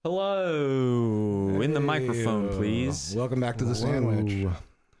Hello. In the microphone, please. Welcome back to the sandwich.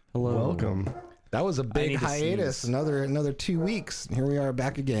 Hello. Welcome. That was a big hiatus. sneeze. Another 2 weeks. Here we are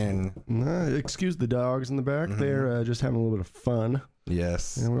back again. Excuse the dogs in the back. They're just having a little bit of fun.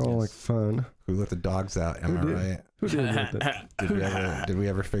 Yes. And we all like fun. Who let the dogs out? Am I right? Who did it? Did we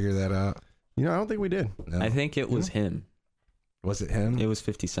ever figure that out? You know, I don't think we did. No. I think it was him. Was it him? It was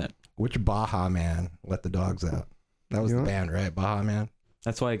 50 Cent. Which Baja Man let the dogs out? That was the band, right? Baja Man?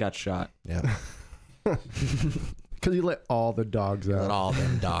 That's why he got shot. Yeah. Because you let all the dogs out. Let all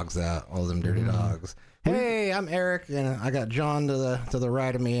them dogs out. All them dirty dogs. Hey, I'm Eric, and I got John to the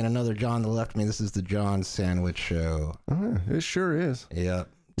right of me and another John to the left of me. This is the John Sandwich Show. It sure is. Yep.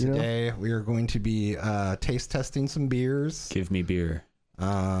 Today we are going to be taste testing some beers. Give me beer.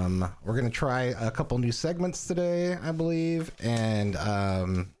 We're going to try a couple new segments today, I believe, and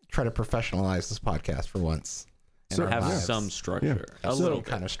try to professionalize this podcast for once. So have some structure. A little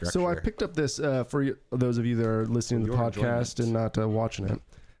kind of structure. So I picked up this, for those of you that are listening to the podcast and not watching it,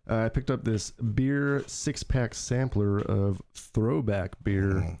 I picked up this beer 6-pack sampler of throwback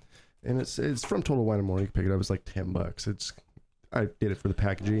beer, and it's from Total Wine & More. You can pick it up. It's like $10. I did it for the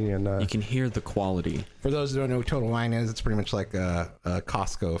packaging, and you can hear the quality. For those who don't know what Total Wine is, it's pretty much like a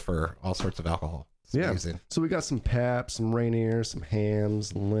Costco for all sorts of alcohol. It's amazing. So we got some Pabst, some Rainier, some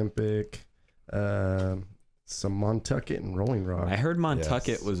Hams, Olympic, some Montucket and Rolling Rock. I heard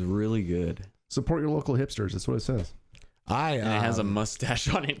Montucket was really good. Support your local hipsters. That's what it says. And it has a mustache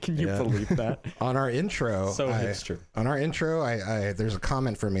on it. Can you believe that? On our intro, hipster. On our intro, there's a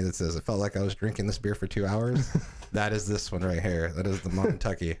comment from me that says, "It felt like I was drinking this beer for 2 hours." That is this one right here. That is the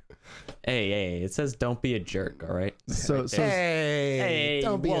Montucky. Hey, it says don't be a jerk, all right? Hey,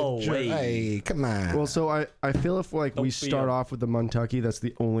 don't be a jerk. wait. Hey, come on. Well, so I feel if we start off with the Montucky, that's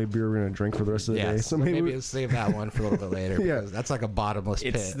the only beer we're gonna drink for the rest of the day. So maybe we'll save that one for a little bit later. Yeah, that's like a bottomless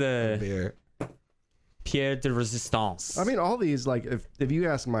pit. It's the beer. Pierre de Resistance. I mean, all these, like, if you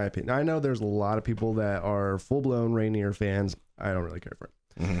ask my opinion, I know there's a lot of people that are full-blown Rainier fans. I don't really care for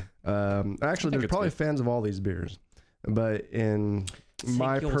it. Actually, there's probably fans of all these beers. But in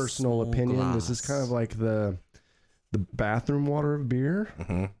my personal opinion, this is kind of like the bathroom water of beer,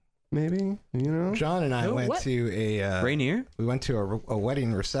 maybe, you know? John and I went to a... Rainier? We went to a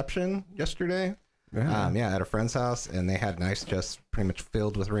wedding reception yesterday. At a friend's house, and they had nice, just pretty much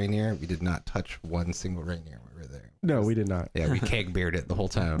filled with Rainier. We did not touch one single Rainier when we were there. No, we did not. Yeah, we keg beered it the whole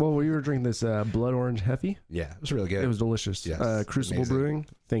time. Well, we were drinking this blood orange Heffy. Yeah, it was really good. It was delicious. Yes, Crucible amazing. Brewing.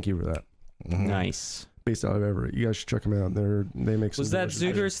 Thank you for that. Nice. Based out of Everett. You guys should check them out. They make some. Was that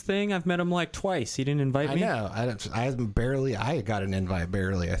Zuger's thing? I've met him like twice. He didn't invite me. I know. I got an invite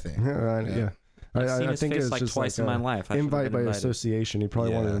barely. I think. Yeah. I've seen his think face it's like just twice in my life. Invite by association. He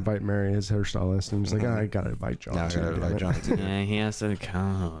probably wanted to invite Mary, his hairstylist, and he's like, I gotta invite John. I gotta invite John too. Yeah, he has to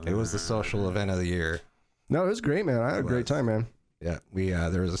come. It was the social event of the year. No, it was great, man. I had a great time, man. Yeah,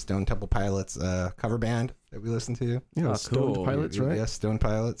 there was a Stone Temple Pilots cover band that we listened to. Yeah, Stone Pilots, right? Yes, Stone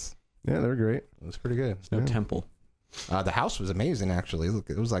Pilots. Yeah, they're great. It was pretty good. No temple. The house was amazing, actually. Look,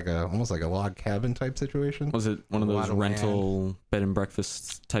 it was like almost like a log cabin type situation. Was it one of those rental bed and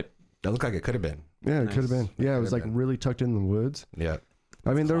breakfast type? That looked like it could have been. Yeah, it could have been. Yeah, it was like really tucked in the woods. Yeah.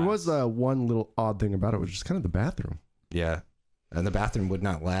 I mean, there was one little odd thing about it, which is kind of the bathroom. Yeah. And the bathroom would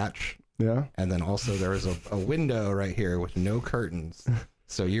not latch. Yeah. And then also there was a window right here with no curtains.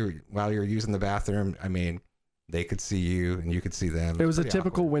 So while you're using the bathroom, I mean, they could see you and you could see them. It was a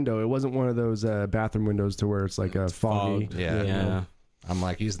typical window. It wasn't one of those bathroom windows to where it's like foggy. Yeah. I'm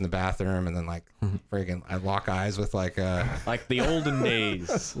like using the bathroom and then like friggin' I lock eyes with like the olden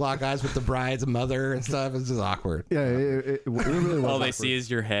days. Lock eyes with the bride's mother and stuff. It's just awkward. Yeah, it really was. All they see is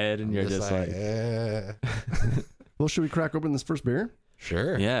your head and you're just like Well, should we crack open this first beer?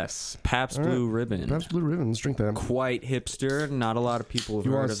 Sure. Yes. Pabst Blue Ribbon. Pabst Blue Ribbon. Let's drink that. Quite hipster. Not a lot of people have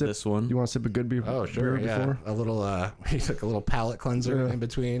heard of this one. You want to sip a good beer? Oh, sure. Beer yeah. before? A little you took a little palate cleanser in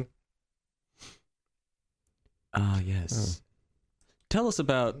between. Yes. Tell us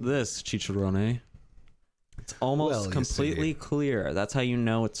about this, Chicharrone. It's almost completely clear. That's how you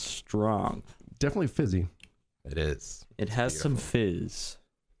know it's strong. Definitely fizzy. It is. It has some fizz.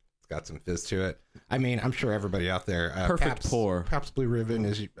 It's got some fizz to it. I mean, I'm sure everybody out there. Perfect pour. Pabst Blue Ribbon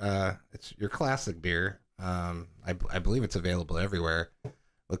is it's your classic beer. I believe it's available everywhere.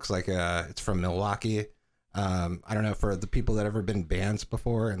 Looks like it's from Milwaukee. I don't know, for the people that ever been bands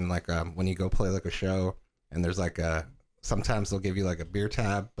before, and like when you go play like a show and there's like sometimes they'll give you like a beer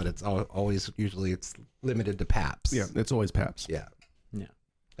tab, but it's usually it's limited to Pabst. Yeah, it's always Pabst. Yeah.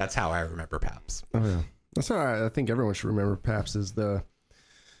 That's how I remember Pabst. Oh yeah, that's how I think everyone should remember Pabst is the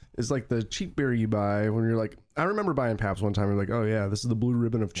is like the cheap beer you buy when you're like, I remember buying Pabst one time. You're like, oh yeah, this is the blue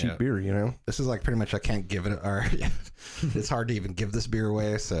ribbon of cheap beer, you know? This is like pretty much I can't give it, or it's hard to even give this beer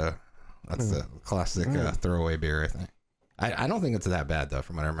away. So that's the classic throwaway beer, I think. I don't think it's that bad though,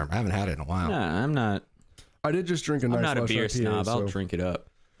 from what I remember. I haven't had it in a while. Nah, I'm not. I did just drink a nice I'm not a Lush beer IPA, snob. so. I'll drink it up.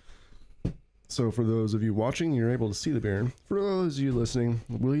 So for those of you watching, you're able to see the beer. For those of you listening,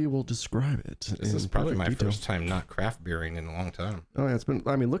 we will describe it. This is probably my first time not craft beering in a long time. Oh yeah, it's been.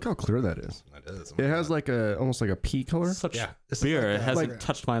 I mean, look how clear that is. It is. It has like almost like a pea color. Such beer. It hasn't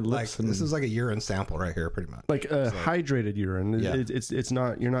touched my lips. This is like a urine sample right here, pretty much. Like hydrated urine. Yeah. It's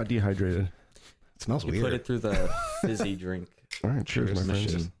not. You're not dehydrated. It smells weird. Put it through the fizzy drink. All right, cheers, my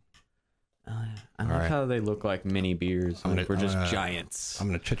friends. I like how they look like mini beers. We're just giants. I'm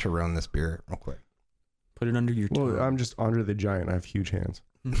gonna chicharron this beer real quick. Put it under your tongue. Well, I'm just Andre the Giant. I have huge hands.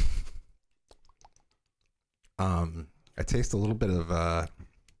 I taste a little bit of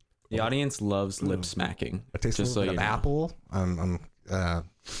the audience loves lip smacking. I taste just a little bit of apple. I'm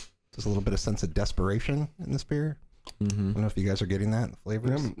just a little bit of sense of desperation in this beer. I don't know if you guys are getting that in the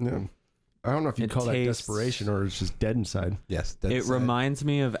flavors. Yeah. I don't know if you call that desperation or it's just dead inside. Yes. It reminds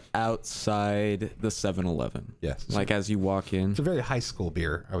me of outside the 7-Eleven. Yes. Like as you walk in. It's a very high school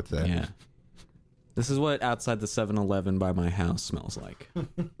beer, I would say. Yeah. This is what outside the 7-Eleven by my house smells like.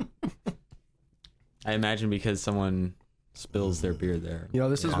 I imagine because someone spills their beer there. You know,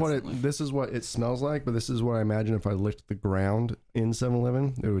 this is what it smells like, but this is what I imagine if I licked the ground in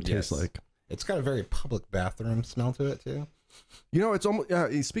 7-Eleven, it would taste like. It's got a very public bathroom smell to it too. You know, it's almost.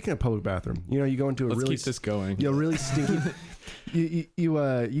 Speaking of public bathroom, you know, you go into a Let's keep this going. You know, really stinky. you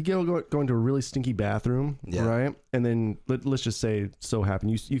go into a really stinky bathroom, right? And then let's just say, so happen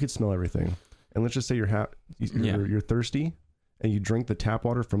you could smell everything, and let's just say you're thirsty, and you drink the tap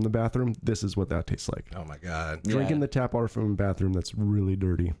water from the bathroom. This is what that tastes like. Oh my god! Drinking the tap water from a bathroom that's really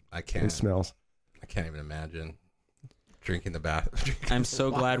dirty. I can't. It smells. I can't even imagine drinking the bath. I'm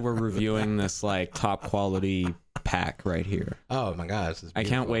so glad we're reviewing this like top quality pack right here. Oh my gosh! I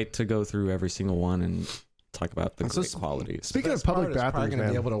can't wait to go through every single one and talk about the great qualities. Speaking of public bathrooms, probably gonna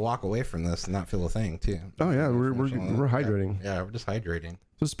be able to walk away from this and not feel a thing too. Oh yeah, we're hydrating. Yeah, we're just hydrating.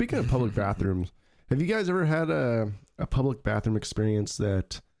 So speaking of public bathrooms, have you guys ever had a public bathroom experience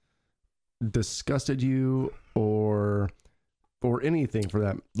that disgusted you or anything for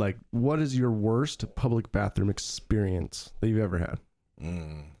that? Like, what is your worst public bathroom experience that you've ever had?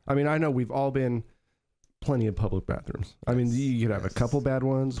 I mean, I know we've all been plenty of public bathrooms. I mean, you could have a couple bad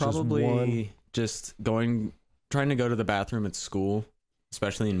ones. Probably just trying to go to the bathroom at school,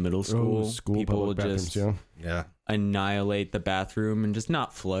 especially in middle school. People will just annihilate the bathroom and just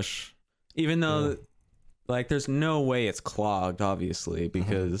not flush, even though like there's no way it's clogged, obviously,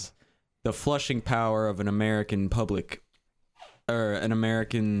 because the flushing power of an American public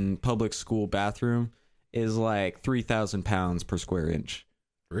school bathroom is like 3,000 pounds per square inch.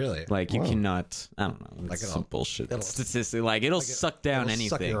 Really? Like you cannot. I don't know. Like some bullshit. Statistically, like it'll suck down anything.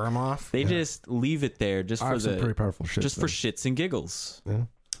 Suck your arm off. They just leave it there just for the pretty powerful shit. Just for shits and giggles. Yeah.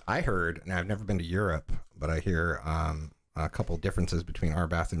 I heard, and I've never been to Europe, but I hear a couple differences between our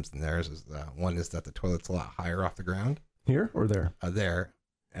bathrooms and theirs. One is that the toilet's a lot higher off the ground. Here or there? There.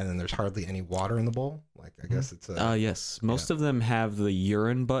 And then there's hardly any water in the bowl. Like, I guess it's yes. Most of them have the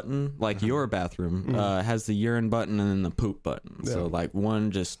urine button, like your bathroom has the urine button and then the poop button. Yeah. So like one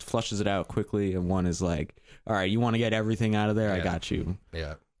just flushes it out quickly and one is like, all right, you want to get everything out of there? I got you.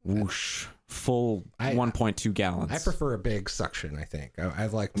 Yeah. Whoosh. Full 1.2 gallons. I prefer a big suction, I think. I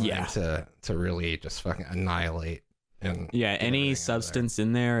like mine to really just fucking annihilate. And any substance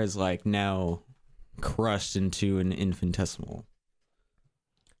in there is like now crushed into an infinitesimal.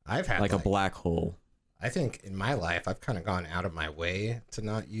 I've had like a black hole. I think in my life I've kind of gone out of my way to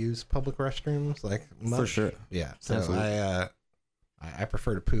not use public restrooms, like much. For sure. Yeah. So I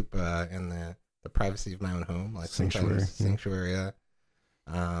prefer to poop in the privacy of my own home, like sanctuary.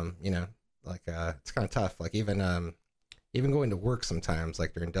 You know, like it's kind of tough. Like even going to work sometimes,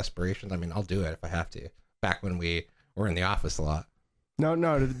 like during desperation. I mean, I'll do it if I have to. Back when we were in the office a lot. No.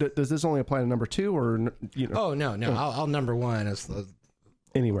 Does this only apply to number 2 or you know? Oh no. I'll number 1 as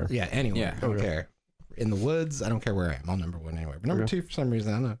anywhere. Yeah, anywhere. Yeah. I don't care. In the woods, I don't care where I am. I'll number 1 anywhere. But number 2, for some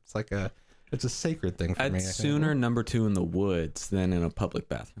reason, I don't know. It's like it's a sacred thing for me. I'd sooner number 2 in the woods than in a public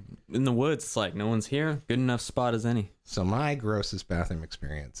bathroom. In the woods, it's like no one's here. Good enough spot as any. So my grossest bathroom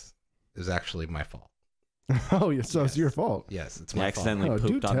experience is actually my fault. Oh, yeah. So it's your fault. Yes, it's my fault. Accidentally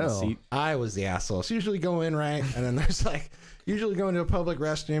pooped on the seat. I was the asshole. So usually go in, right? And then there's like, usually go into a public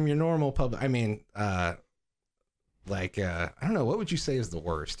restroom, your normal public. I mean, I don't know, what would you say is the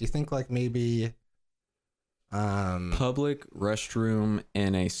worst? Do you think like maybe Public restroom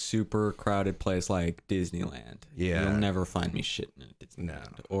in a super crowded place like Disneyland. Yeah. You'll never find me shitting at Disneyland. No.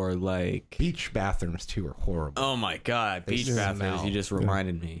 Or like... Beach bathrooms, too, are horrible. Oh, my God. Beach bathrooms. You just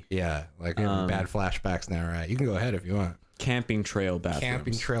reminded me. Yeah. Like, bad flashbacks now, right? You can go ahead if you want. Camping trail bathrooms.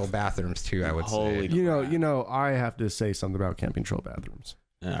 Camping trail bathrooms, too, I would say. You know, I have to say something about camping trail bathrooms.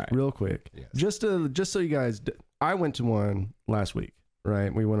 All right. Real quick. Yes. Just so you guys... I went to one last week,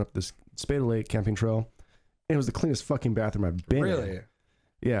 right? We went up this Spada Lake camping trail. It was the cleanest fucking bathroom I've been in.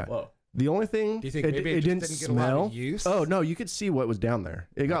 Yeah. Whoa. The only thing, do you think it didn't smell. Get a lot of use? Oh, no, you could see what was down there.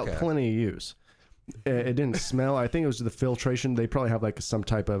 It got plenty of use. It didn't smell. I think it was the filtration. They probably have like some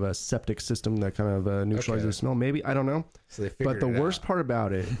type of a septic system that kind of neutralizes the smell. Maybe. I don't know. So but the worst part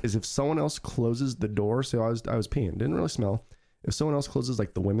about it is if someone else closes the door. So I was peeing. Didn't really smell. If someone else closes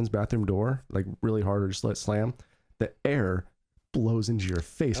like the women's bathroom door, like really hard or just let it slam, the air blows into your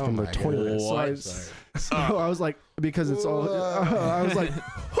face from the toilet. So I was like, because it's all, I was like,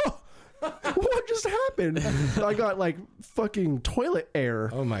 what just happened? I got like fucking toilet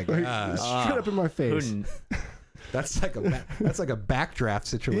air. Oh my god! Straight up in my face. That's like a backdraft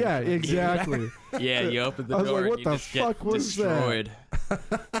situation. Yeah, exactly. Yeah, you opened the door. I was like, what the fuck was that?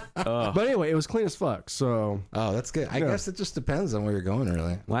 But anyway, it was clean as fuck. So that's good. I guess it just depends on where you're going,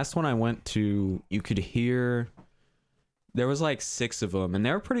 really. Last one I went to, you could hear. There was like 6 of them, and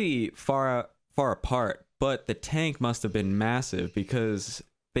they were pretty far apart. But the tank must have been massive because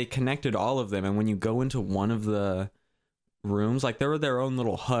they connected all of them. And when you go into one of the rooms, like they were their own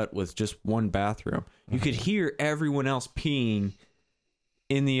little hut with just one bathroom, you could hear everyone else peeing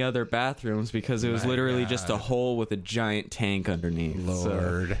in the other bathrooms because it was literally just a hole with a giant tank underneath.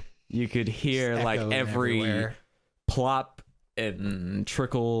 Lord, so you could hear like every plop and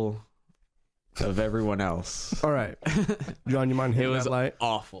trickle of everyone else. All right, John, you mind hitting that light?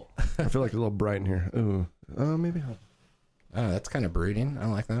 Awful. I feel like it's a little bright in here. Ooh, maybe. Oh, that's kind of brooding. I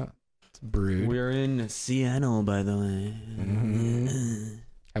don't like that. It's brood. We're in Seattle, by the way. Mm-hmm.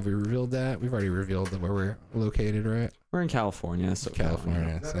 Have we revealed that? We've already revealed where we're located, right? We're in California, so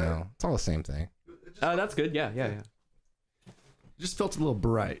California. So it's all the same thing. Oh, that's good. Yeah. Just felt a little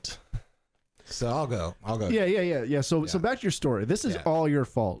bright. So I'll go. Yeah. So back to your story. This is all your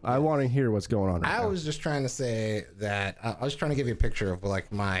fault. I want to hear what's going on right now. I was just trying to say that I was trying to give you a picture of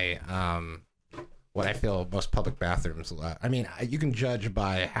like my what I feel most public bathrooms. I mean, you can judge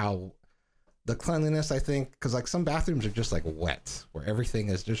by how the cleanliness, I think, because like some bathrooms are just like wet, where everything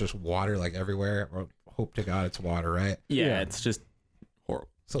is there's just water like everywhere. Or hope to God it's water, right? Yeah. It's just horrible.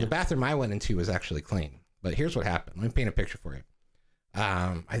 So the bathroom I went into was actually clean. But here's what happened. Let me paint a picture for you.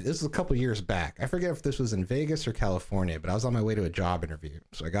 This was a couple years back. I forget if this was in Vegas or California, but I was on my way to a job interview.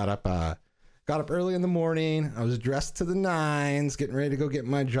 So I got up early in the morning. I was dressed to the nines, getting ready to go get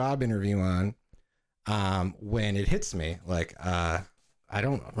my job interview on. When it hits me, like, I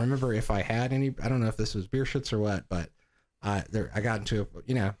don't remember if I had any, I don't know if this was beer shits or what, but, I got into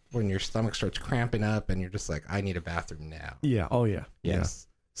when your stomach starts cramping up and you're just like, I need a bathroom now. Yeah. Oh yeah. Yes. Yeah.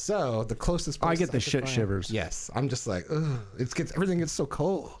 So the closest place I get the shit shivers. Yes. I'm just like, ugh, everything gets so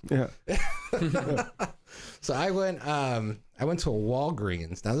cold. Yeah. So I went to a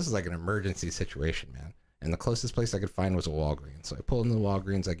Walgreens. Now this is like an emergency situation, man. And the closest place I could find was a Walgreens. So I pull into the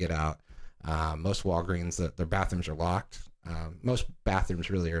Walgreens, I get out. Most Walgreens, their bathrooms are locked. Most bathrooms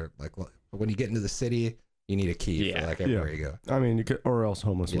really are like, when you get into the city, you need a key for like everywhere you go. I mean, you could, or else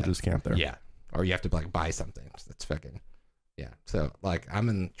homeless will just camp there. Yeah. Or you have to like buy something. That's fucking. Yeah. So like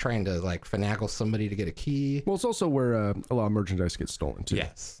I'm trying to like finagle somebody to get a key. Well, it's also where a lot of merchandise gets stolen too.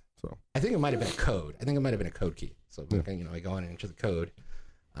 Yes. So I think it might have been a code. I think it might have been a code key. So I go in and enter the code.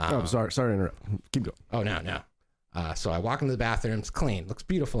 Sorry to interrupt. Keep going. Oh no. So I walk into the bathroom. It's clean. Looks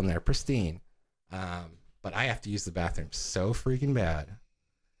beautiful in there. Pristine. But I have to use the bathroom so freaking bad.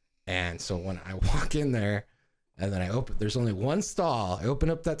 And so when I walk in there and then there's only one stall. I open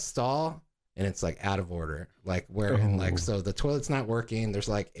up that stall and it's like out of order. Like so the toilet's not working. There's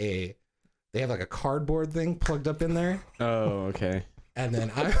like they have like a cardboard thing plugged up in there. Oh, okay. And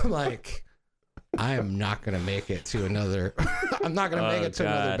then I'm like, I am not going to make it to another. I'm not going to make it to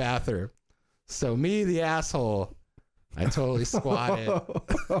another bathroom. So me, the asshole, I totally squatted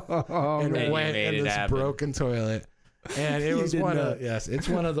and went in this broken toilet. And it was it's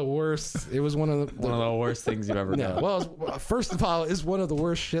one of the worst. It was one of the worst things you've ever done. Well, first of all, it's one of the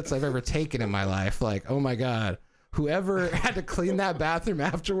worst shits I've ever taken in my life. Like, oh my God, whoever had to clean that bathroom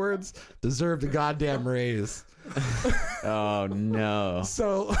afterwards deserved a goddamn raise. Oh no.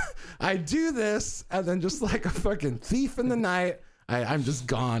 So I do this and then just like a fucking thief in the night, I'm just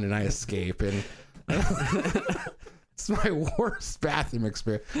gone and I escape. And It's my worst bathroom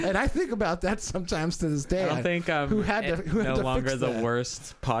experience, and I think about that sometimes to this day. I don't think I'm no longer the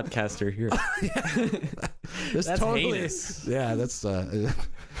worst podcaster here. That's totally heinous. Yeah, that's.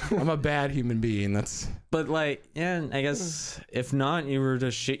 I'm a bad human being. But like, yeah, I guess if not, you were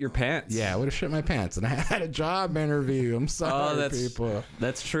to shit your pants. Yeah, I would have shit my pants, and I had a job interview. I'm sorry, people.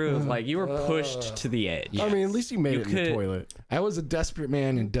 That's true. Like you were pushed to the edge. Yes. I mean, at least you made it in the toilet. I was a desperate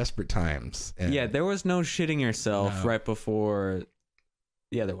man in desperate times. Yeah, there was no shitting yourself right before.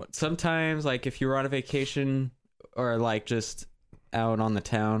 Yeah, there was. Sometimes, like if you were on a vacation or like just out on the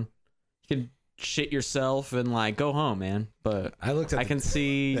town, you could shit yourself and like go home, man. But I can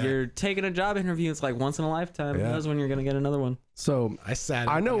see you're taking a job interview. It's like once in a lifetime. Who knows when you're gonna get another one? So I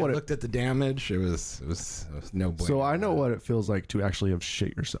looked at the damage. It was no bueno. So I know what it feels like to actually have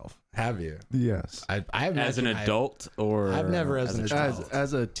shit yourself. Have you? Yes. As an adult, or I've never as an adult.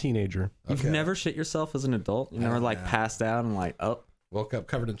 As a teenager. You've never shit yourself as an adult? You never like passed out and like woke up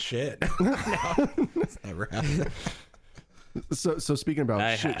covered in shit? No, it's never happened. So speaking about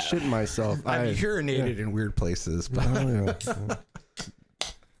shitting myself, I've urinated in weird places. But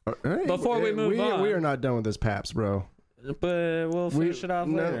Before we move on, we are not done with this Paps, bro. But we'll finish it off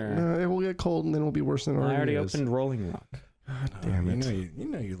later. No, it will get cold and then it'll be worse than it already I already opened Rolling Rock. God damn it! You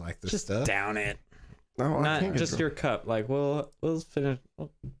know you like this just stuff. Down it. No, not just your cup. Like we'll finish.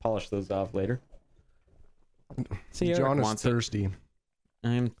 We'll polish those off later. See, John is thirsty.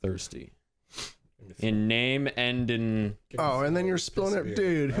 I'm thirsty. In name and in. Oh, and then you're spilling it,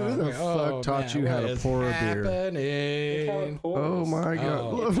 dude. Who the fuck taught you how to pour a beer? Oh my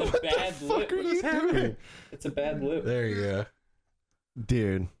god! What the fuck are you doing? It's a bad lip. There you go,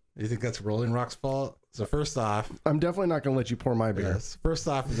 dude. You think that's Rolling Rock's fault? So first off, I'm definitely not gonna let you pour my beer. Yes. First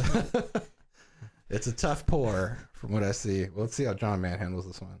off, it's a tough pour from what I see. Well, let's see how John Man handles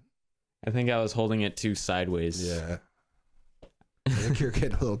this one. I think I was holding it too sideways. Yeah. I think you're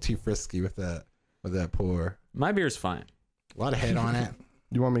getting a little too frisky with that pour. My beer's fine. A lot of head on it.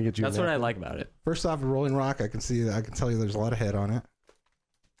 You want me to get you? That's what I like about it. First off, a Rolling Rock, I can tell you there's a lot of head on it.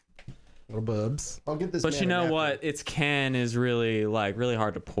 Little bubs. I'll get this. But you know what? Its can is really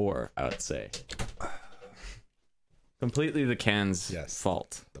hard to pour, I would say. Completely the can's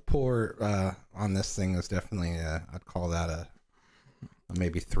fault. The pour on this thing is definitely I'd call that a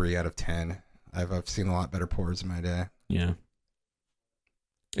maybe 3 out of 10. I've seen a lot better pours in my day. Yeah.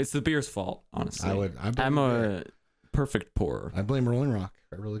 It's the beer's fault, honestly. I'm a perfect pourer. I blame Rolling Rock.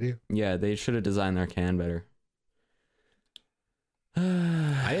 I really do. Yeah, they should have designed their can better.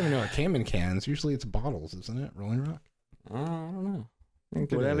 I didn't even know it came in cans. Usually it's bottles, isn't it? Rolling Rock? I don't know.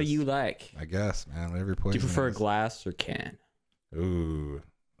 Whatever you like. I guess, man. Whatever your poison. Do you prefer glass or can? Ooh,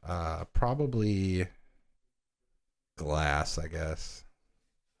 probably glass, I guess.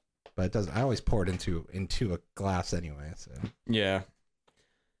 But it doesn't. I always pour it into a glass anyway. So yeah.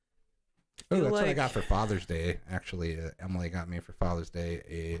 Oh, that's what I got for Father's Day. Actually, Emily got me for Father's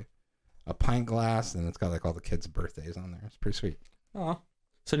Day a pint glass, and it's got like all the kids' birthdays on there. It's pretty sweet. Oh,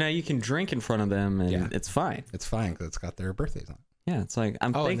 so now you can drink in front of them, and it's fine. It's fine because it's got their birthdays on it. Yeah, it's like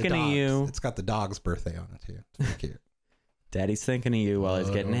I'm thinking of you. It's got the dog's birthday on it too. It's pretty cute. Daddy's thinking of you while he's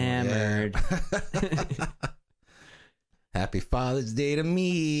getting hammered. Yeah. Happy Father's Day to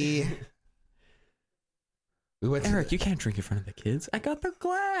me. Eric, you can't drink in front of the kids. I got the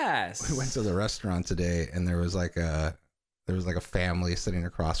glass. We went to the restaurant today, and there was like a family sitting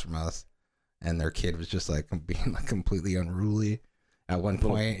across from us, and their kid was just like being like completely unruly. At one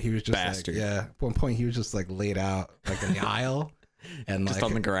point, he was just bastard. At one point, he was just like laid out like in the aisle, and just like,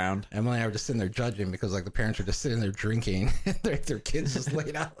 on the ground. Emily and I were just sitting there judging because like the parents were just sitting there drinking, and their kids just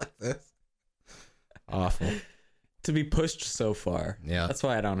laid out like this. Awful. To be pushed so far. Yeah. That's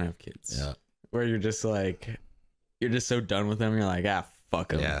why I don't have kids. Yeah. Where you're just so done with them. You're like, fuck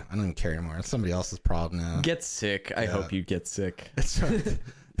them. Yeah, I don't even care anymore. It's somebody else's problem now. Get sick. I hope you get sick.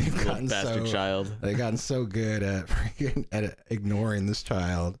 They've gotten bastard child. They've gotten so good at ignoring this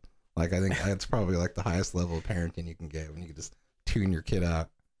child. Like I think that's probably like the highest level of parenting you can get when you can just tune your kid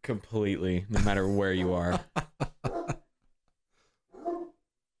out completely, no matter where you are.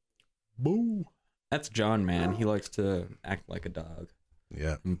 Boo. That's John, man. He likes to act like a dog.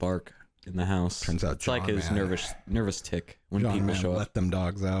 Yeah. And bark in the house. Turns out it's like his nervous tick when John, people show up. Let them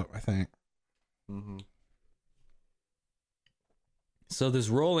dogs out, I think. Mm-hmm. So this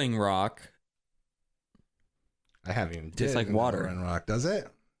Rolling Rock. I haven't even tastes like water. Rolling Rock, does it?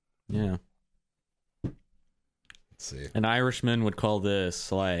 Yeah. Let's see. An Irishman would call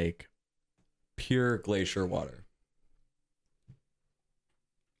this like pure glacier water.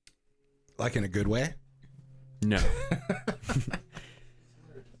 Like in a good way? No.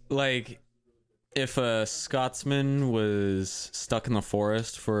 Like if a Scotsman was stuck in the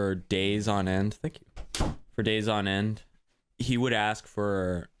forest for days on end, he would ask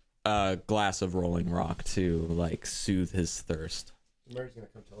for a glass of Rolling Rock to like soothe his thirst. Mary's gonna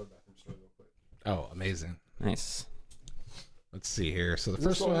come tell her bathroom story real quick. Oh, amazing. Nice. Let's see here. So the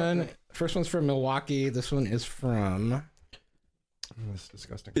first one's from Milwaukee. This one is from... That's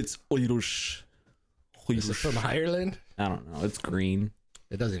disgusting. It's Irish. Is it from Ireland? I don't know. It's green.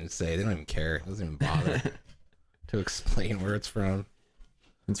 It doesn't even say. They don't even care. It doesn't even bother to explain where it's from.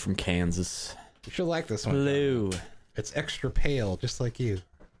 It's from Kansas. You should like this one. Blue. It's extra pale, just like you.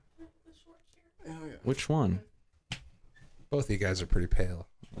 Which one? Both of you guys are pretty pale.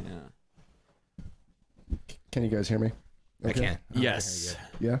 Yeah. Can you guys hear me? Okay. I can. Yes.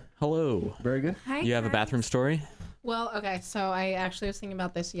 Yeah. Hello. Very good. Hi, You have a bathroom story? Well, okay, so I actually was thinking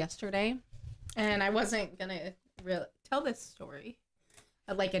about this yesterday, and I wasn't gonna really tell this story.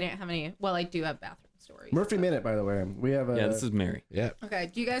 Like, I didn't have any. Well, I do have bathroom stories. Murphy Minute, by the way. We have a. Yeah, this is Mary. Yeah.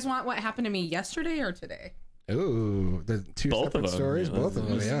 Okay, do you guys want what happened to me yesterday or today? Ooh, the two Both separate of them. stories. Yeah, Both of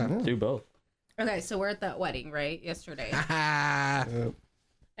them. Yeah. Do both. Okay, so we're at that wedding, right? Yesterday. Ah.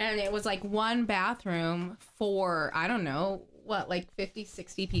 And it was like one bathroom for, I don't know, what, like 50,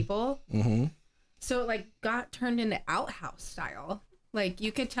 60 people? Mm-hmm. So it like got turned into outhouse style. Like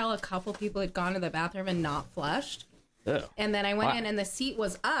you could tell a couple people had gone to the bathroom and not flushed. Ew. And then I went in and the seat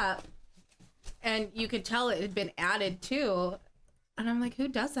was up and you could tell it had been added too. And I'm like, who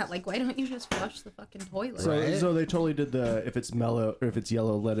does that? Like, why don't you just flush the fucking toilet? So they totally did the if it's mellow or if it's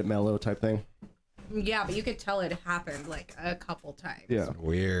yellow, let it mellow type thing. Yeah, but you could tell it happened like a couple times. Yeah.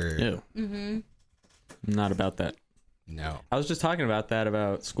 Weird. Ew. Mm-hmm. Not about that. No. I was just talking about that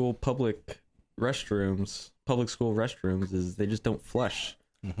about school public school restrooms is they just don't flush.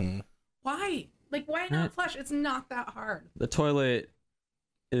 Mm-hmm. Why? Like, why not flush? It's not that hard. The toilet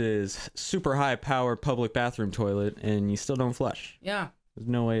is super high power public bathroom toilet and you still don't flush. Yeah. There's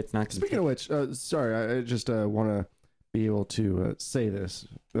no way it's not gonna Speaking of which, sorry, I just want to be able to say this.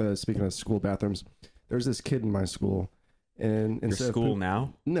 Speaking of school bathrooms, there's this kid in my school, and Your school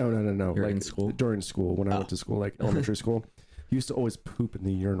now? No. You're like in school? during school when I went to school, like elementary school, he used to always poop in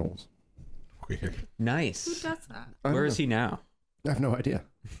the urinals. Weird. Nice. Who does that? Where is he now? I have no idea.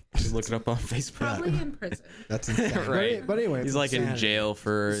 Just look it up on Facebook. Probably in prison. That's insane. Right. But anyway, He's like in jail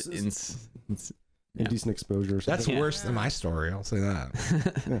for indecent exposure. Or something. That's worse than my story. I'll say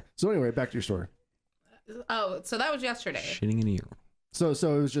that. Yeah. So anyway, back to your story. Oh, so that was yesterday. shitting in a urinal. So it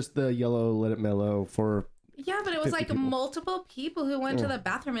was just the yellow, let it mellow for. Yeah, but it was like people. multiple people who went to the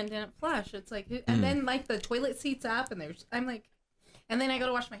bathroom and didn't flush. It's like, and then like the toilet seat's up, and I'm like, and then I go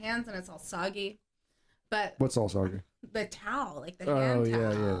to wash my hands, and it's all soggy. But What's all soggy? the towel, like the hand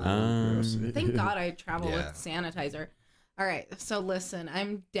towel. Yeah. Thank God I travel with Yeah. sanitizer. All right, so listen,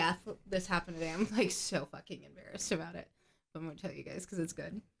 this happened today. I'm like so fucking embarrassed about it. But I'm gonna tell you guys because it's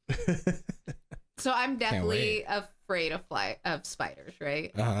good. So I'm definitely afraid of spiders,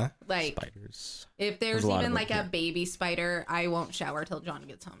 right? Uh-huh. Like Spiders. if there's a lot even of like them a baby spider, I won't shower till John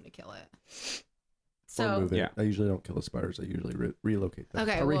gets home to kill it. Or So move it. Yeah. I usually don't kill the spiders. I usually relocate them.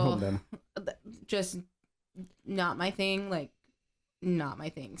 Okay, or well, rehome them. just not my thing. Like not my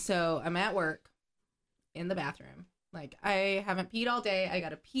thing. So I'm at work in the bathroom. Like I haven't peed all day. I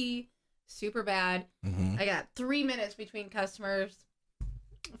gotta pee super bad. Mm-hmm. I got 3 minutes between customers.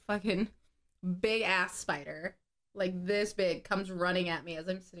 Fucking big ass spider, like this big, comes running at me as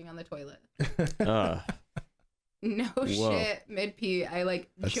I'm sitting on the toilet. No shit, mid pee, I like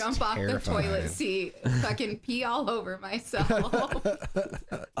That's jump off the terrifying. toilet seat, fucking pee all over myself.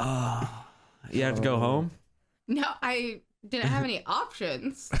 You have to go home? No, I didn't have any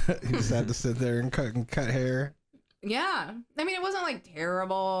options. You just had to sit there and cut hair. Yeah, I mean it wasn't like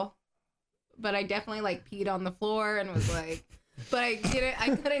terrible, but I definitely like peed on the floor and was like, but I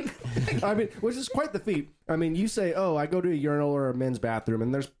couldn't. I mean, which is quite the feat. I mean, you say, "Oh, I go to a urinal or a men's bathroom,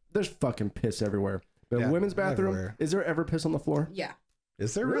 and there's fucking piss everywhere." But Yeah, women's bathroom, everywhere. is there ever piss on the floor? Yeah,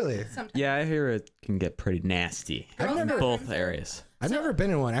 Is there really? sometimes. Yeah, I hear it can get pretty nasty. I've never- Both areas. I've never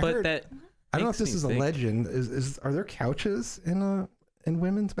been in one. I But heard, that I don't know if makes this me is a think- legend. Are there couches in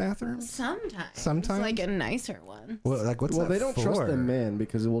women's bathrooms? Sometimes, like a nicer one. Well, like what's Well, that they don't for? trust the men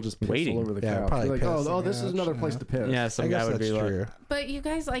because it will just piss Waiting. all over the Yeah, couch. probably They're like, piss oh, on the this is another couch, place yeah. to piss. Yeah, I some guess guy would that's be true. like, But you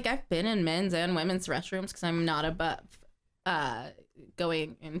guys, like, I've been in men's and women's restrooms because I'm not above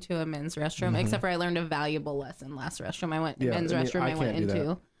going into a men's restroom. Except for I learned a valuable lesson last restroom. Men's restroom I went can't do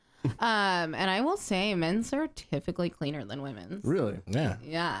into. And I will say, men's are typically cleaner than women's. Really? Yeah.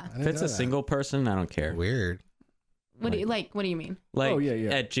 Yeah. I didn't if it's know a that. single person, I don't care. Weird. What do you like? What do you mean? Like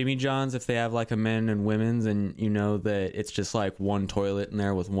at Jimmy John's, if they have like a men and women's, and you know that it's just like one toilet in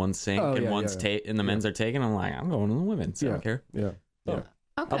there with one sink and and the men's are taken, I'm like, I'm going to the women's. I don't care. Yeah. Okay.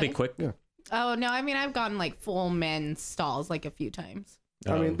 I'll be quick. Yeah. Oh no, I mean I've gone like full men's stalls like a few times.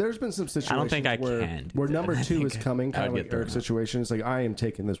 I mean, there's been some situations I don't think where number two is coming, kind of like Eric's situation. It's like, I am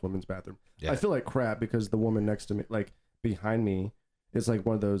taking this women's bathroom. Yeah. I feel like crap because the woman next to me, like behind me, is like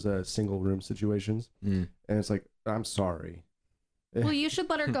one of those single room situations. And it's like, I'm sorry. Well, you should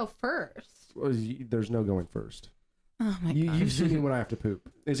let her go first. Well, there's no going first. Oh my God. You see me when I have to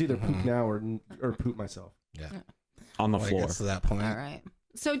poop. It's either poop now or poop myself. Yeah. On the floor. To that point. All right.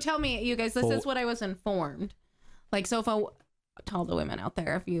 So tell me, you guys, this is what I was informed. Like, so if tell the women out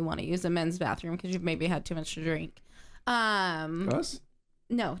there if you want to use a men's bathroom because you've maybe had too much to drink. Us?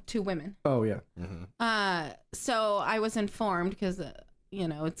 No, 2 women. Oh yeah. So I was informed because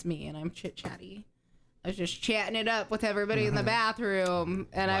it's me and I'm chit chatty. I was just chatting it up with everybody in the bathroom,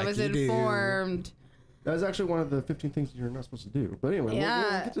 and I was informed. That was actually one of the 15 things you're not supposed to do. But anyway, we'll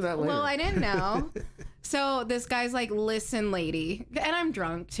get to that later. Well, I didn't know. So this guy's like, listen, lady. And I'm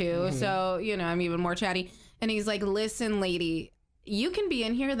drunk too. So, I'm even more chatty. And he's like, listen, lady, you can be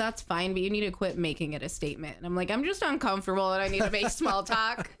in here. That's fine. But you need to quit making it a statement. And I'm like, I'm just uncomfortable and I need to make small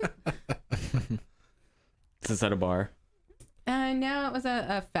talk. Is this at a bar? No, it was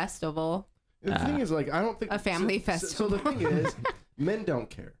a festival. The thing is, like, I don't think... A family festival. So the thing is, men don't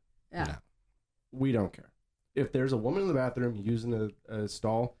care. Yeah. No. We don't care. If there's a woman in the bathroom using a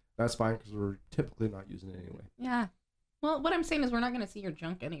stall, that's fine because we're typically not using it anyway. Yeah. Well, what I'm saying is we're not going to see your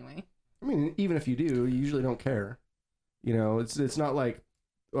junk anyway. I mean, even if you do, you usually don't care. It's not like...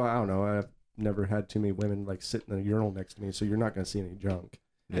 Well, I don't know. I've never had too many women, like, sit in the urinal next to me, so you're not going to see any junk.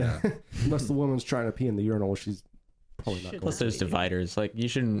 Yeah. Unless the woman's trying to pee in the urinal, she's... probably not. Plus, there's dividers. Like, you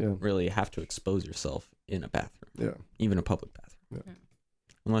shouldn't really have to expose yourself in a bathroom. Yeah. Even a public bathroom. Yeah.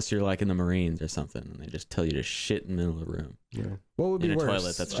 Unless you're like in the Marines or something, and they just tell you to shit in the middle of the room. Yeah. What would be worse? In a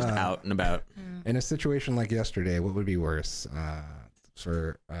toilet that's just out and about. In a situation like yesterday, what would be worse?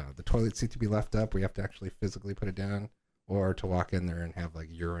 For the toilet seat to be left up, where you have to actually physically put it down, or to walk in there and have like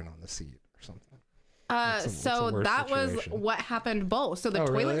urine on the seat or something? So that was what happened both. So the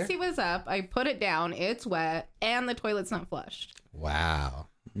toilet seat was up. I put it down. It's wet, and the toilet's not flushed. Wow,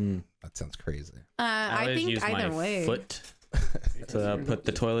 that sounds crazy. I think either way. Foot to put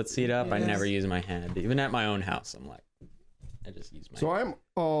the toilet seat up. Yes. I never use my hand. Even at my own house, I'm like, I just use my. So hand. I'm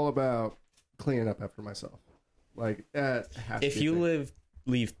all about cleaning up after myself. Like if you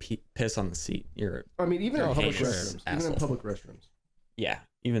leave piss on the seat, you're. I mean, even in public restrooms. Even in public restrooms. Yeah,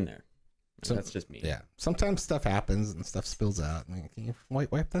 even there. So that's just me. Yeah. Sometimes stuff happens and stuff spills out. I mean, can you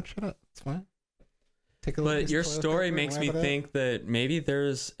wipe that shit up? It's fine. Take a look. But your story makes me think that maybe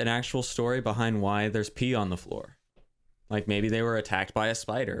there's an actual story behind why there's pee on the floor. Like maybe they were attacked by a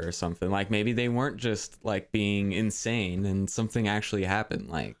spider or something. Like maybe they weren't just like being insane and something actually happened.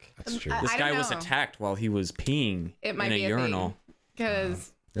 Like that's true. This guy was attacked while he was peeing in a urinal.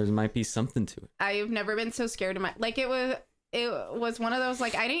 Because there might be something to it. I've never been so scared of it was one of those,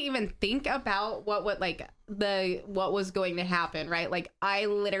 like, I didn't even think about what was going to happen, right? Like, I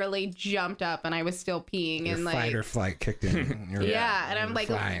literally jumped up and I was still peeing. Your and like fight or flight kicked in. And I'm like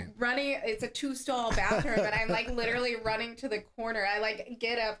running. It's a 2-stall bathroom, and I'm like literally running to the corner. I like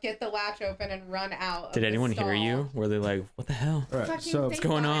get up, get the latch open, and run out. Did anyone hear you? Were they like, "What the hell? Right, so what's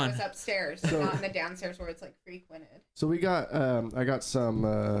going on?" I was upstairs, not in the downstairs where it's like frequented. So we got, I got some.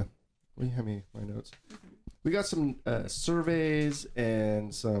 What do you have me? My notes. We got some surveys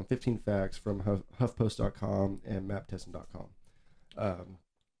and some 15 facts from HuffPost.com and MapTesting.com.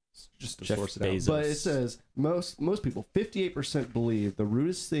 Just to source it out. But it says most people, 58% believe the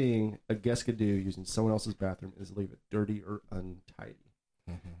rudest thing a guest could do using someone else's bathroom is leave it dirty or untidy.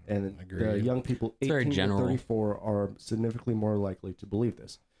 And the young people 18 to 34 are significantly more likely to believe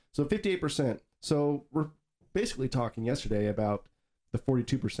this. So 58%. So we're basically talking yesterday about the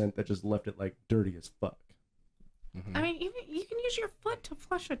 42% that just left it like dirty as fuck. I mean, even you can use your foot to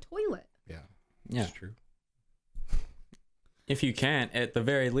flush a toilet. Yeah, that's true. If you can't, at the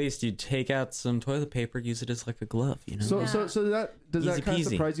very least, you take out some toilet paper, use it as like a glove. You know. So that does that kind of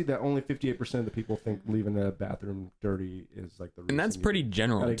surprise you that only 58% of the people think leaving a bathroom dirty is like the reason? And that's pretty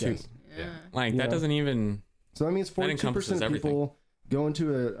general too. Yeah. Like that doesn't even. So that means 42% of people go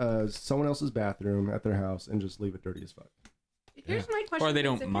into someone else's bathroom at their house and just leave it dirty as fuck. Here's my question. Or they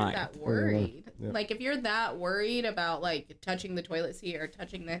don't mind. That worried. Like if you're that worried about like touching the toilet seat or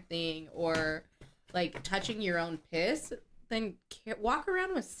touching the thing or like touching your own piss, then walk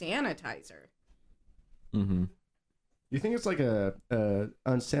around with sanitizer. You think it's like a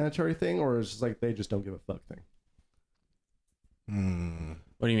unsanitary thing, or is it just like they just don't give a fuck thing?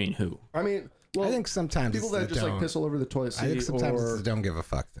 What do you mean, who? I mean, well, I think sometimes people that just like piss all over the toilet seat. I think sometimes it's a don't give a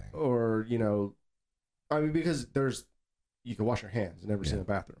fuck thing. Or, you know, I mean, because you can wash your hands in every single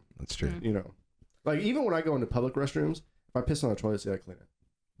bathroom. That's true. You know, like even when I go into public restrooms, if I piss on the toilet seat, I clean it.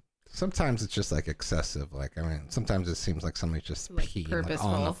 Sometimes it's just like excessive. Like, I mean, sometimes it seems like somebody's just like peeing like,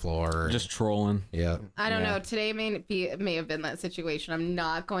 on the floor. Just trolling. Yeah. I don't know. Today may have been that situation. I'm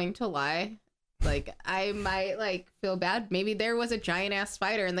not going to lie. Like, I might like feel bad. Maybe there was a giant ass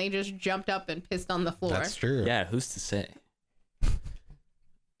spider and they just jumped up and pissed on the floor. That's true. Yeah, who's to say?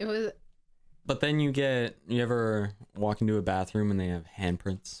 It was. But then you ever walk into a bathroom and they have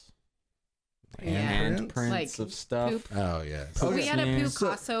handprints? Handprints like of stuff. Poop. Oh, yeah. We had a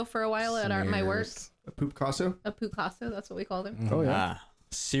Picasso for a while at my work. A poop Picasso? A Picasso, that's what we called him. Oh, yeah.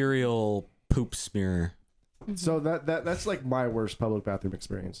 Serial poop smear. So that's like my worst public bathroom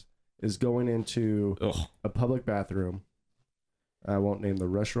experience is going into a public bathroom. I won't name the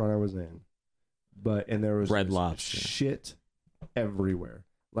restaurant I was in, and there was Red Lobster shit everywhere.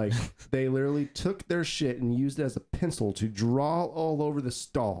 Like they literally took their shit and used it as a pencil to draw all over the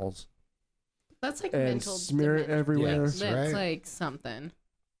stalls. That's like and mental smear it everywhere. Yes, That's right? like something.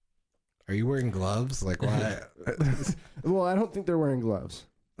 Are you wearing gloves? Like, why? Well, I don't think they're wearing gloves.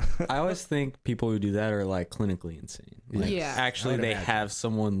 I always think people who do that are like clinically insane. Like, Yeah. Actually, they have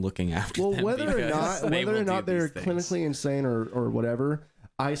someone looking after them. Well, whether or not they're things. clinically insane or whatever,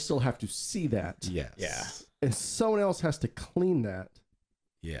 I still have to see that. Yes. Yeah. And someone else has to clean that.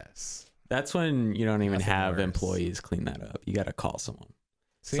 Yes. That's when you don't even Nothing have worse. employees clean that up. You got to call someone.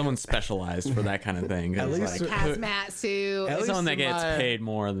 See, Someone specialized for that kind of thing. At least like, Hazmat suit. At least someone that in gets my- paid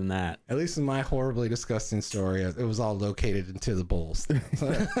more than that. At least in my horribly disgusting story, it was all located into the bowls.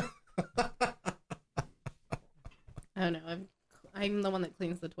 I don't know. I'm the one that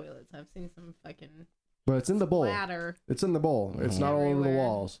cleans the toilets. I've seen some fucking But it's in the bowl. splatter. It's in the bowl. It's not all over the Everywhere.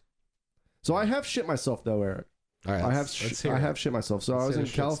 walls. So I have shit myself though, Eric. All right, I let's hear I it. have shit myself. So Let's I was hear in the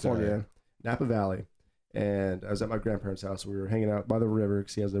shit California, story. Napa Valley, and I was at my grandparents' house. We were hanging out by the river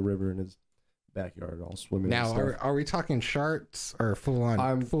because he has a river in his backyard, all swimming. Now, and stuff. are we talking sharts or full on?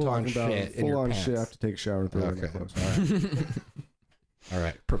 I'm full on talking about shit in full your on pants? shit. I have to take a shower and throw it in my Okay. clothes. All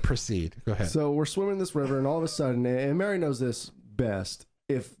right. Proceed. Go ahead. So we're swimming in this river, and all of a sudden, and Mary knows this best.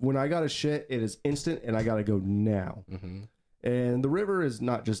 When I got a shit, it is instant, and I gotta go now. Mm-hmm. And the river is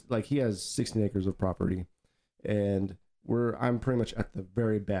not just like he has 16 acres of property, and I'm pretty much at the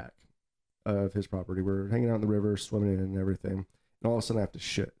very back of his property. We're hanging out in the river, swimming in it and everything. And all of a sudden, I have to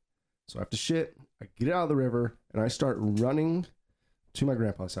shit. So I have to shit. I get out of the river, and I start running to my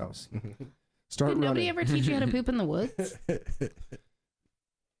grandpa's house. Did nobody ever teach you how to poop in the woods?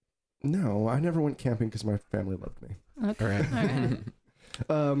 No, I never went camping because my family loved me. Okay. All right.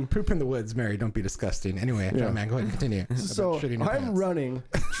 All right. Poop in the woods, Mary. Don't be disgusting. Anyway, Yeah. man, go ahead and continue. So About shitting your I'm pants. running,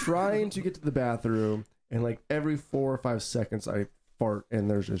 trying to get to the bathroom, and like every 4 or 5 seconds, I fart, and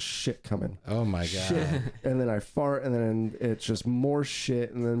there's just shit coming. Oh my god. Shit. And then I fart, and then it's just more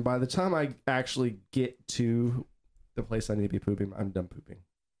shit. And then by the time I actually get to the place I need to be pooping, I'm done pooping.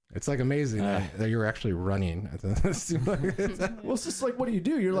 It's like amazing that you're actually running. Well, it's just like, what do you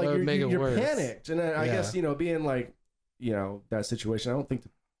do? You're like, That would make it you're worse. panicked. And then I Yeah. guess, being like, that situation, I don't think to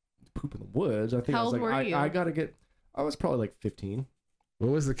poop in the woods. I think How I was old like, were you? I was probably like 15.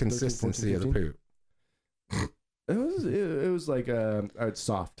 What was the consistency 14, of the poop? It was like it's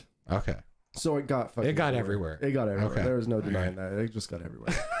soft. Okay. So it got fucking It got everywhere. It got everywhere. Okay. There was no denying that. It just got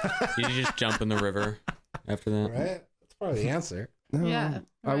everywhere. Did you just jump in the river after that? Right? That's probably the answer. No, Yeah,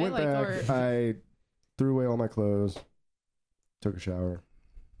 I right? went Like, back. or- I threw away all my clothes, took a shower,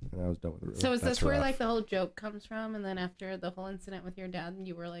 and I was done with the river. So is That's this where rough. like the whole joke comes from? And then after the whole incident with your dad,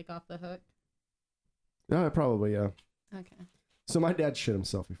 you were like off the hook? Yeah, probably, yeah. Okay. So my dad shit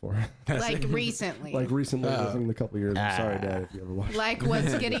himself before. Like recently. Like recently, within a couple of years. I'm sorry, Ah. Dad, if you ever watched. Like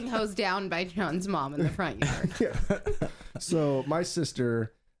was getting hosed down by John's mom in the front yard. Yeah. So my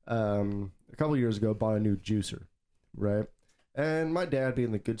sister, a couple of years ago, bought a new juicer, right? And my dad,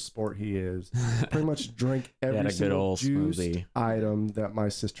 being the good sport he is, pretty much drank Had a every good single old juiced smoothie. item that my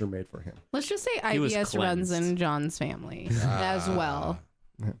sister made for him. Let's just say He was IBS runs cleansed. in John's family as well.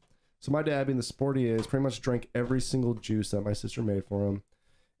 So my dad, being the sport he is, pretty much drank every single juice that my sister made for him.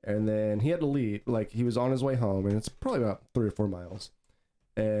 And then he had to leave. Like, he was on his way home, and it's probably about 3 or 4 miles.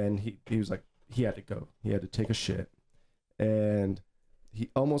 And he was like, he had to go. He had to take a shit. And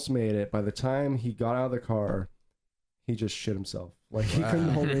he almost made it. By the time he got out of the car, he just shit himself. Like, he couldn't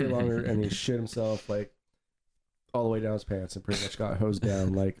hold it any longer, and he shit himself, like, all the way down his pants and pretty much got hosed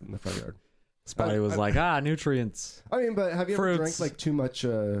down, like, in the front yard. His body was like, nutrients. I mean, but have you ever Fruits. drank, like, too much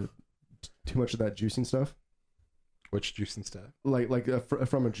of that juicing stuff? Which juicing stuff?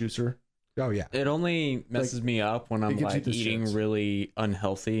 From a juicer. Oh yeah. It only messes me up when I'm like eating really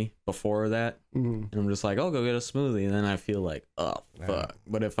unhealthy before that. And I'm just like, I'll go get a smoothie, and then I feel like, oh fuck.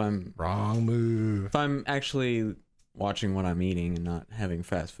 But if I'm wrong move, if I'm actually watching what I'm eating and not having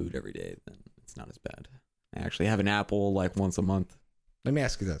fast food every day, then it's not as bad. I actually have an apple like once a month. Let me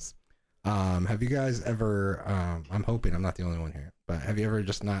ask you this. Have you guys ever, I'm hoping I'm not the only one here, but have you ever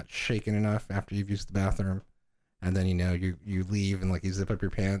just not shaken enough after you've used the bathroom, and then, you leave and like you zip up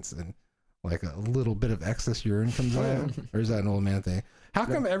your pants and like a little bit of excess urine comes out? Or is that an old man thing? How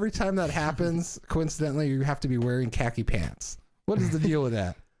come every time that happens, coincidentally, you have to be wearing khaki pants? What is the deal with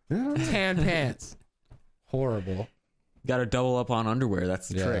that? Tan pants. Horrible. Got to double up on underwear. That's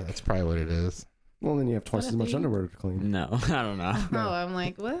the trick. That's probably what it is. Well, then you have twice as much underwear to clean. No, I don't know. No, I'm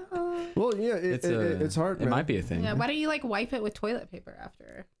like, well. Well, yeah, it's hard. It might be a thing. Yeah, why don't you like wipe it with toilet paper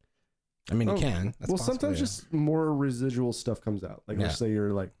after? I mean, you can. That's sometimes just more residual stuff comes out. Like, let's say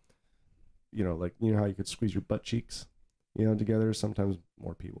you're like, how you could squeeze your butt cheeks, together. Sometimes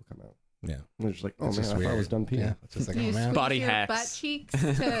more pee will come out. Yeah, and they're just like, oh man, I thought I was done peeing. Yeah, it's just like, do you squeeze body your hacks. Butt cheeks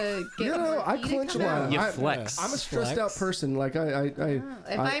to get I clench a lot. You flex. I'm a stressed out person. Like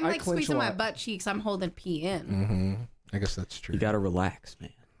if I'm like squeezing my butt cheeks, I'm holding pee in. Mm-hmm. I guess that's true. You gotta relax, man.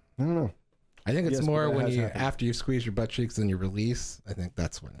 I don't know. I think it's more when after you squeeze your butt cheeks and you release. I think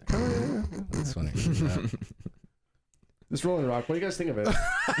that's when that's when it comes out. This Rolling Rock, what do you guys think of it?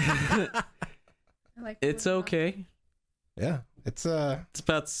 It's okay. Yeah, it's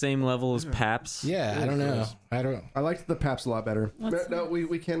about the same level as Paps. Yeah, I don't know. I liked the Paps a lot better. No,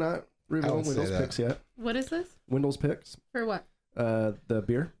 we cannot reveal Wendell's picks yet. What is this? Wendell's picks For what? The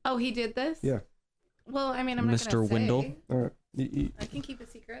beer. Oh, he did this? Yeah. Well, I mean, I'm not gonna say. Wendell. All right. I can keep a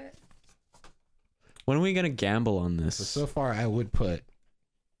secret. When are we gonna gamble on this? So far, I would put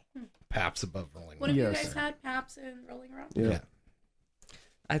Paps above Rolling Rock. What have you guys had? Paps and Rolling Rock? Yeah.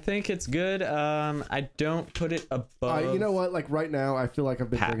 I think it's good. I don't put it above. You know what? Like right now, I feel like I've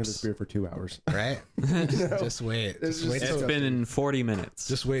been drinking this beer for 2 hours. Right? Just wait. It's been in 40 minutes.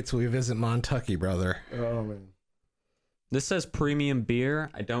 Just wait till we visit Montucky, brother. Oh man. This says premium beer.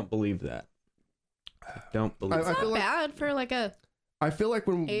 I don't believe that. Don't believe it's not bad for like a. I feel like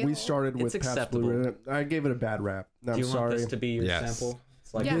when we started with Pabst Blue Ribbon, I gave it a bad rap. Do you want this to be your sample?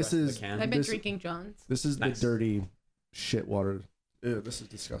 It's like this is. I've been drinking John's. This is the dirty shit water. Ew, this is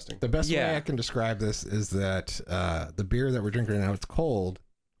disgusting. The best way I can describe this is that the beer that we're drinking right now, it's cold,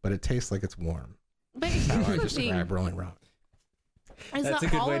 but it tastes like it's warm. But that's how I describe Rolling Rock. That's a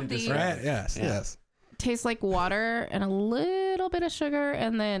good way to describe it. Yes. Tastes like water and a little bit of sugar,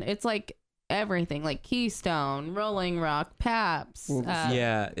 and then it's like everything, like Keystone, Rolling Rock, Pabst.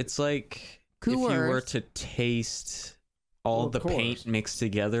 It's like Coors. If you were to taste all the paint mixed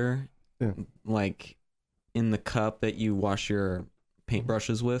together, like in the cup that you wash your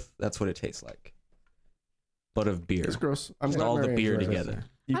paintbrushes with, that's what it tastes like. But of beer. It's gross. I'm just all the beer together.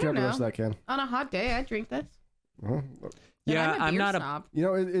 You can have the rest of that can. On a hot day, I drink this. Yeah, I'm not snob.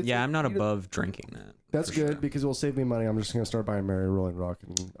 I'm not above drinking that. That's good because it will save me money. I'm just gonna start buying Mary Rolling Rock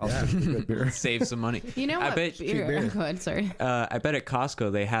and I'll stick with good beer. Save some money. You know what? I bet beer. Go ahead, sorry. I bet at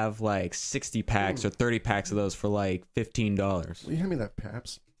Costco they have like 60 packs or 30 packs of those for like $15. Will you hand me that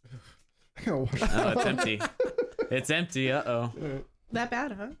Pabst? I gotta wash it. Oh, it's empty. It's empty. Uh-oh. That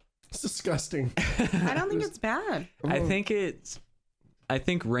bad, huh? It's disgusting. I don't think it's bad. I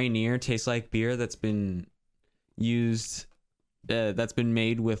think Rainier tastes like beer that's been used, that's been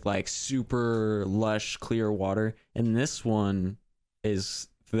made with like super lush clear water, and this one is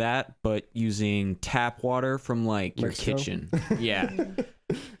that but using tap water from like your kitchen. Yeah.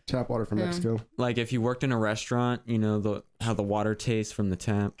 Tap water from Mexico. Like if you worked in a restaurant, you know how the water tastes from the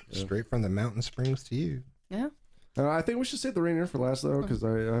tap. Straight from the mountain springs to you. Yeah. I think we should save the Rainier for last though, because I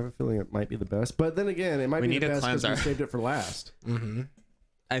have a feeling it might be the best. But then again, it might be the best because we saved it for last. Mm-hmm.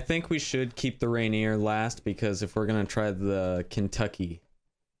 I think we should keep the Rainier last because if we're gonna try the Kentucky,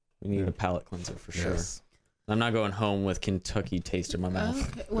 we need a palate cleanser for sure. I'm not going home with Kentucky taste in my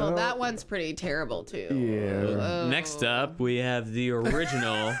mouth. Okay. Well, that one's pretty terrible too. Yeah. Next up, we have the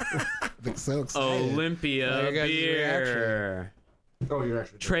original so Olympia beer. Oh, you're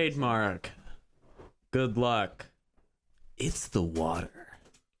actually trademark. Good luck. It's the water.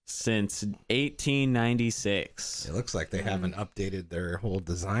 Since 1896. It looks like they haven't updated their whole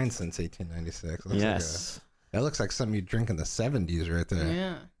design since 1896. That looks like something you drink in the 70s right there.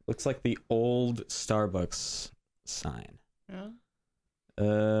 Yeah. Looks like the old Starbucks sign. Yeah.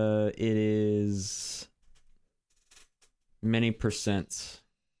 It is many percent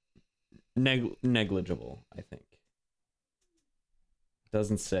negligible, I think.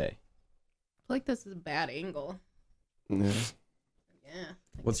 Doesn't say. I feel like this is a bad angle. Yeah.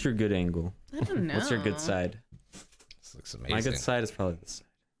 What's your good angle? I don't know. What's your good side? This looks amazing. My good side is probably this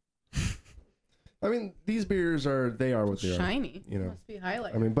side. I mean, these beers are what they are. Shiny. You know, must be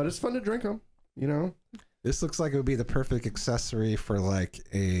highlight. I mean, but it's fun to drink them. You know, this looks like it would be the perfect accessory for like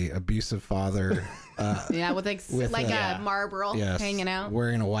a abusive father. Yeah, with a Marlboro hanging out,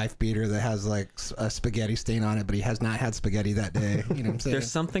 wearing a wife beater that has like a spaghetti stain on it, but he has not had spaghetti that day. You know what I'm saying?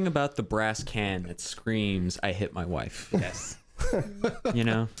 There's something about the brass can that screams, "I hit my wife." Yes. You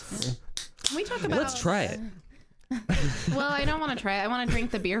know. Can we talk about? Let's try it. Well, I don't want to try it. I want to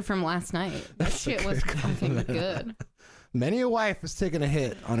drink the beer from last night. That shit was fucking good. Many a wife is taking a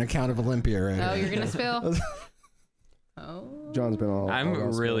hit on account of Olympia right now. Oh, you're gonna spill? Oh. John's been all.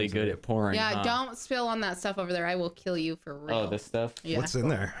 I'm really good at pouring. Yeah, don't spill on that stuff over there. I will kill you for real. Oh, this stuff? Yeah. What's in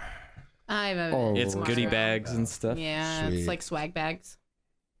there? It's goodie bags and stuff. Yeah, Sweet. it's like swag bags.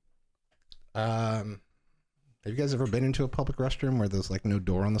 Have you guys ever been into a public restroom where there's like no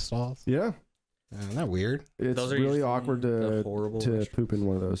door on the stalls? Yeah. Isn't that weird? It's Those are really awkward to restroom. poop in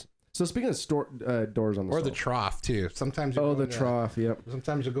one of those. So speaking of doors on the Or stall. the trough too. Sometimes you the trough. Yep.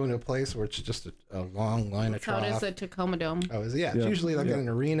 Sometimes you go into a place where it's just a long line of trough. How does the Tacoma Dome? Oh, is it? Yeah. It's usually like in an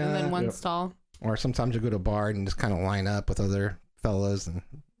arena. And then one stall. Or sometimes you go to a bar and just kind of line up with other fellas and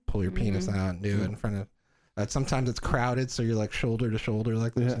pull your penis out and do it in front of. Sometimes it's crowded, so you're like shoulder to shoulder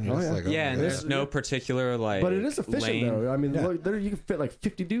like this. Yeah. And you're just like, Yeah, and there's no particular like. But it is efficient lane. though. I mean, look, there you can fit like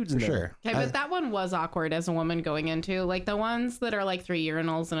 50 dudes in there. Sure. Okay, but that one was awkward as a woman going into. Like the ones that are like 3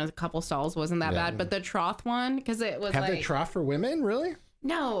 urinals and a couple stalls wasn't that bad, but the trough one, because it was Have like. they trough for women, really?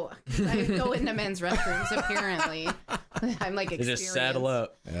 No, I go into men's restrooms apparently. I'm like They experienced. just saddle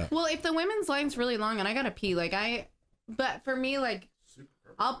up. Yeah. Well, if the women's line's really long and I gotta pee, but for me, like,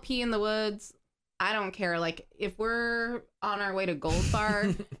 I'll pee in the woods. I don't care. Like, if we're on our way to Gold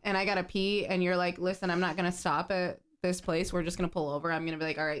Bar and I gotta pee and you're like, listen, I'm not gonna stop at this place. We're just gonna pull over. I'm gonna be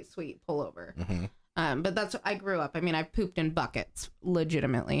like, all right, sweet, pull over. Mm-hmm. But that's, I grew up. I mean, I've pooped in buckets,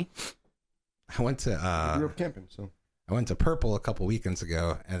 legitimately. I went to I grew up camping, so. I went to Purple a couple weekends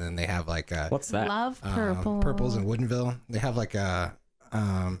ago, and then they have like what's that? Love Purple. Purple's in Woodinville. They have like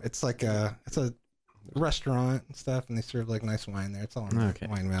it's a restaurant and stuff, and they serve like nice wine there. It's all in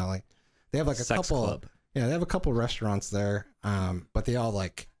Wine Valley. They have like a Sex couple. club. Yeah, they have a couple restaurants there. But they all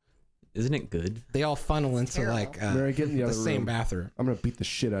like. Isn't it good? They all funnel into like Mary, get in the other same room. bathroom. I'm gonna beat the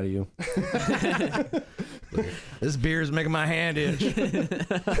shit out of you. This beer is making my hand itch.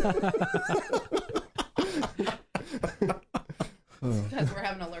 Because we're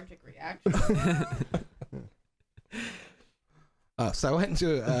having an allergic reaction. So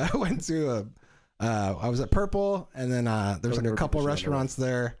I was at Purple, and then there's like a couple restaurants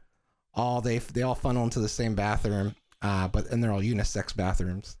there. They all funnel into the same bathroom, and they're all unisex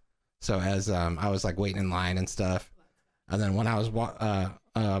bathrooms. So as I was like waiting in line and stuff, and then when I was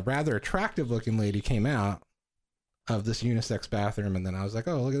a rather attractive looking lady came out of this unisex bathroom, and then I was like,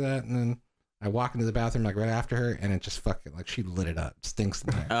 oh, look at that, and then I walk into the bathroom like right after her, and it just fucking like she lit it up, stinks in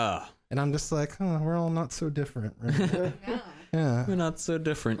there. And I'm just like, oh, we're all not so different, right? Yeah. We're not so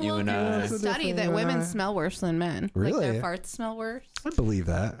different, you and I. There's a study that women smell worse than men. Really? Like their farts smell worse. I believe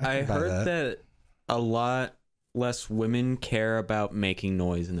that. I heard that a lot less women care about making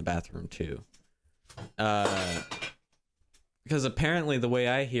noise in the bathroom too. Because apparently the way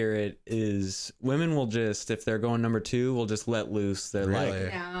I hear it is women will just, if they're going number 2, will just let loose. They're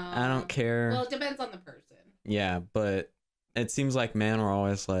like, I don't care. Well, it depends on the person. Yeah, but it seems like men are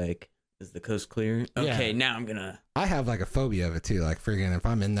always like, is the coast clear? Okay, now I'm gonna. I have like a phobia of it too. Like friggin', if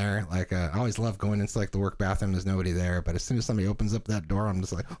I'm in there, like I always love going into like the work bathroom. There's nobody there, but as soon as somebody opens up that door, I'm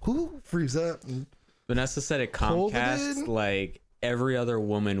just like, whoo, freeze up. And Vanessa said at Comcast, like every other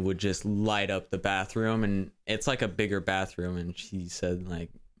woman would just light up the bathroom, and it's like a bigger bathroom. And she said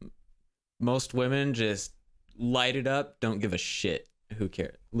like most women just light it up, don't give a shit. Who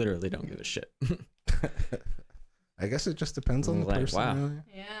cares? Literally, don't give a shit. I guess it just depends on the person. Wow. Really.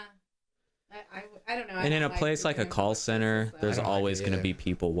 Yeah. I don't know. And in a place like a call center, there's always going to be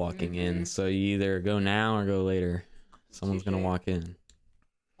people walking in. So you either go now or go later. Someone's going to walk in.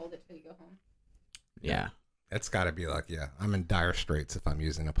 Hold it till you go home. Yeah. It's got to be like, I'm in dire straits if I'm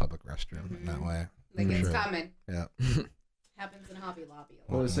using a public restroom in that way. Like it's coming. Yeah. Happens in Hobby Lobby.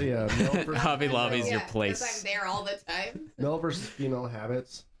 Well, so yeah, male versus, Hobby Lobby's your place. I'm there all the time. male versus female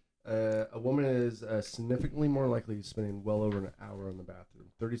habits. A woman is significantly more likely to spending well over an hour in the bathroom.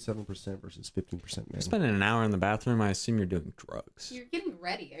 37% versus 15% men. You're spending an hour in the bathroom. I assume you're doing drugs. You're getting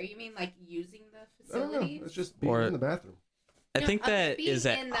ready. Are you mean like using the I don't facilities? know. It's just being in the bathroom. I think that being is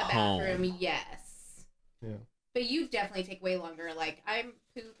at in the home. bathroom, yes. Yeah. But you definitely take way longer. Like I'm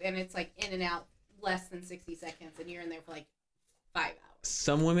poop and it's like in and out less than 60 seconds, and you're in there for like 5 hours.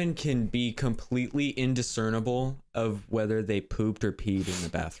 Some women can be completely indiscernible of whether they pooped or peed in the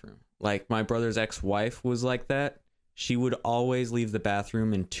bathroom. Like my brother's ex-wife was like that. She would always leave the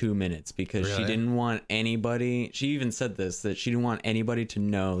bathroom in 2 minutes because she didn't want anybody. She even said this, that she didn't want anybody to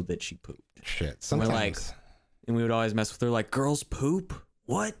know that she pooped. Shit. Sometimes. And we would always mess with her like, girls poop?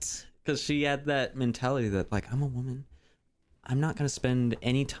 What? Because she had that mentality that like, I'm a woman. I'm not going to spend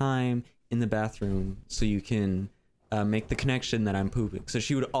any time in the bathroom so you can make the connection that I'm pooping. So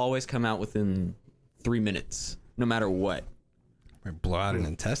she would always come out within 3 minutes, no matter what. Or blow out an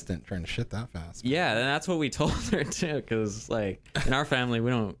intestine trying to shit that fast. Yeah, and that's what we told her too, because like in our family we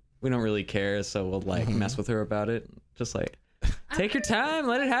don't really care, so we'll like mess with her about it. Just like, take your time,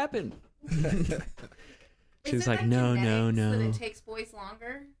 let it happen. She's like, no. That it takes boys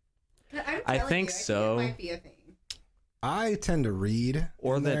longer. I think so. It might be a thing. I tend to read,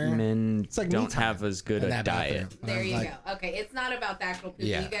 or that men don't have as good a diet. There you go. Okay, it's not about the actual poop.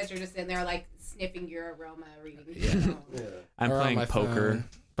 Yeah. You guys are just sitting there like sniffing your aroma, reading. Yeah. I'm playing poker. Phone.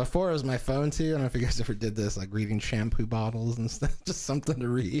 Before it was my phone too. I don't know if you guys ever did this, like reading shampoo bottles and stuff. Just something to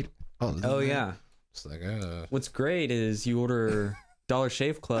read. Oh yeah. It's like, what's great is you order Dollar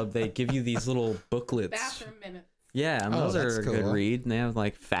Shave Club. They give you these little booklets. Bathroom minutes. Yeah, and those are a good read. And they have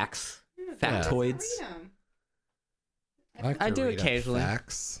like facts, factoids. I do occasionally.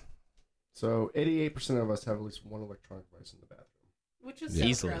 Facts. So 88% of us have at least one electronic device in the bathroom. Which is so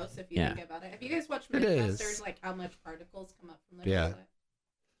easily gross if you think about it. Have you guys watched Mythbusters, like how much particles come up from the toilet?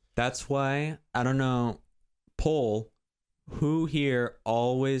 That's why, I don't know, poll, who here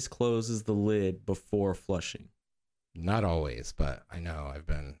always closes the lid before flushing? Not always, but I know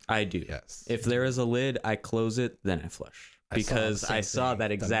I do. Yes. If there is a lid, I close it, then I flush. Because I saw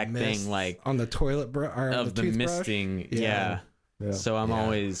that exact thing, like on the toilet of the misting. Yeah. So I'm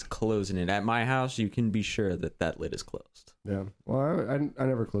always closing it. At my house, you can be sure that that lid is closed. Yeah. Well, I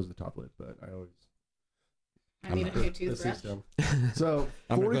never close the top lid, but I always. I need a new toothbrush. So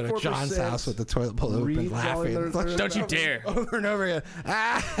I'm gonna go to John's house with the toilet bowl open, laughing. Don't you dare! Over and over again.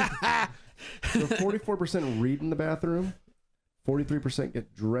 So 44% read in the bathroom. 43%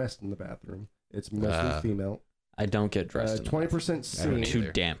 get dressed in the bathroom. It's mostly female. I don't get dressed. 20% sing. I'm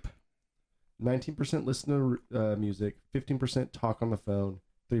too damp. 19% listen to music. 15% talk on the phone.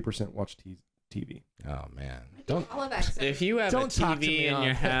 3% watch TV. Oh man! If you have a TV in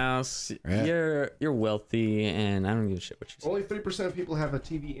your house, you're wealthy, and I don't give a shit what you say. Only 3% of people have a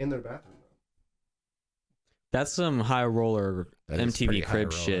TV in their bathroom. That's some high roller MTV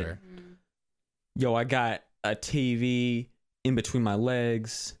Crib shit. Mm-hmm. Yo, I got a TV in between my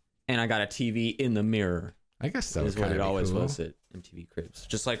legs, and I got a TV in the mirror. I guess that is what it always was at MTV Cribs.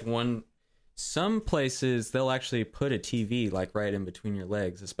 Just like some places they'll actually put a TV like right in between your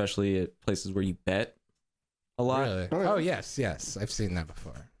legs, especially at places where you bet a lot. Really? Oh yes, I've seen that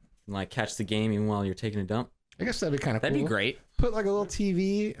before. And like catch the game even while you're taking a dump. I guess that'd be kind of cool. That'd be great. Put like a little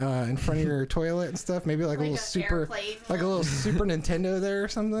TV in front of your toilet and stuff. Maybe like a little Super Nintendo there or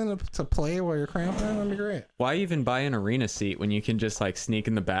something to play while you're cramping. That'd be great. Why even buy an arena seat when you can just like sneak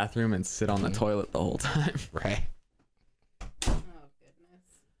in the bathroom and sit on the toilet the whole time? Right. Oh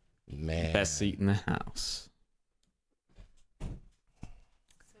goodness. Man. Best seat in the house. So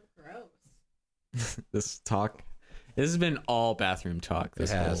gross. This has been all bathroom talk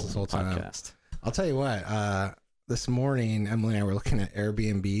this whole podcast. I'll tell you what, this morning, Emily and I were looking at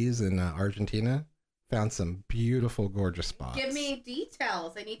Airbnbs in Argentina. Found some beautiful, gorgeous spots. Give me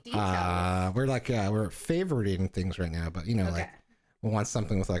details. I need details. We're favoriting things right now, but like we want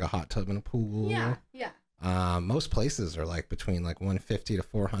something with like a hot tub and a pool. Yeah. Most places are like between like 150 to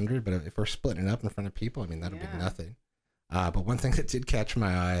 400, but if we're splitting it up in front of people, I mean, that'll be nothing. But one thing that did catch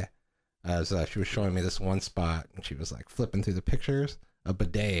my eye as she was showing me this one spot and she was like flipping through the pictures. A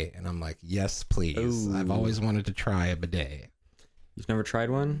bidet, and I'm like, yes, please. Ooh. I've always wanted to try a bidet. You've never tried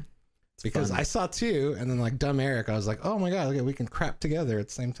one? Because I saw two, and then like dumb Eric, I was like, oh my god, look, we can crap together at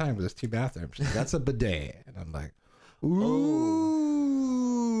the same time. There's 2 bathrooms. Like, that's a bidet, and I'm like, ooh,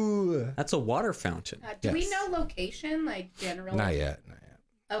 that's a water fountain. Do we know location, like generally? Not yet.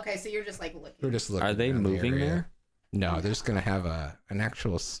 Okay, so you're just like looking. We're just looking. Are they moving there? No, they're just gonna have an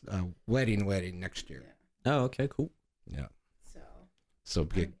actual wedding next year. Yeah. Oh, okay, cool. Yeah. So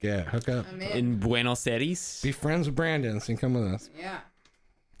hook up in Buenos Aires. Be friends with Brandon, so you can come with us. Yeah.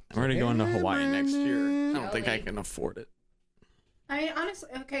 I'm already going to Hawaii next year. I don't think I can afford it. I mean, honestly,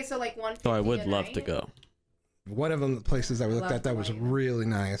 okay, so like $150. Though I would love to go. One of them, the places that we looked at that was really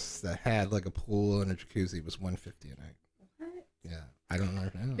nice, that had like a pool and a jacuzzi, was $150 a night. What? Yeah, I don't know.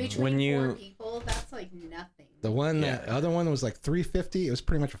 Between 4 people, bottle, that's like nothing. The other one was like $3.50. It was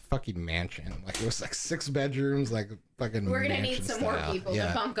pretty much a fucking mansion. Like it was like 6 bedrooms, like fucking. We're gonna need some style. more people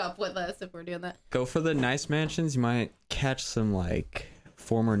to bunk up with us if we're doing that. Go for the nice mansions. You might catch some like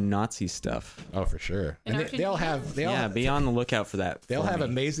former Nazi stuff. Oh, for sure. And they all have. Be on the lookout for that. They'll have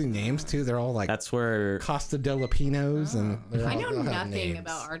amazing names too. They're all like. That's where Costa del Pinos and. I know nothing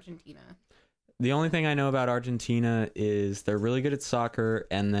about Argentina. The only thing I know about Argentina is they're really good at soccer,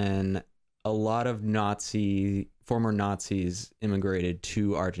 and then a lot of former Nazis immigrated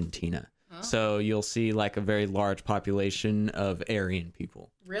to Argentina. Oh. So you'll see like a very large population of Aryan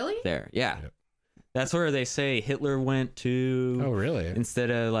people. Really? There, yeah. Yep. That's where they say Hitler went to. Oh, really? Instead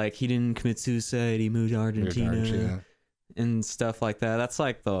of like he didn't commit suicide, he moved to Argentina and stuff like that. That's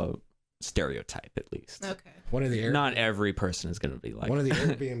like the stereotype, at least. Okay. Not every person is going to be like one of the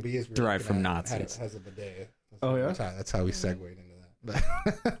Airbnbs derived from Nazis. Has a bidet. That's how we segued into that.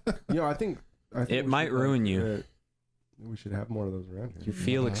 I think it might ruin you. We should have more of those around here. You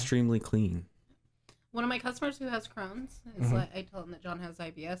feel extremely clean. One of my customers who has Crohn's, like, I told him that John has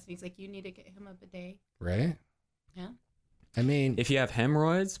IBS, and he's like, "You need to get him a bidet." Right? Yeah. I mean, if you have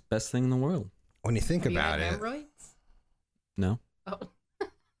hemorrhoids, best thing in the world. When you think about it, hemorrhoids? No. Oh.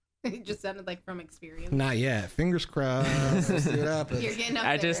 It just sounded like from experience. Not yet. Fingers crossed. Let's do it up. You're getting up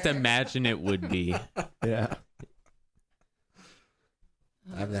I there. just imagine it would be. Yeah.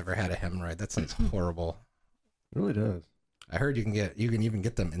 I've never had a hemorrhoid. That sounds horrible. It really does. I heard you can even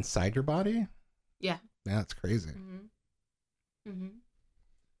get them inside your body. Yeah. Yeah, that's crazy.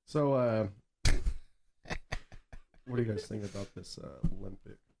 So, what do you guys think about this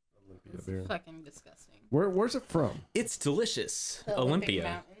Olympia beer? Fucking disgusting. Where's it from? It's delicious. The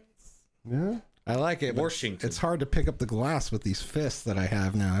Olympia. Yeah. I like it. Washington. It's hard to pick up the glass with these fists that I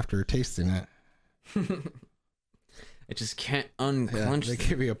have now after tasting it. I just can't unclench. They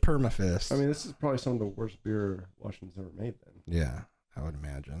give you a perma-fist. I mean, this is probably some of the worst beer Washington's ever made then. Yeah, I would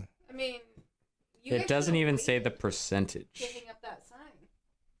imagine. I mean, it doesn't even say the percentage. Picking up that sign.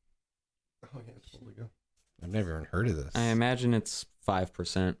 Oh, yeah, it's totally good. I've never even heard of this. I imagine it's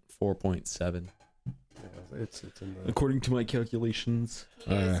 5%, 4.7. Yeah, it's in the... According to my calculations.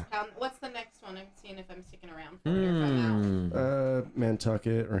 What's the next one? I'm seeing if I'm sticking around for it or if I'm out.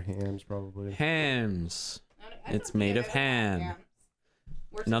 Nantucket or hams, probably. Hams. It's made of ham.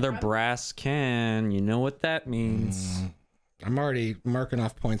 Another brass can. You know what that means. I'm already marking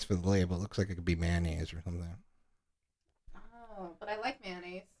off points for the label. It looks like it could be mayonnaise or something. Oh, but I like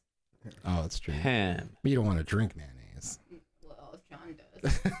mayonnaise. Oh, that's true. Ham. You don't want to drink mayonnaise. Well, John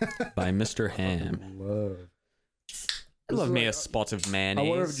does. By Mr. Ham. I love me a spot of mayonnaise. I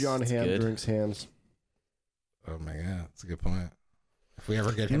wonder if John Ham drinks hams. Oh my god, that's a good point. If we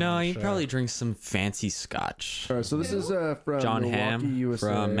ever get him on the he show. probably drinks some fancy scotch. All right, so this is from John Milwaukee, Ham USA.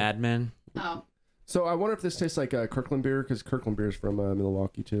 from Mad Men. Oh. So I wonder if this tastes like Kirkland beer, because Kirkland beer is from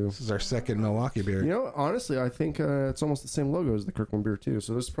Milwaukee too. This is our second Milwaukee beer. You know, honestly, I think it's almost the same logo as the Kirkland beer too.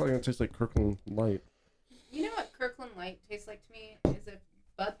 So this is probably gonna taste like Kirkland Light. You know what Kirkland Light tastes like to me is if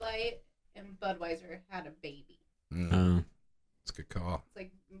Bud Light and Budweiser had a baby. That's a good call. It's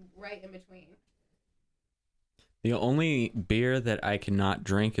like right in between. The only beer that I cannot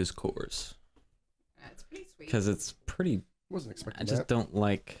drink is Coors. It's pretty sweet. Because it's pretty... Wasn't expecting I just don't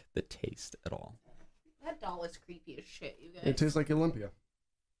like the taste at all. That doll is creepy as shit, you guys. It tastes like Olympia.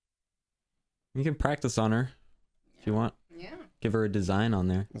 You can practice on her if you want. Yeah. Give her a design on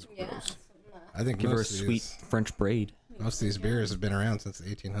there. That's Yeah. gross. I think Give her a sweet French braid. Most of these beers have been around since the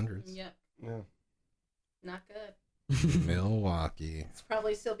 1800s. Yep. Yeah. Not good. Milwaukee. It's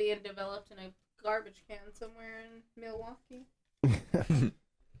probably still being developed in a garbage can somewhere in Milwaukee.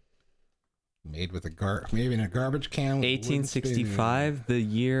 Made with maybe in a garbage can. 1865, the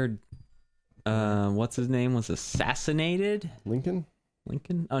year, what's his name, was assassinated? Lincoln?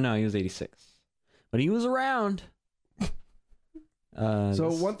 Oh, no, he was 86. But he was around. So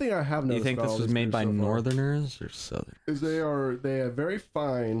one thing I have noticed. Do you think this was made by Northerners or Southerners? Is they have very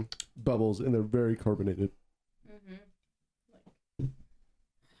fine bubbles and they're very carbonated.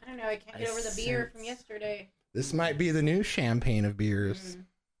 I don't know. I can't get over the beer from yesterday. This might be the new champagne of beers.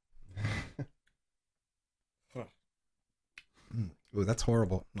 Ooh, that's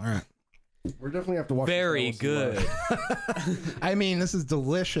horrible. All right. We're definitely have to watch. Very good. I mean, this is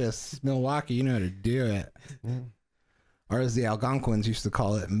delicious. Milwaukee, you know how to do it. Yeah. Or as the Algonquins used to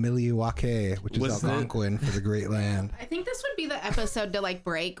call it, Milwaukee, which is Algonquin for the Great Land. I think this would be the episode to like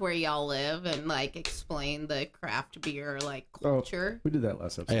break where y'all live and like explain the craft beer like culture. We did that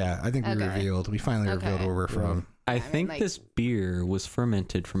last episode. Yeah, I think we finally revealed where we're from. I think this beer was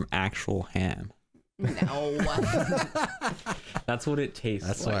fermented from actual ham. No. That's what it tastes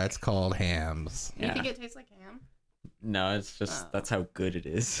like. That's why it's called hams. You think it tastes like ham? No, it's just that's how good it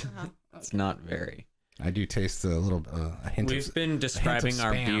is. Okay. It's not very. I do taste a little a hint. We've been describing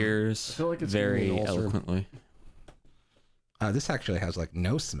our beers very eloquently. This actually has like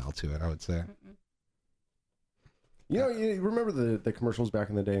no smell to it, I would say. You know, you remember the commercials back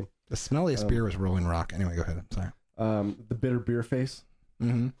in the day? The smelliest beer was Rolling Rock. Anyway, go ahead. I'm sorry. The bitter beer face.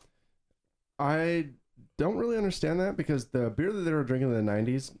 Mm-hmm. I don't really understand that because the beer that they were drinking in the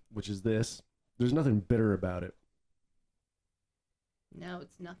 90s, which is this, there's nothing bitter about it. No,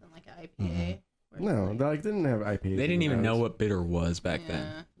 it's nothing like an IPA. Mm-hmm. No, they didn't have IPA. They didn't even know what bitter was back then.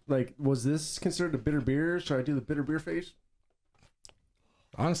 Like, was this considered a bitter beer? Should I do the bitter beer face?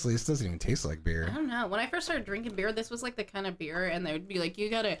 Honestly, this doesn't even taste like beer. I don't know. When I first started drinking beer, this was like the kind of beer, and they would be like,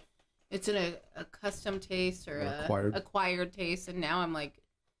 it's in a custom taste or acquired taste, and now I'm like,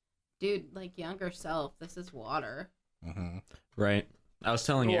 dude, like younger self, this is water. Mm-hmm. Right. I was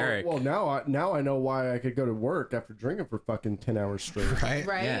telling Eric. Well, now I know why I could go to work after drinking for fucking 10 hours straight. Right?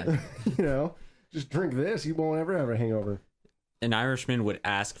 Yeah. You know, just drink this, you won't ever have a hangover. An Irishman would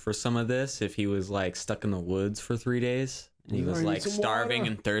ask for some of this if he was like stuck in the woods for 3 days. And he was like starving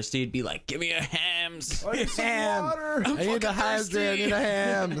and thirsty. He'd be like, "Give me a hams. I need some water. I need a hydrate. I need a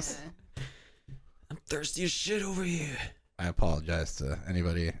hams. I'm thirsty as shit over here." I apologize to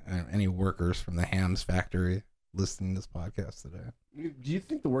anybody, any workers from the hams factory listening to this podcast today. Do you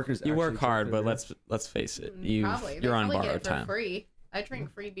think the workers? You work hard, but let's face it, you're on borrowed time. Free. I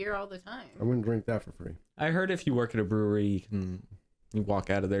drink free beer all the time. I wouldn't drink that for free. I heard if you work at a brewery, you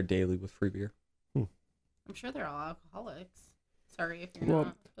walk out of there daily with free beer. I'm sure they're all alcoholics. Sorry if you're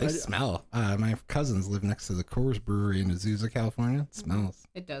not. They smell. My cousins live next to the Coors Brewery in Azusa, California. It smells.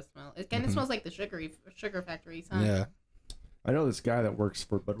 It does smell. It kind of smells like the sugar factories, huh? Yeah. I know this guy that works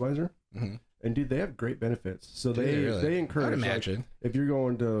for Budweiser, and dude, they have great benefits. So they encourage. I'd imagine like, if you're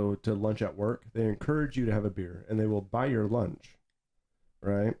going to lunch at work, they encourage you to have a beer, and they will buy your lunch,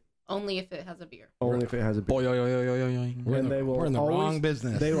 right? Only if it has a beer. Only if it has a beer. We're in the wrong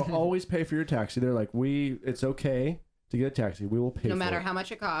business. They will always pay for your taxi. They're like, it's okay to get a taxi. We will pay no for matter it. how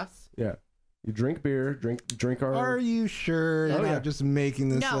much it costs. Yeah. You drink beer, drink our... Are you sure you're not just making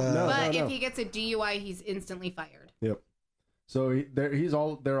this up? No, but if he gets a DUI, he's instantly fired. Yep. So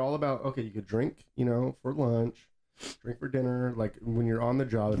they're all about, okay, you could drink, for lunch, drink for dinner. Like when you're on the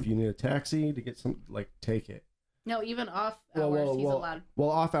job, if you need a taxi to get some, like, take it. No, even off hours, he's allowed. Well,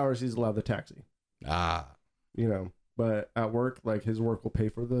 off hours, he's allowed the taxi. Ah. But at work, like, his work will pay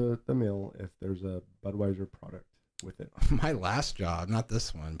for the meal if there's a Budweiser product with it. My last job, not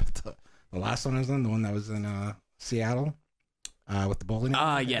this one, but the last one I was in, the one that was in Seattle with the bowling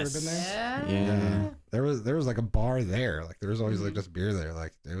alley. Yes. Been there? Yeah. There was like a bar there. Like there was always like just beer there.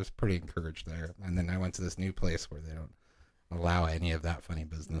 Like it was pretty encouraged there. And then I went to this new place where they don't allow any of that funny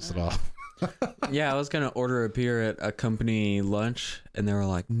business at all. Yeah, I was gonna order a beer at a company lunch, and they were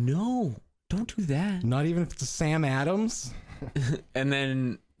like, "No, don't do that." Not even if it's a Sam Adams. And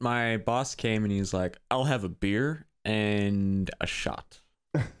then my boss came and he's like, "I'll have a beer and a shot."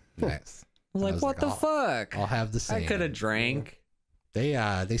 Nice. I was like, "What the fuck?" I'll have the same. I could have drank.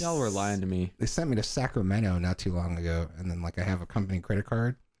 Y'all were lying to me. They sent me to Sacramento not too long ago, and then like I have a company credit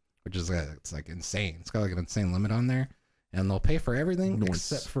card, which is it's like insane. It's got like an insane limit on there. And they'll pay for everything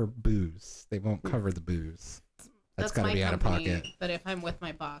except for booze. They won't cover the booze. That's got to be out of pocket. But if I'm with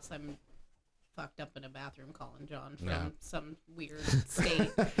my boss, I'm fucked up in a bathroom calling John from some weird state.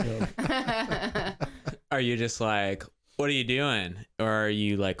 Are you just like, what are you doing? Or are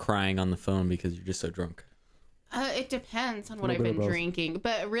you like crying on the phone because you're just so drunk? It depends on what I've been drinking.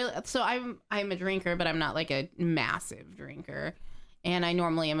 But really, so I'm a drinker, but I'm not like a massive drinker. And I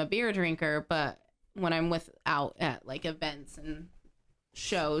normally am a beer drinker, but when I'm out at like events and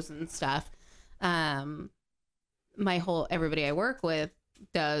shows and stuff, everybody I work with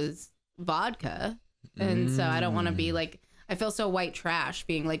does vodka. And so I don't want to be like, I feel so white trash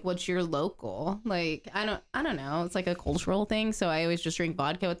being like, what's your local? Like, I don't know. It's like a cultural thing. So I always just drink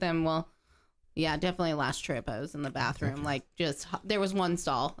vodka with them. Well, yeah, definitely last trip I was in the bathroom, like there was one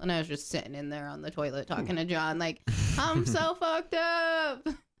stall and I was just sitting in there on the toilet talking to John, like, I'm so fucked up.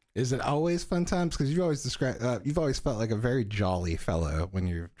 Is it always fun times? Because you've always felt like a very jolly fellow when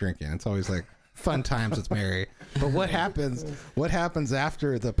you're drinking. It's always like fun times with Mary. But what happens? What happens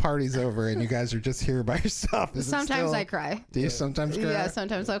after the party's over and you guys are just here by yourself? Sometimes I cry. Do you sometimes cry? Yeah,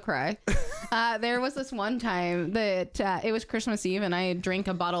 sometimes I'll cry. There was this one time that it was Christmas Eve and I drank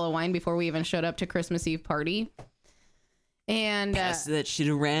a bottle of wine before we even showed up to Christmas Eve party. And pass that shit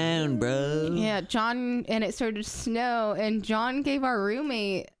around, bro. Yeah, John, and it started to snow, and John gave our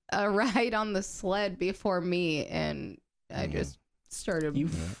roommate a ride on the sled before me, and I just started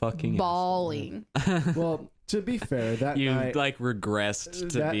fucking bawling. Well, to be fair, that you night, like regressed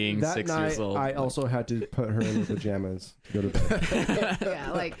to being 6 years old. I also had to put her in her pajamas to go to bed.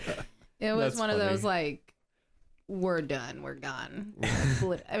 Yeah, like it was one of those like, we're done, we're gone.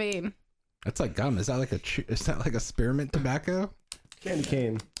 I mean, that's like gum. Is that like a spearmint tobacco? Candy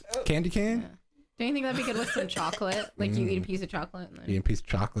cane. Candy cane? Yeah. Do you think that'd be good with some chocolate? Like you eat a piece of chocolate and then... Eat a piece of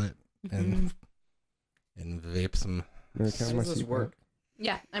chocolate and vape some. How does this work?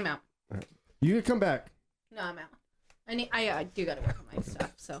 Yeah, I'm out. Right. You can come back. No, I'm out. I do gotta work on my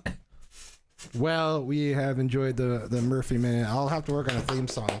stuff, so. Well, we have enjoyed the Murphy Minute. I'll have to work on a theme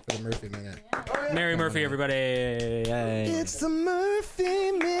song for the Murphy Minute. Yeah. Oh, yeah. Merry Murphy, everybody! Yay. It's the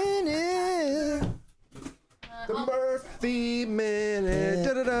Murphy Minute. The Murphy Minute.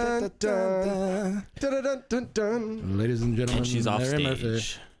 Dun-dun-dun-dun. Dun-dun-dun-dun. Ladies and gentlemen, And she's off Mary stage.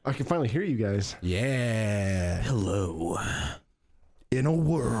 Murphy. I can finally hear you guys. Yeah. Hello, In a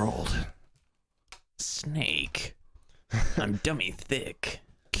world, Snake. I'm dummy thick.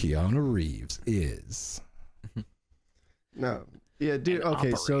 Keanu Reeves is. No. Yeah, dude.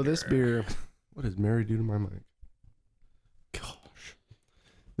 Okay, so this beer. What does Mary do to my mic? Gosh.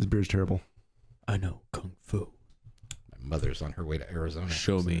 This beer's terrible. I know Kung Fu. My mother's on her way to Arizona.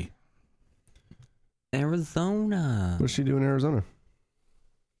 Show me. Arizona. What's she doing in Arizona?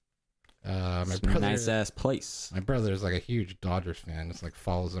 My brother, Nice ass place. My brother's like a huge Dodgers fan. Just like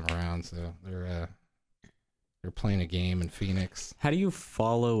follows them around. So they're playing a game in Phoenix. How do you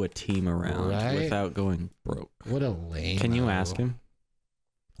follow a team around without going broke? What a lame. Can you ask him?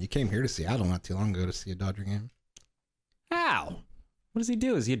 You came here to Seattle not too long ago to see a Dodger game. How? What does he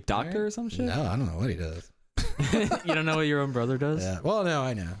do? Is he a doctor or some shit? No, I don't know what he does. You don't know what your own brother does? Yeah. Well, no,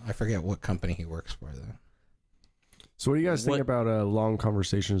 I know. I forget what company he works for though. So what do you guys think about long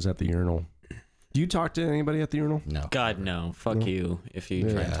conversations at the urinal? Do you talk to anybody at the urinal? No. God, no. Fuck No. you if you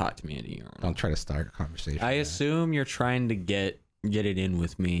try to talk to me at a urinal. Don't try to start a conversation. I assume you're trying to get it in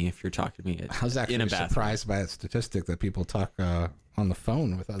with me if you're talking to me I was actually in a bathroom. surprised by the statistic that people talk on the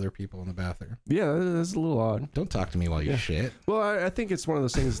phone with other people in the bathroom. Yeah, that's a little odd. Don't talk to me while you shit. Well, I think it's one of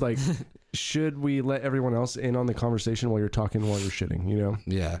those things like, should we let everyone else in on the conversation while you're talking while you're shitting, you know?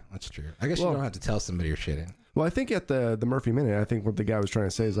 Yeah, that's true. I guess you don't have to tell somebody you're shitting. Well, I think at the Murphy Minute, I think what the guy was trying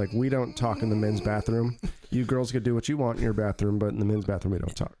to say is like, we don't talk in the men's bathroom. You girls could do what you want in your bathroom, but in the men's bathroom, we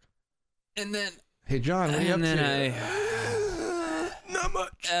don't talk. And then... Hey, John, what are you up to? Not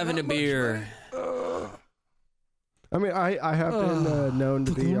much. Having a beer. I mean, I have been known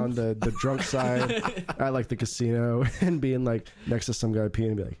to be on the drunk side at like the casino and being like next to some guy peeing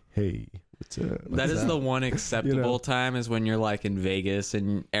and be like, hey, what's up? That is the one acceptable time is when you're like in Vegas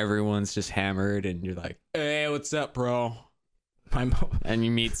and everyone's just hammered and you're like, hey, what's up, bro? And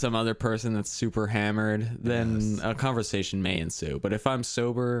you meet some other person that's super hammered, then a conversation may ensue. But if I'm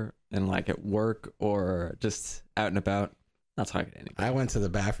sober and like at work or just out and about, not talking to anybody. I went to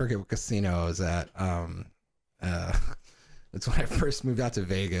the African casino I was at. That's when I first moved out to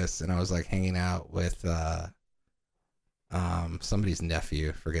Vegas, and I was like hanging out with somebody's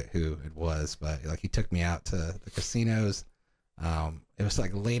nephew. Forget who it was, but like he took me out to the casinos. It was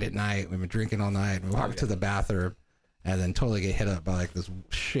like late at night. We've been drinking all night. We walked to the bathroom, and then totally get hit up by like this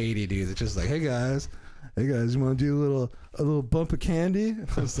shady dude that's just like, hey guys, you want to do a little bump of candy?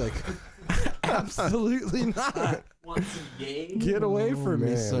 I was like, absolutely not. Want some game? Get away from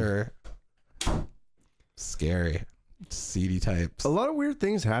me, man. sir. Scary. Seedy types. A lot of weird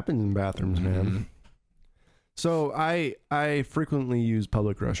things happen in bathrooms, man. So I frequently use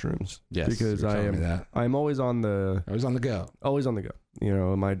public restrooms. Yes, because I'm always on the go. Always on the go. You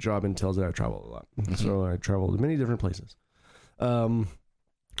know, my job entails that I travel a lot. So I travel to many different places. And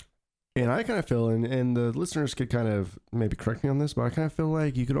I kind of feel, and the listeners could kind of maybe correct me on this, but I kind of feel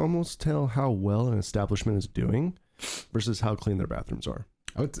like you could almost tell how well an establishment is doing versus how clean their bathrooms are.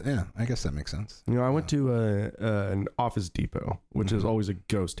 Oh, yeah, I guess that makes sense. You know, I went to an Office Depot, which is always a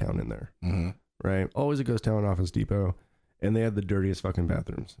ghost town in there, right? Always a ghost town, Office Depot, and they had the dirtiest fucking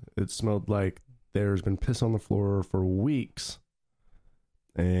bathrooms. It smelled like there's been piss on the floor for weeks,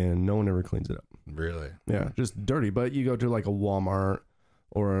 and no one ever cleans it up. Really? Yeah, just dirty. But you go to like a Walmart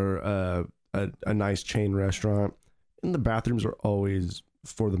or a nice chain restaurant, and the bathrooms are always,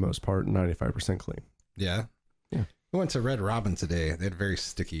 for the most part, 95% clean. Yeah. Yeah. We went to Red Robin today. They had very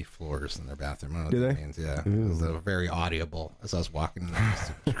sticky floors in their bathroom. I don't know Do what they? that means. Yeah. Ooh. It was very audible as I was walking in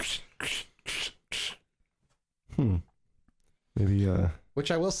there. Maybe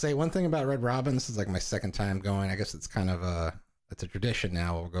Which I will say, one thing about Red Robin, this is like my second time going. I guess it's kind of it's a tradition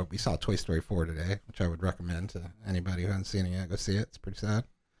now. We saw Toy Story 4 today, which I would recommend to anybody who hasn't seen it yet. Go see it. It's pretty sad.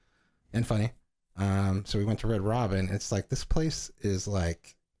 and funny. So we went to Red Robin. It's like this place is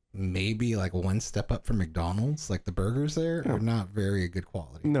like maybe like one step up from McDonald's. Like the burgers there are not very good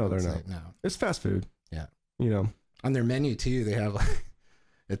quality. No, they're not. No, it's fast food. Yeah, on their menu too. They have like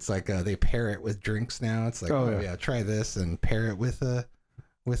it's like they pair it with drinks now. It's like try this and pair it with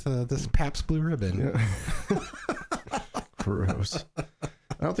this Pabst Blue Ribbon. Yeah. Gross.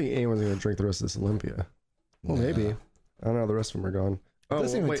 I don't think anyone's gonna drink the rest of this Olympia. Well, maybe. I don't know. The rest of them are gone. It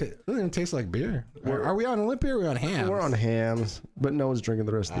doesn't even taste like beer. Are we on Olympia or are we on hams? We're on hams, but no one's drinking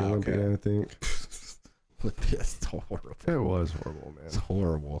the rest of the Olympia, I think. It's horrible. It was horrible, man. It's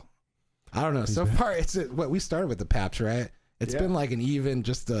horrible. I don't know. So far, what we started with the Pabst, right? It's been like an even,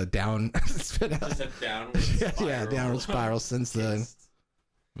 just a down. It's been just a downward spiral. Yeah, downward spiral since then.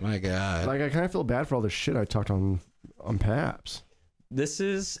 My God. Like, I kind of feel bad for all the shit I talked on Pabst. This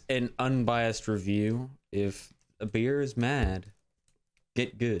is an unbiased review. If a beer is mad,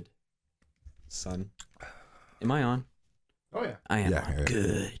 get good, son. Am I on? Oh, yeah. I am on.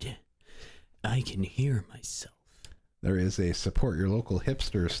 Good. I can hear myself. There is a support your local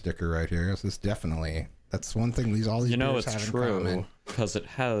hipster sticker right here. This is definitely, that's one thing all these beers have in common. Because it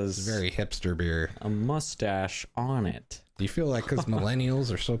has it's very hipster beer. A mustache on it. Do you feel like because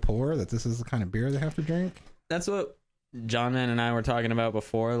millennials are so poor that this is the kind of beer they have to drink? That's what John Man and I were talking about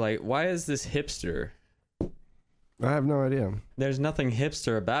before. Like, why is this hipster? I have no idea. There's nothing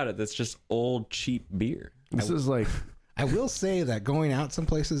hipster about it. That's just old, cheap beer. This is like... I will say that going out some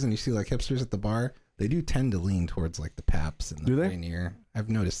places and you see like hipsters at the bar, they do tend to lean towards like the Pabst and the Rainier. I've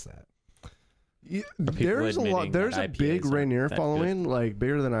noticed that. Yeah, there's a lot. There's a big Rainier following, like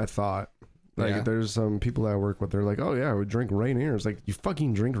bigger than I thought. Like there's some people that I work with. They're like, "Oh yeah, I would drink Rainier." It's like, you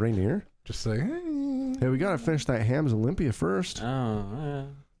fucking drink Rainier? Just like, hey, we gotta finish that Hams Olympia first. Oh,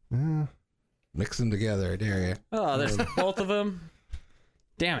 yeah. Mix them together, I dare you. Oh, there's both of them.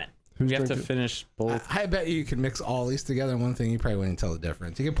 Damn it. We have to finish both. I bet you could mix all these together in one thing. You probably wouldn't tell the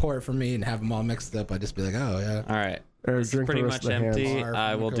difference. You could pour it for me and have them all mixed up. I'd just be like, oh, yeah. All right. It's pretty much empty.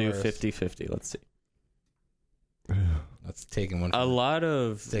 I will do 50-50. Let's see. That's taking one. A lot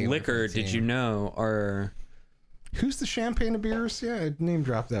of liquor, did you know, are... Who's the champagne of beers? Yeah, I name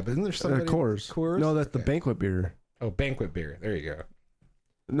dropped that. But isn't there somebody? Coors. No, that's the banquet beer. Oh, banquet beer. There you go.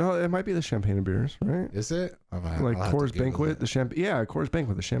 No, it might be the champagne of beers, right? Is it? Like Coors Banquet, the champagne. Yeah, Coors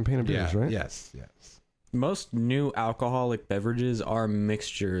Banquet, the champagne of beers, right? Yes. Most new alcoholic beverages are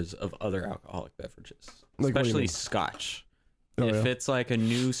mixtures of other alcoholic beverages, like, especially Scotch. If it's like a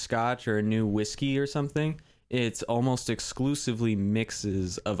new Scotch or a new whiskey or something, it's almost exclusively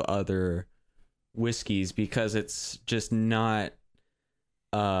mixes of other whiskeys because it's just not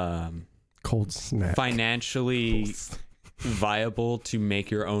cold snap financially viable to make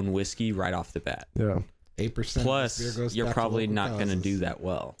your own whiskey right off the bat. Yeah. 8%. Plus, you're probably not going to do that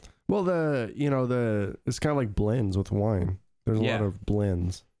well. Well, it's kind of like blends with wine. There's a lot of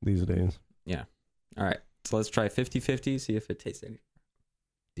blends these days. Yeah. All right. So let's try 50-50, see if it tastes any.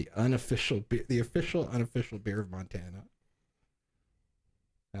 The official unofficial beer of Montana.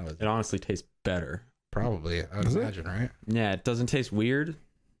 It honestly tastes better. Probably, I would imagine, right? Yeah, it doesn't taste weird. It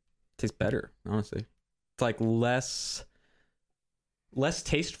tastes better, honestly. It's like less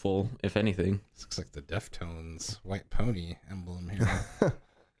tasteful, if anything. This looks like the Deftones White Pony emblem here.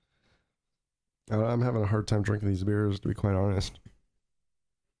 I'm having a hard time drinking these beers, to be quite honest.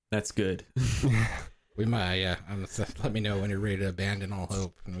 That's good. We might, yeah. Let me know when you're ready to abandon all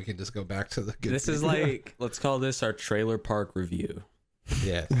hope, and we can just go back to the good. This is like, let's call this our trailer park review.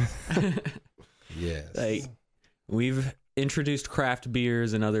 Yes. Yes. Like, we've introduced craft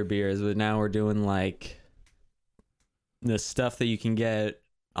beers and other beers, but now we're doing like the stuff that you can get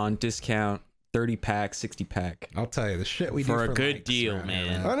on discount, 30-pack, 60-pack. I'll tell you, the shit we do for a good deal,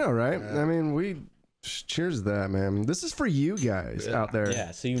 man. I know, right? I mean, cheers to that, man. This is for you guys out there.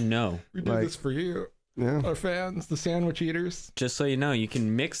 Yeah, so you know. We do this for you. Yeah. Our fans, the sandwich eaters. Just so you know, you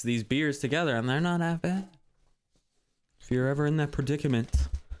can mix these beers together, and they're not that bad. If you're ever in that predicament,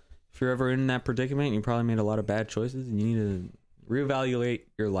 you probably made a lot of bad choices, and you need to reevaluate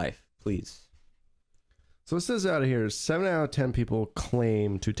your life, please. So it says out of here, 7 out of 10 people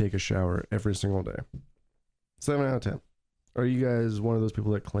claim to take a shower every single day. 7 out of 10. Are you guys one of those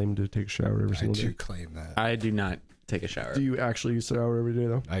people that claim to take a shower every single day? I do claim that. I do not take a shower. Do you actually shower every day,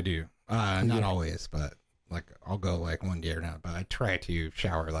 though? I do. Not always, but like I'll go like one day or not. But I try to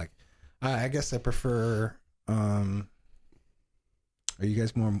shower. Like I guess I prefer. Are you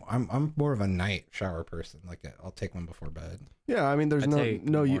guys more? I'm more of a night shower person. Like I'll take one before bed. Yeah, I mean, there's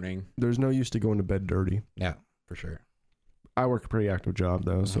there's no use to going to bed dirty. Yeah, for sure. I work a pretty active job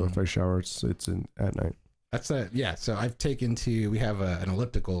though, so if I shower, it's at night. Yeah. So I've taken to, we have an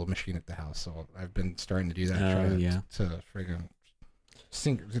elliptical machine at the house. So I've been starting to do that. To friggin'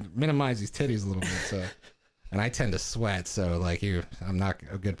 minimize these titties a little bit. So, and I tend to sweat. So like I'm not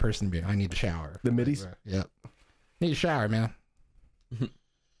a good person to be, I need to shower. The middies? Yep. Need a shower, man.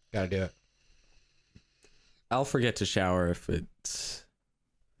 Gotta do it. I'll forget to shower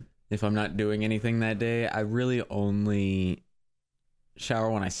if I'm not doing anything that day. I really only shower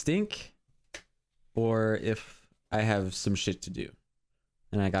when I stink or if I have some shit to do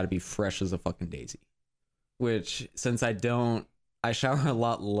and I gotta be fresh as a fucking daisy. Which, since I shower a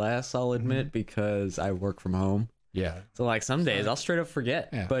lot less, I'll admit, because I work from home. Yeah. So like some days I'll straight up forget.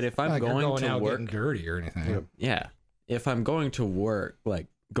 Yeah. But if I'm going to out work, getting dirty or anything. Yeah. If I'm going to work, like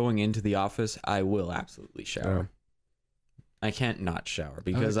going into the office, I will absolutely shower. I can't not shower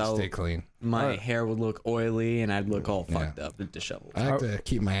because I'll stay clean. My hair would look oily and I'd look all fucked up and disheveled. I like to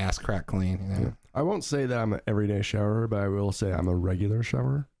keep my ass crack clean. You know? I won't say that I'm an everyday showerer, but I will say I'm a regular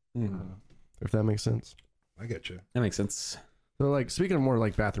showerer. If that makes sense. I get you. That makes sense. So like speaking of more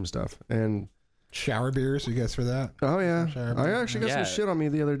like bathroom stuff and shower beers, you guys for that? Oh yeah, I actually got some shit on me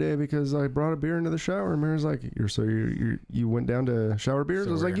the other day because I brought a beer into the shower and Mary's like, you went down to shower beers?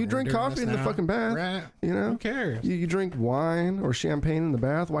 I was like, you drink coffee in the fucking bath, right? You know? Who cares? You drink wine or champagne in the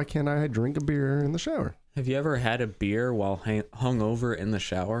bath. Why can't I drink a beer in the shower? Have you ever had a beer while hung over in the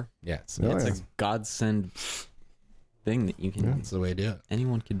shower? Yes. It's a godsend thing that you can. Yeah, that's the way to do it.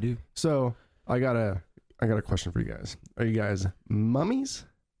 Anyone can do. So I got a question for you guys. Are you guys mummies,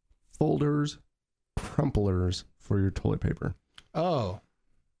 folders, crumplers for your toilet paper? Oh,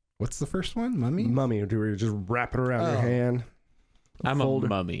 what's the first one? Mummy? Mummy. Do you just wrap it around your hand? I'm a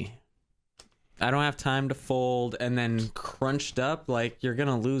mummy. I don't have time to fold, and then crunched up, like you're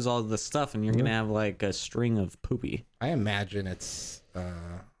gonna lose all the stuff, and you're gonna have like a string of poopy. I imagine it's.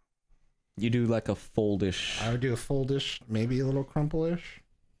 You do like a foldish. I would do a foldish, maybe a little crumple-ish.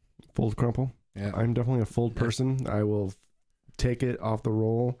 Fold crumple. Yeah, I'm definitely a fold person. I will take it off the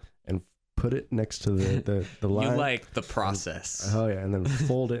roll and put it next to the line. You like the process. Oh yeah, and then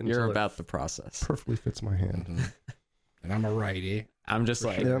fold it. You're about the process. Perfectly fits my hand. Mm-hmm. And I'm a righty. I'm just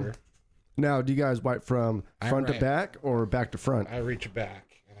like. Sure. Yeah. Now, do you guys wipe from front to back or back to front? I reach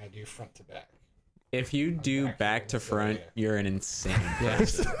back and I do front to back. If you do back to front, you're an insane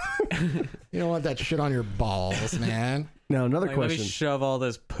person. You don't want that shit on your balls, man. Now, another question. Let me shove all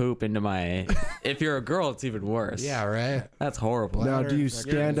this poop into my... If you're a girl, it's even worse. Yeah, right? That's horrible. Now, do you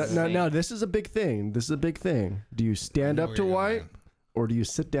stand up? No, this is a big thing. Do you stand up to wipe or do you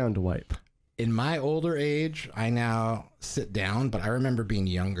sit down to wipe? In my older age, I now sit down, but I remember being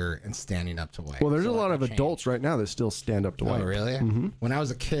younger and standing up to wipe. Well, there's a lot of adults right now that still stand up to wipe. Oh, really? Mm-hmm. When I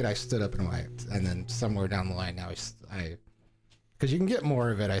was a kid, I stood up and wiped. And then somewhere down the line now, because you can get more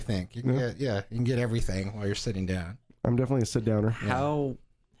of it, I think. You can get everything while you're sitting down. I'm definitely a sit downer. How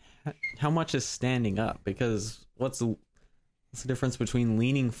much is standing up? Because what's the difference between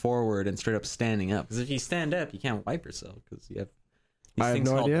leaning forward and straight up standing up? Because if you stand up, you can't wipe yourself because you have these things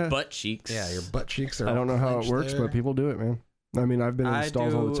called butt cheeks. Yeah, your butt cheeks are. I don't know how it works, but people do it, man. I mean, I've been in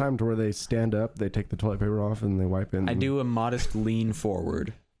stalls all the time to where they stand up, they take the toilet paper off, and they wipe it. I do a modest lean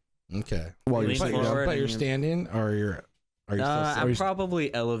forward. Okay. While you're standing, or you're. I'm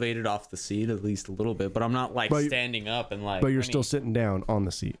probably elevated off the seat at least a little bit, but I'm not like standing up and like. But you're still sitting down on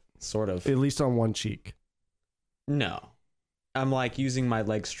the seat. Sort of. At least on one cheek. No. I'm like using my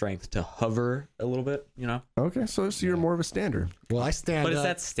leg strength to hover a little bit, you know? Okay, so you're more of a stander. Well, I stand up. But is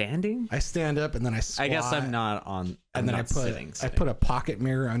that standing? I stand up and then I squat. I guess I'm not on. And then I put a pocket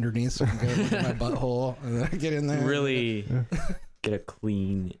mirror underneath so I can go look at my butthole and then I get in there. Really get a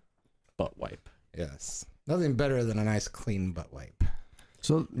clean butt wipe. Yes. Nothing better than a nice clean butt wipe.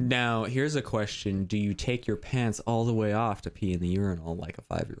 So now here's a question: do you take your pants all the way off to pee in the urinal like a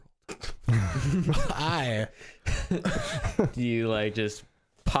 5-year-old? Do you like just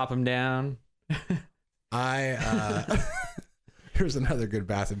pop them down? Here's another good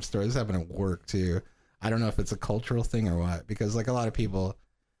bathroom story. This happened at work too. I don't know if it's a cultural thing or what, because like a lot of people,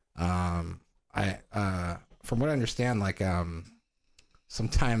 from what I understand, like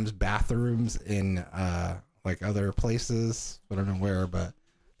sometimes bathrooms in like other places, I don't know where, but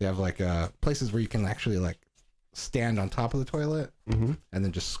they have like places where you can actually like stand on top of the toilet and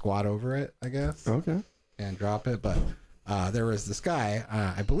then just squat over it, I guess. Okay. And drop it. But there was this guy,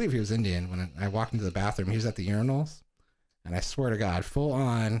 I believe he was Indian. When I walked into the bathroom, he was at the urinals, and I swear to God, full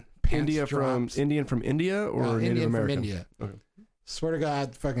on pants Indian from India or Native American? From India. Okay. Swear to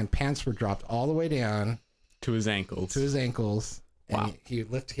God, fucking pants were dropped all the way down to his ankles. And wow. he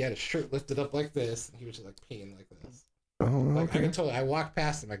had his shirt lifted up like this, and he was just like peeing like this. Oh, okay. I walked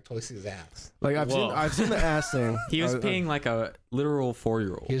past him. I can totally see his ass. Like I've seen the ass thing. He was peeing like a literal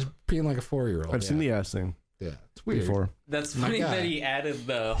 4-year-old. He was peeing like a 4-year-old. I've seen the ass thing. Yeah, it's weird. Before. That's funny that he added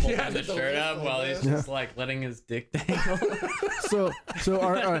the whole the shirt up while he's just like letting his dick dangle. So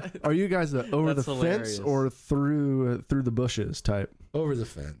are you guys over the fence or through the bushes type? Over the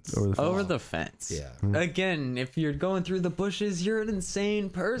fence. Over the fence. Yeah. Again, if you're going through the bushes, you're an insane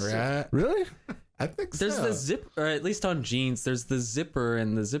person. Right. Really? I think There's the zip, or at least on jeans, there's the zipper,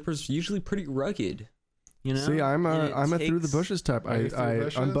 and the zipper's usually pretty rugged. You know? See, I'm a through the bushes type. I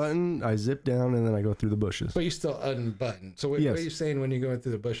unbutton, I zip down, and then I go through the bushes. But you still unbutton. So what are you saying when you're going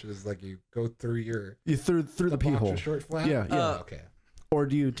through the bushes? Like you go through through the pee hole. Short flap? Yeah. Okay. Or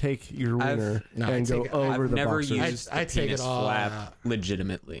do you take your wiener and go over the boxers? I've never used the penis flap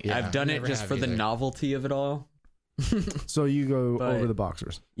legitimately. Yeah, I've done it just for the novelty of it all. So you go over the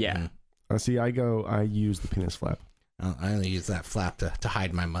boxers. Yeah. Mm-hmm. I use the penis flap. I only use that flap to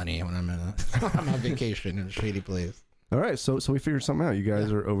hide my money when I'm on vacation in a shady place. All right, so we figured something out. You guys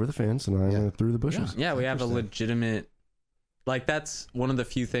are over the fence, and I'm through the bushes. Yeah, we have a legitimate. Like that's one of the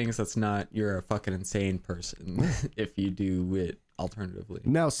few things that's not you're a fucking insane person if you do it alternatively.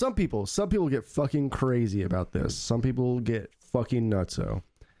 Now, some people get fucking crazy about this. Some people get fucking nutso.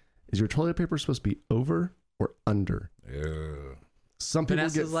 Is your toilet paper supposed to be over or under? Ew. Some people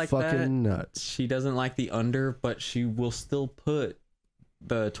get like fucking nuts. She doesn't like the under, but she will still put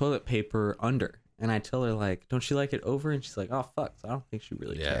the toilet paper under. And I tell her, like, don't you like it over? And she's like, oh, fuck. So I don't think she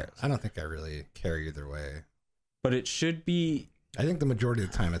really cares. I don't think I really care either way. But it should be... I think the majority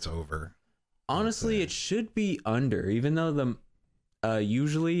of the time it's over. Honestly, it should be under, even though the...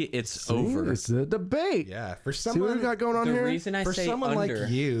 usually it's over. It's a debate. Yeah, for someone, see what we got going on here. The reason I say someone under,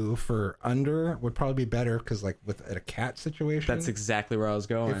 like you, for under would probably be better because, like, with a cat situation, that's exactly where I was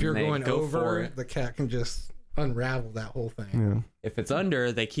going. If you're going over, the cat can just unravel that whole thing. Yeah. If it's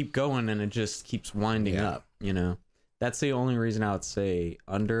under, they keep going and it just keeps winding up. You know, that's the only reason I would say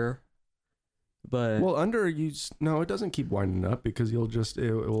under. But under it doesn't keep winding up because you'll just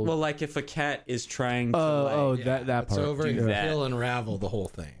it will. Well, like if a cat is trying to that part. It's over. He'll unravel the whole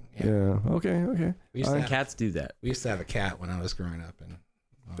thing. Yeah. Okay. Cats do that. We used to have a cat when I was growing up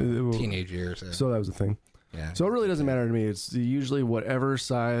in teenage years. So that was the thing. Yeah. So it really doesn't matter to me. It's usually whatever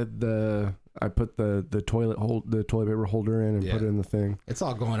side I put the toilet paper holder in and put it in the thing. It's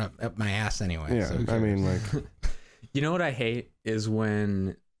all going up my ass anyway. Yeah. So I mean, like, you know what I hate is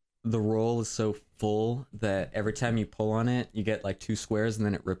when the roll is so full that every time you pull on it, you get like 2 squares and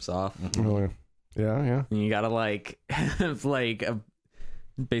then it rips off. Oh, yeah. And you gotta like have like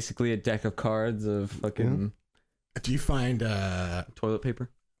basically a deck of cards of fucking. Do you find toilet paper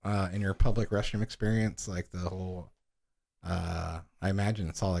in your public restroom experience, like the whole? I imagine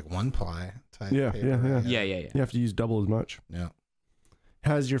it's all like 1-ply type. Yeah. Yeah. You have to use double as much. Yeah.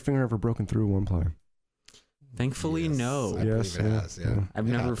 Has your finger ever broken through 1-ply? Thankfully, no. I believe it has. Yeah. I've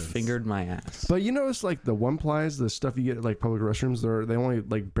never fingered my ass. But you notice, like the 1-plies, the stuff you get at like public restrooms, they only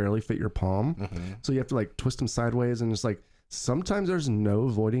like barely fit your palm, so you have to like twist them sideways, and it's like sometimes there's no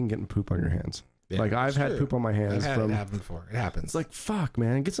avoiding getting poop on your hands. Yeah, like I've had poop on my hands. I've had it happen before. It happens. It's like fuck,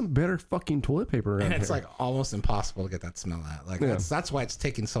 man. Get some better fucking toilet paper around and it's here. like almost impossible to get that smell out. Like that's why it's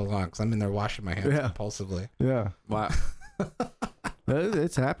taking so long because I'm in there washing my hands compulsively. Yeah. Wow.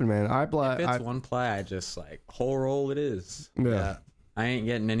 It's happened, man. If it's 1-ply, I just like whole roll it is. Yeah. I ain't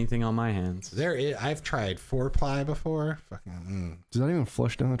getting anything on my hands. I've tried 4-ply before. Fucking. Does that even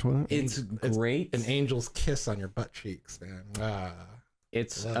flush down the toilet? It's great. An angel's kiss on your butt cheeks, man.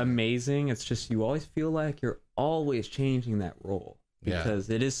 It's amazing. It's just you always feel like you're always changing that roll because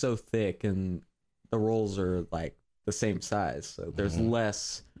it is so thick and the rolls are like the same size, so there's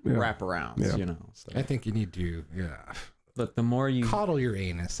less wraparounds. You know. So. I think you need to But the more you coddle your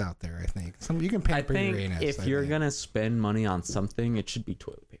anus out there, I think you can pamper your anus. If you're gonna spend money on something, it should be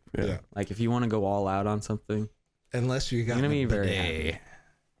toilet paper. Yeah. Like if you want to go all out on something, unless you got a bidet.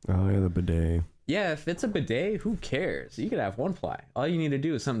 Oh yeah, the bidet. Yeah, if it's a bidet, who cares? You could have 1-ply. All you need to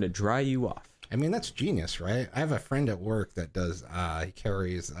do is something to dry you off. I mean, that's genius, right? I have a friend at work that does. He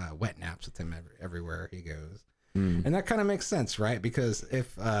carries wet naps with him everywhere he goes. And that kind of makes sense, right? Because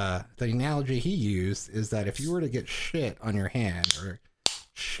if the analogy he used is that if you were to get shit on your hand or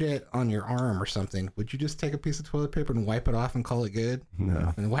shit on your arm or something, would you just take a piece of toilet paper and wipe it off and call it good?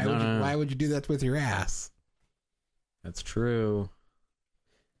 No. And why would you do that with your ass? That's true.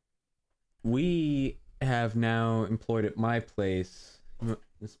 We have now employed at my place.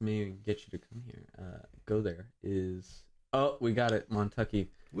 This may get you to come here. Go there. We got it, Montucky.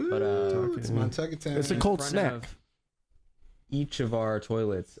 Woo, but it's Montucky time. It's a cold snack. Each of our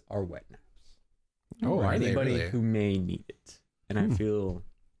toilets are wet naps. or anybody who may need it. And I feel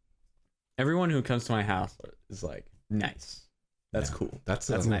everyone who comes to my house is like, nice. That's cool. That's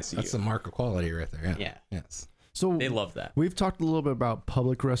nice. That's a mark of quality right there. Yeah. Yes. So they love that. We've talked a little bit about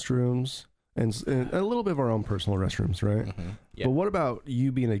public restrooms and a little bit of our own personal restrooms, right? Mm-hmm. Yeah. But what about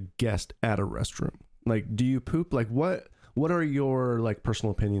you being a guest at a restroom? Like, do you poop? Like, what are your like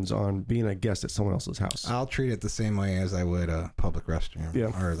personal opinions on being a guest at someone else's house? I'll treat it the same way as I would a public restroom.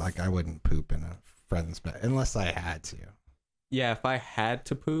 Yeah. Or like I wouldn't poop in a friend's bed unless I had to. Yeah, if I had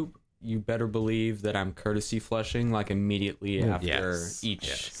to poop, you better believe that I'm courtesy flushing like immediately after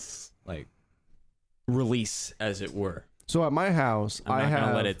each like release, as it were. So at my house, I'm not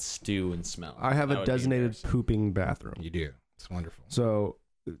gonna let it stew and smell. I have a designated pooping bathroom. You do. It's wonderful. So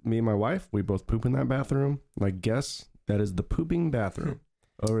me and my wife, we both poop in that bathroom. Like, guess that is the pooping bathroom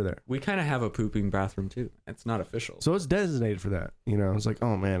over there. We kind of have a pooping bathroom too. It's not official. So it's designated for that. You know, it's like,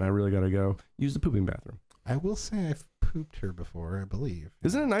 oh man, I really got to go use the pooping bathroom. I will say I've pooped here before, I believe.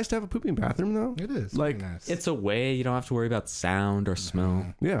 Isn't it nice to have a pooping bathroom though? It is. Like, nice. It's a way you don't have to worry about sound or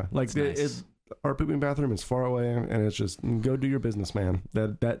smell. Yeah, like nice. Our pooping bathroom is far away, and it's just go do your business, man.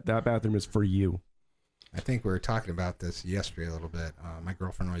 That bathroom is for you. I think we were talking about this yesterday a little bit. My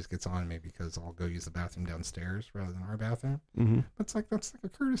girlfriend always gets on me because I'll go use the bathroom downstairs rather than our bathroom. Mm-hmm. That's like a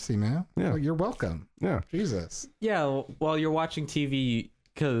courtesy, man. Yeah, well, you're welcome. Yeah, Jesus. Yeah, while you're watching TV,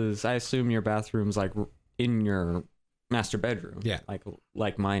 because I assume your bathroom's like in your master bedroom. Yeah,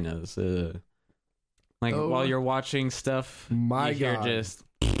 like mine is. While you're watching stuff, my God, just.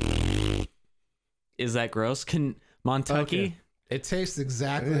 Is that gross? Can Montucky? Okay. It tastes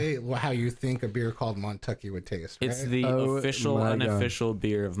exactly how you think a beer called Montucky would taste. Right? It's the official, unofficial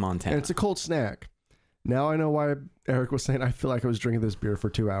beer of Montana. And it's a cold snack. Now I know why Eric was saying I feel like I was drinking this beer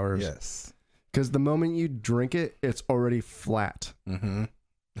for 2 hours. Yes. Because the moment you drink it, it's already flat. Mm-hmm.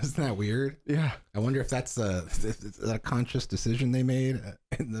 Isn't that weird? Yeah. I wonder if that's a conscious decision they made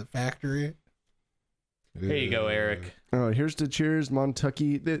in the factory. Here you go, Eric. Oh, here's to cheers,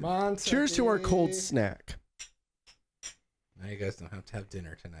 Montucky. Cheers to our cold snack. Now you guys don't have to have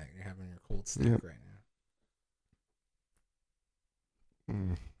dinner tonight. You're having your cold snack right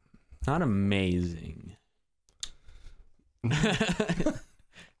now. Not amazing.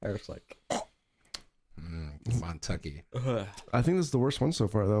 Eric's like, Montucky. I think this is the worst one so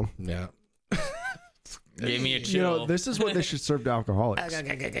far, though. Yeah. Gave me a chill. You know, this is what they should serve to alcoholics.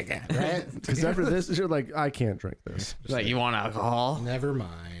 Right? Because after this, you're like, I can't drink this. Like, you want alcohol? Never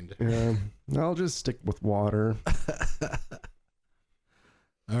mind. Yeah, I'll just stick with water.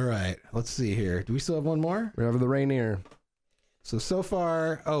 All right. Let's see here. Do we still have one more? We have the Rainier. So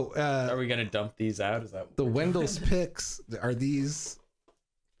far. Are we gonna dump these out? Is that the Wendell's picks? Are these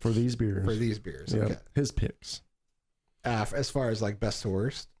for these beers? For these beers. Yeah. Okay. His picks. As far as like best to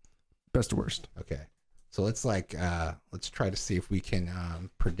worst. Best to worst. Okay. So let's try to see if we can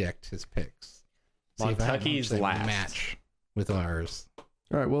predict his picks. Montucky's last match with ours.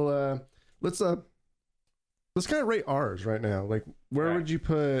 All right. Well, let's kind of rate ours right now. Like, where would you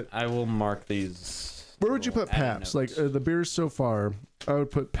put? I will mark these. Where would you put Pabst? Like the beers so far, I would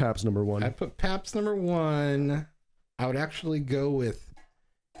put Pabst number 1. I'd put Pabst number 1. I would actually go with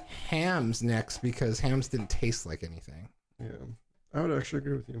Hamm's next because Hamm's didn't taste like anything. Yeah, I would actually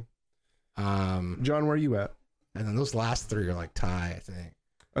agree with you. John, where are you at? And then those last 3 are like tie, I think.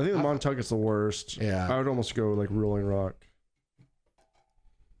 I think the Montucky's the worst. Yeah. I would almost go like Rolling Rock.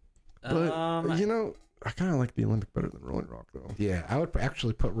 But, you know, I kind of like the Olympic better than Rolling Rock, though. Yeah, I would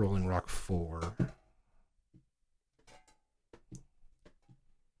actually put Rolling Rock 4.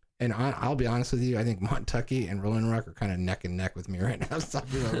 And I'll be honest with you, I think Montucky and Rolling Rock are kind of neck and neck with me right now. So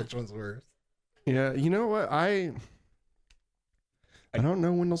talking about which one's worse. Yeah, you know what? I don't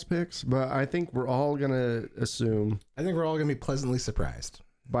know Wendell's picks, but I think we're all going to assume. I think we're all going to be pleasantly surprised.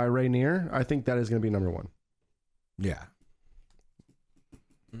 By Rainier, I think that is going to be number 1. Yeah.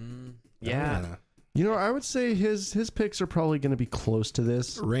 Yeah. You know, I would say his picks are probably going to be close to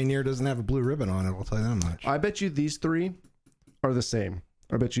this. Rainier doesn't have a blue ribbon on it, I'll tell you that much. I bet you these 3 are the same.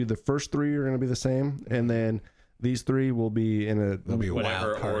 I bet you the first 3 are going to be the same, and then these 3 will be in a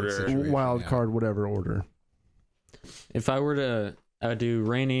whatever order. Wild card, whatever order. If I were to I would do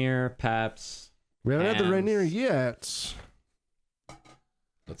Rainier, Pabst. We haven't had the Rainier yet.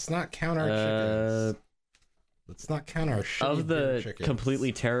 Let's not count our chickens. Let's not count our shitty of the chickens.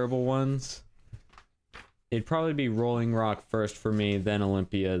 Completely terrible ones. It'd probably be Rolling Rock first for me, then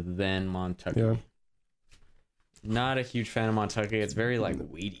Olympia, then Montucky. Yeah. Not a huge fan of Montucky. It's very like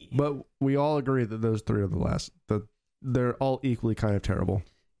weedy. But we all agree that those 3 are the last. They're all equally kind of terrible.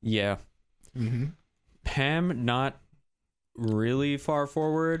 Yeah. Mm-hmm. Ham, not really far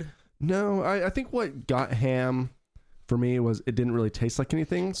forward. No, I think what got ham for me was it didn't really taste like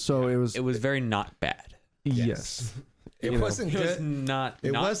anything. So it was very not bad. Yes. It wasn't good.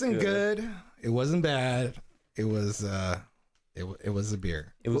 It wasn't good. It wasn't bad. It was it was a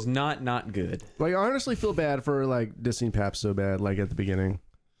beer. It was not good. Like, I honestly feel bad for like dissing Pabst so bad, like at the beginning,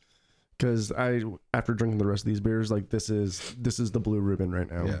 because after drinking the rest of these beers, like this is the blue ribbon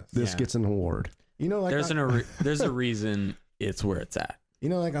right now. Yes. This gets an award. You know, like there's a reason it's where it's at. You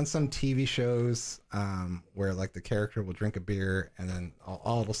know, like on some TV shows, where like the character will drink a beer and then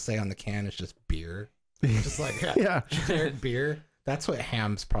all it'll say on the can is just beer, just like generic beer. That's what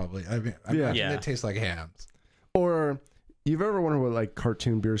ham's probably. I mean, I imagine it tastes like hams. Or you've ever wondered what like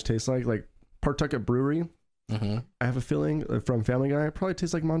cartoon beers taste like? Like Pawtucket Brewery. Mm-hmm. I have a feeling from Family Guy, it probably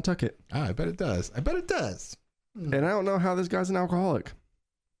tastes like Montucket. Oh, I bet it does. And I don't know how this guy's an alcoholic.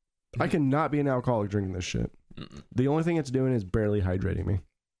 I cannot be an alcoholic drinking this shit. The only thing it's doing is barely hydrating me.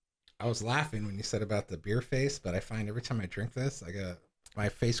 I was laughing when you said about the beer face, but I find every time I drink this, my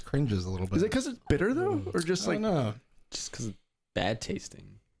face cringes a little bit. Is it because it's bitter though, or just like no? Just because it's bad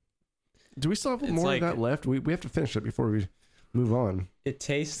tasting. Do we still have more of that left? We have to finish it before we move on. It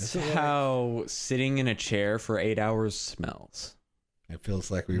tastes how sitting in a chair for 8 hours smells. It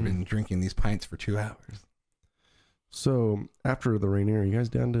feels like we've been drinking these pints for 2 hours. So after the Rainier, you guys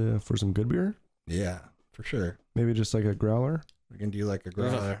down for some good beer? Yeah, for sure. Maybe just like a growler? We can do like a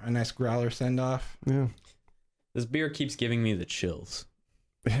growler, a nice growler send off. Yeah. This beer keeps giving me the chills.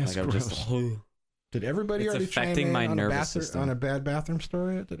 Like I'm just. Did everybody already chime in my nervous system on a bad bathroom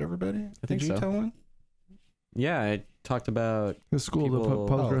story? Did everybody? Did you tell one? Yeah, I talked about the school, the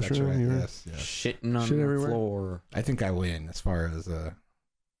public restroom. Right. Yes. Shitting on the floor. I think I win as far as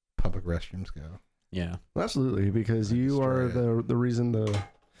public restrooms go. Yeah, well, absolutely, because you are the reason.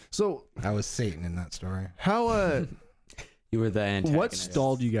 So I was Satan in that story. How you were the antagonist. What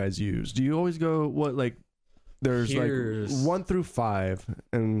stall do you guys use? Do you always go like? There's like 1 through 5,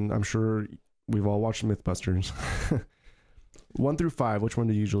 and I'm sure we've all watched MythBusters. 1 through 5, which one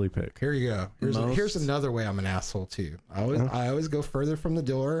do you usually pick? Here you go. Here's another way I'm an asshole too. I always go further from the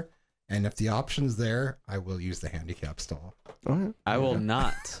door, and if the option's there, I will use the handicap stall. I will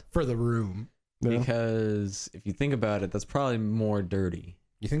not for the room. Because if you think about it, that's probably more dirty.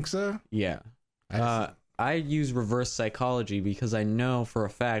 You think so? Yeah. I use reverse psychology because I know for a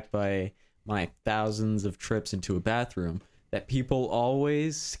fact by my thousands of trips into a bathroom that people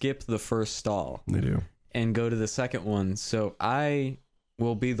always skip the first stall. They do. And go to the second one. So I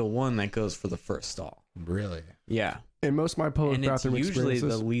will be the one that goes for the first stall. Really? Yeah. In most of my public bathroom experiences, it's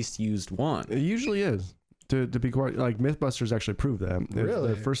usually the least used one. It usually is. To be quite like MythBusters actually proved that. Really?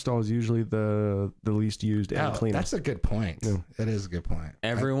 The first stall is usually the least used and cleanest. That's a good point. Yeah. That is a good point.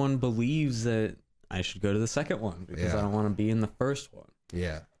 Everyone believes that I should go to the second one because I don't want to be in the first one.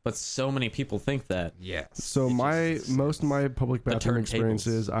 Yeah. But so many people think that. Yes. So most of my public bathroom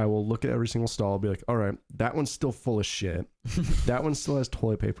experiences, I will look at every single stall, be like, all right, that one's still full of shit. That one still has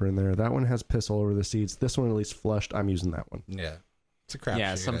toilet paper in there. That one has piss all over the seats. This one at least flushed. I'm using that one. Yeah. It's a crap.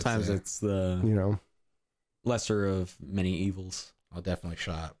 Yeah. Sometimes it's the lesser of many evils. I'll definitely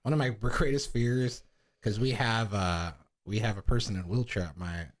shot. One of my greatest fears, because we have a person in a wheelchair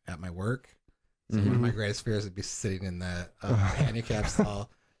at my work. So one of my greatest fears would be sitting in the handicap stall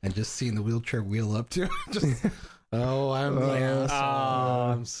and just seeing the wheelchair wheel up to it.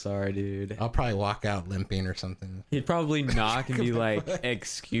 I'm sorry, dude. I'll probably walk out limping or something. He'd probably knock and be like,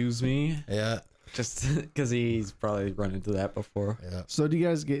 "Excuse me." Yeah. Just because he's probably run into that before. Yeah. So do you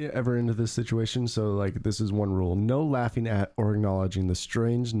guys get ever into this situation? So like this is one rule: no laughing at or acknowledging the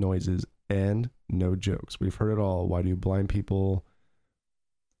strange noises, and no jokes. We've heard it all. Why do blind people?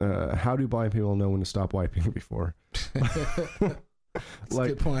 How do blind people know when to stop wiping before? That's a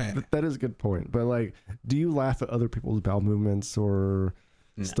good point. That is a good point. But like, do you laugh at other people's bowel movements or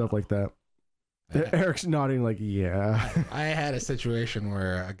stuff like that? Eric's nodding like, yeah. I had a situation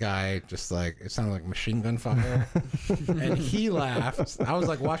where a guy just like, it sounded like machine gun fire. And he laughed. I was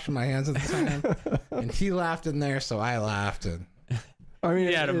like washing my hands at the time. And he laughed in there, so I laughed. And I mean,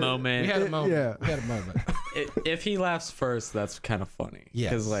 we had a moment. We had a moment. Yeah. We had a moment. If he laughs first, that's kind of funny. Yeah.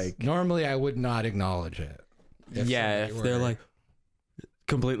 Because like normally I would not acknowledge it. If they're like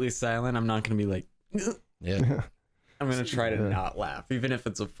completely silent, I'm not going to be like, yeah. I'm going to try to not laugh, even if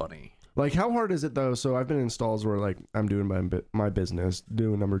it's a funny. Like, how hard is it though? So I've been in stalls where like I'm doing my business,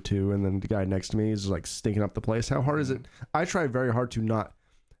 doing number 2, and then the guy next to me is like stinking up the place. How hard is it? I try very hard to not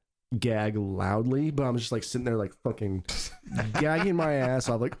gag loudly, but I'm just like sitting there like fucking gagging my ass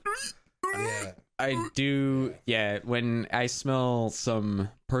off, like. Yeah. I do. Yeah, when I smell some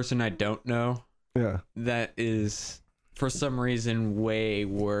person I don't know. Yeah. That is for some reason way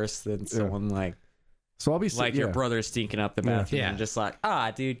worse than someone like. So I'll be like your brother stinking up the bathroom and just like,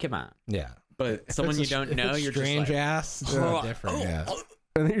 dude, come on. Yeah. But if someone you don't know, you're strange just like, ass. Different. Yeah.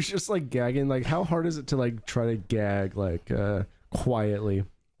 And you're just like gagging. Like, how hard is it to like try to gag like quietly?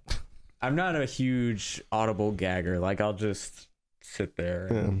 I'm not a huge audible gagger. Like, I'll just sit there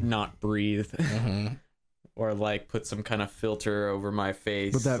and not breathe. Or like put some kind of filter over my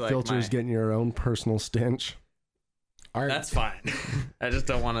face. But that like filter is getting your own personal stench. That's fine. I just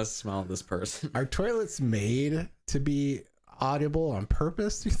don't want to smell this person. Are toilets made to be audible on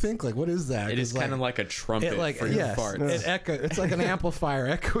purpose, do you think? Like, what is that? It is kind of like a trumpet for your farts. It's like an amplifier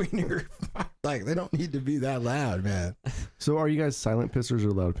echoing your like, they don't need to be that loud, man. So are you guys silent pissers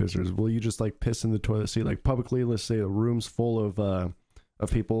or loud pissers? Will you just like piss in the toilet seat, like publicly? Let's say a room's full of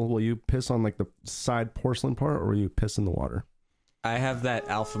people. Will you piss on like the side porcelain part, or will you piss in the water? I have that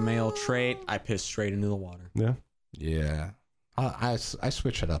alpha male trait. I piss straight into the water. Yeah. I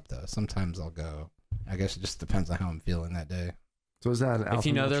switch it up though. Sometimes I'll go. I guess it just depends on how I'm feeling that day. So is that an alpha if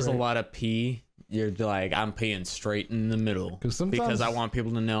you know male there's trait? a lot of pee, you're like, I'm peeing straight in the middle because I want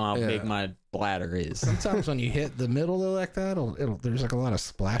people to know how big my bladder is. Sometimes when you hit the middle like that, there's like a lot of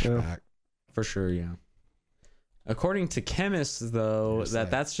splashback. For sure, yeah. According to chemists, though,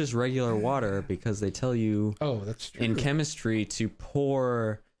 that's just regular water because they tell you that's true. in chemistry to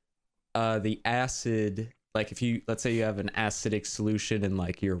pour the acid. Like if you, let's say you have an acidic solution in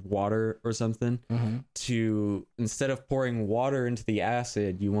like your water or something, to instead of pouring water into the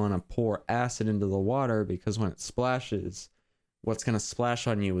acid, you want to pour acid into the water because when it splashes, what's going to splash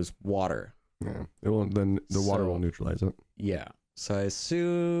on you is water. Yeah, it won't. Then the water will neutralize it. Yeah. So I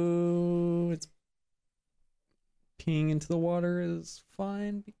assume it's peeing into the water is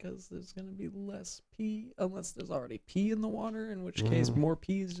fine because there's going to be less pee unless there's already pee in the water, in which case more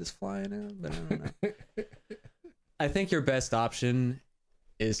pee is just flying out. But I don't know. I think your best option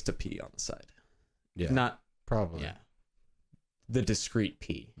is to pee on the side. Yeah. Not probably. Yeah. The discreet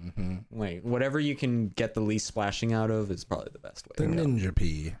pee. Like whatever you can get the least splashing out of is probably the best way. The ninja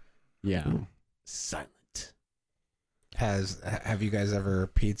pee. Yeah. Silent. Have you guys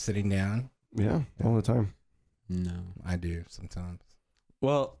ever peed sitting down? Yeah, all the time. No. I do sometimes.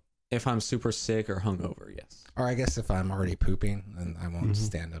 Well, if I'm super sick or hungover, yes. Or I guess if I'm already pooping, then I won't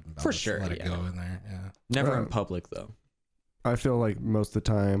stand up and for sure let it go in there. Yeah. Never in public though. I feel like most of the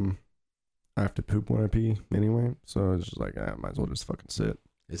time I have to poop when I pee anyway, so it's just like I might as well just fucking sit.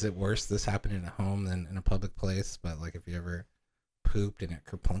 Is it worse this happening at home than in a public place? But like if you ever pooped and it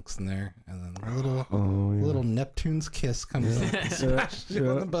kerplunks in there, and then a little Neptune's kiss comes up and smashes you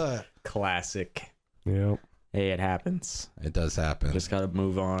on the butt. Classic. Yeah. Hey, it happens. It does happen. Just gotta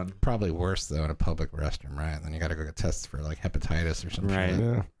move on. Probably worse though in a public restroom, right? Then you gotta go get tested for like hepatitis or something. Right.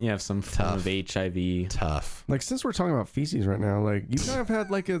 Yeah. You have some form of HIV. Tough. Like since we're talking about feces right now, like you kind of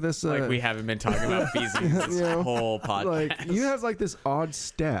had like this. Like we haven't been talking about feces this whole podcast. Like you have like this odd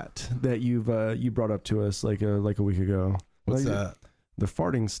stat that you brought up to us like a week ago. What's like, that? The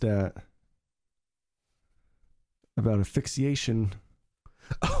farting stat about asphyxiation.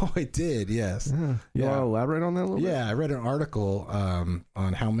 Oh, I did. Yes. Yeah. You want to elaborate on that a little bit? Yeah, I read an article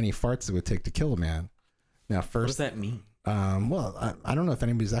on how many farts it would take to kill a man. Now, first, what does that mean? Well, I don't know if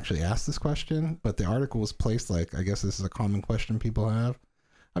anybody's actually asked this question, but the article was placed like, I guess this is a common question people have.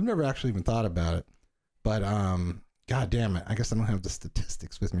 I've never actually even thought about it, but God damn it, I guess I don't have the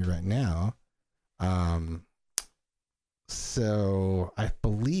statistics with me right now. So I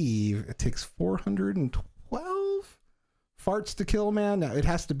believe it takes 412 farts to kill a man. Now it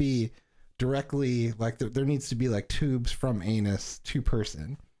has to be directly like there needs to be like tubes from anus to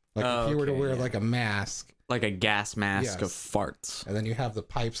person. Like if you were to wear like a mask, like a gas mask of farts, and then you have the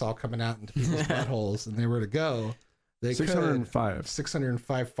pipes all coming out into people's buttholes, and they were to go, they 605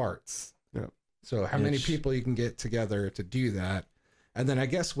 farts. Yeah. So how many people you can get together to do that? And then I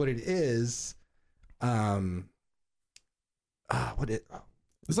guess what it is, it's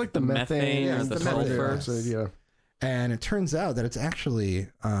like the methane or the sulfur. Yeah. And it turns out that it's actually,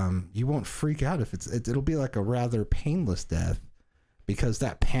 you won't freak out if it'll be like a rather painless death, because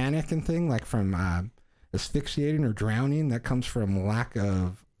that panic and thing, like from asphyxiating or drowning, that comes from lack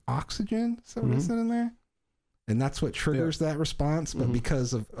of oxygen. So what is that in there? And that's what triggers that response. But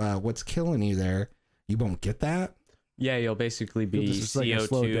because of what's killing you there, you won't get that. Yeah, you'll basically be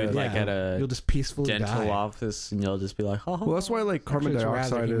CO2 like at a you'll just peacefully dental die. office, and you'll just be like, oh. Well, that's why like carbon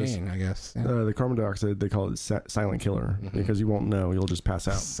dioxide is, I guess. Yeah. The carbon dioxide, they call it silent killer because you won't know, you'll just pass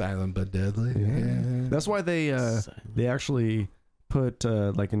out. Silent but deadly. Yeah. That's why they actually put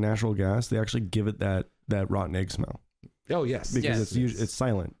like a natural gas. They actually give it that rotten egg smell. Oh yes, because it's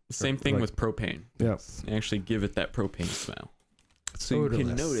silent. Same thing with propane. Yeah, they actually give it that propane smell, so you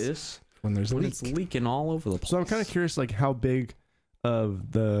can notice when there's it's leaking all over the place. So I'm kind of curious, like how big of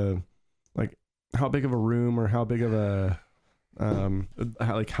a room or how big of a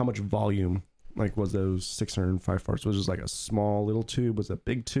how much volume was those 605 farts? Was it just like a small little tube? Was it a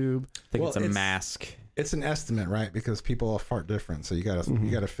big tube? I think it's a mask. It's an estimate, right? Because people all fart different, so you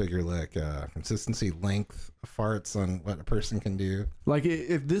gotta figure consistency, length of farts on what a person can do. Like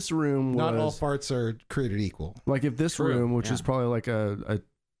if this room, not all farts are created equal. Like if this room, which is probably like a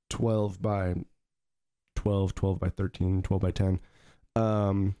 12 by 12, 12 by 13, 12 by 10.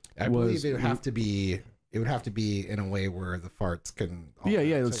 I believe it would have to be. It would have to be in a way where the farts can.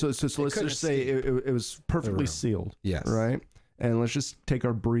 So let's just say it was perfectly sealed. Yes. Right. And let's just take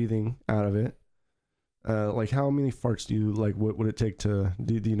our breathing out of it. Like how many farts do you like? What would it take to?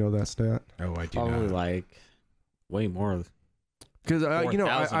 Do you know that stat? Oh, I do. Probably like way more. Because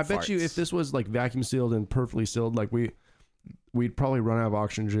I bet you if this was like vacuum sealed and perfectly sealed, like we'd probably run out of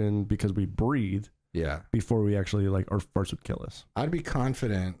oxygen because we breathe. Yeah. Before we actually our farts would kill us. I'd be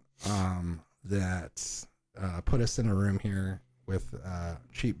confident that put us in a room here with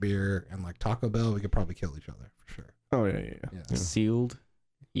cheap beer and like Taco Bell, we could probably kill each other for sure. Oh yeah. Sealed.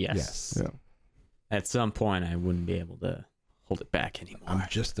 Yes. Yeah. At some point, I wouldn't be able to hold it back anymore. I'm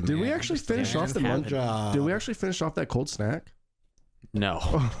just a man. Did we actually finish off Did we actually finish off that cold snack? No.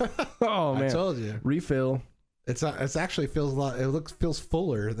 Oh man! I told you. Refill. It's actually feels a lot. It feels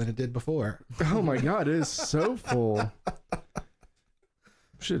fuller than it did before. Oh my god, it is so full.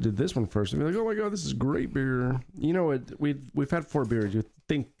 Should have did this one first. I'd be like, oh my god, this is great beer. You know what? We've had 4 beers. You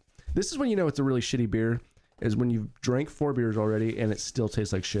think this is when you know it's a really shitty beer is when you've drank 4 beers already and it still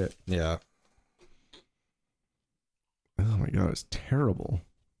tastes like shit. Yeah. Oh my god, it's terrible.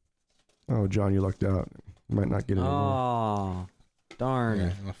 Oh, John, you lucked out. You might not get it anymore. Oh, darn.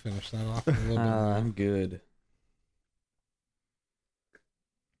 Yeah, I'll finish that off a little bit. I'm good.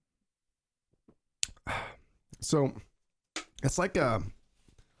 So, it's like a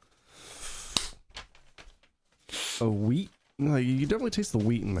wheat. No, you definitely taste the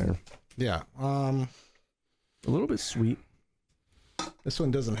wheat in there. Yeah. A little bit sweet. This one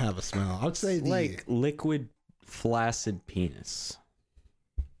doesn't have a smell. I would say like liquid flaccid penis.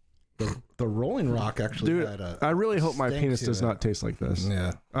 The Rolling Rock actually Dude, had I really hope my penis does not taste like this.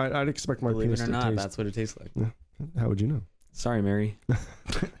 Yeah. I'd expect my Believe penis it or to not, taste. that's what it tastes like. Yeah. How would you know? Sorry, Mary. I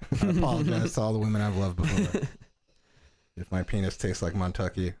apologize to all the women I've loved before. If my penis tastes like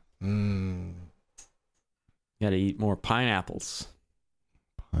Montucky. Gotta eat more pineapples.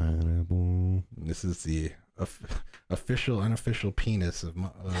 Pineapple. This is the unofficial penis of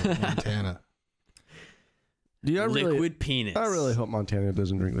Montana. Liquid penis. I really hope Montana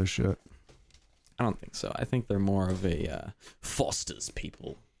doesn't drink this shit. I don't think so. I think they're more of a Foster's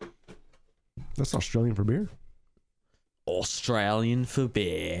people. That's Australian for beer. Australian for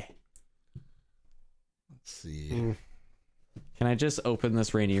beer. Let's see. Can I just open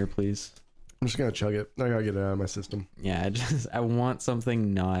this Rainier, please? I'm just gonna chug it. I gotta get it out of my system. Yeah, I want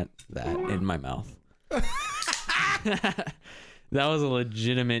something not that in my mouth. That was a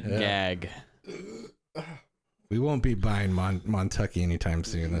legitimate gag. We won't be buying Montucky anytime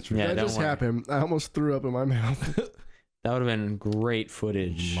soon. That's right. Yeah, that just happened. I almost threw up in my mouth. That would have been great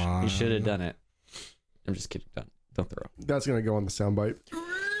footage. You should have done it. I'm just kidding. Don't throw up. That's gonna go on the soundbite.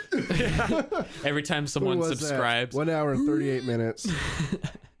 Every time someone subscribes. 1 hour and 38 minutes.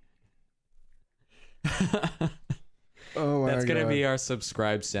 Oh my That's gonna God. be our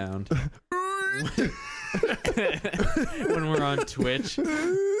subscribe sound. When we're on Twitch.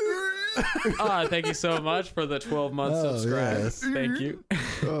 Thank you so much for the 12-month subscribe. Yes. Thank you.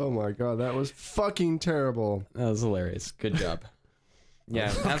 Oh my God, that was fucking terrible. That was hilarious. Good job.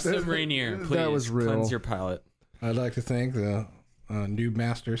 Yeah, have some Rainier, please. That was real. Cleanse your palate. I'd like to thank the Noob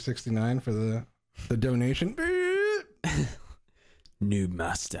Master 69 for the donation. Noob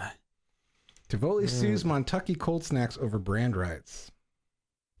Master. Tivoli sues Montucky cold snacks over brand rights.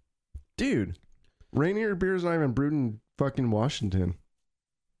 Dude, Rainier beer's not even brewed in fucking Washington.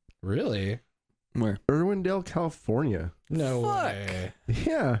 Really? Where? Irwindale, California. No way.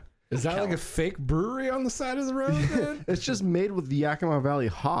 Yeah. Is that like a fake brewery on the side of the road then? It's just made with the Yakima Valley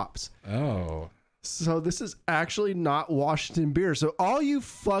hops. Oh. So this is actually not Washington beer. So all you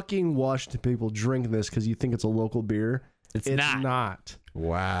fucking Washington people drink this because you think it's a local beer. It's not.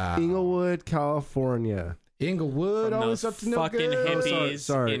 Wow. Inglewood, California. Inglewood, always up to no fucking good.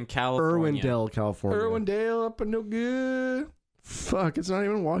 hippies in California. Irwindale, California. Irwindale, up and no good. Fuck, it's not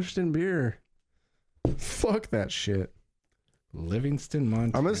even Washington beer. Fuck that shit. Livingston,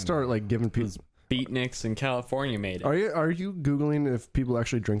 Montana. I'm gonna start like giving people. beatniks in California made it. Are you Googling if people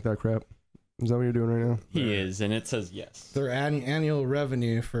actually drink that crap? Is that what you're doing right now? He is, and it says yes. Their annual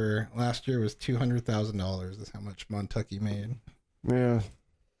revenue for last year was $200,000. That's how much Montucky made. Yeah.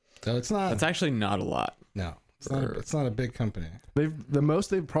 So it's not. That's actually not a lot. No, it's not a big company. The most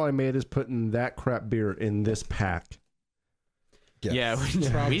they've probably made is putting that crap beer in this pack. Yes.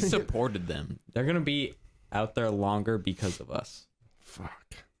 Yeah, we supported them. They're gonna be out there longer because of us.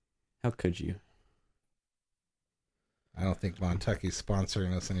 Fuck. How could you? I don't think Montucky's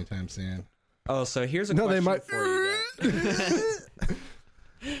sponsoring us anytime soon. Oh, so here's a question they might for you guys.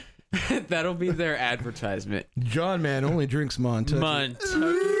 That'll be their advertisement. John Man only drinks Montucky.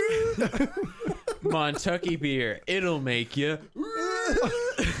 Montucky beer. It'll make you.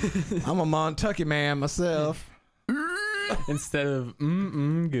 I'm a Montucky man myself. Instead of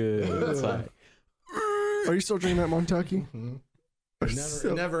good. It's like, are you still drinking that Montucky? Mm-hmm.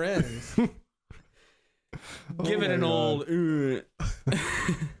 It never ends. Give it an old.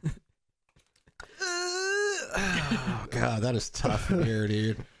 Oh, God, that is tough beer,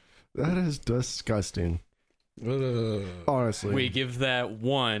 dude. That is disgusting. Honestly, we give that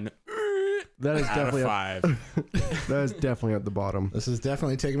 1. That is definitely 5. That is definitely at the bottom. This is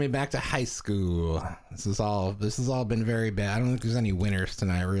definitely taking me back to high school. This has all been very bad. I don't think there's any winners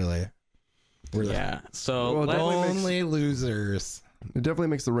tonight, really. Yeah. So only losers. It definitely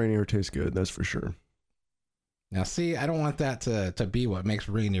makes the Rainier taste good. That's for sure. Now, see, I don't want that to be what makes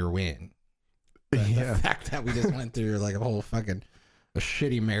Rainier win. The fact that we just went through like a whole fucking a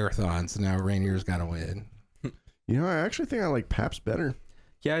shitty marathon, so now Rainier's got to win. You know, I actually think I like Pabst better.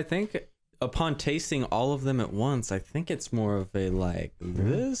 Yeah, I think upon tasting all of them at once, I think it's more of a like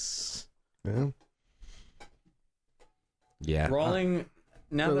this. Yeah. Rolling.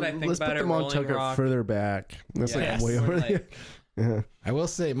 Now that I think about it, let's put the Montucky further back. That's way over there. Yeah. I will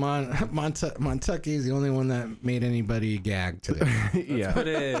say Montucky is the only one that made anybody gag today.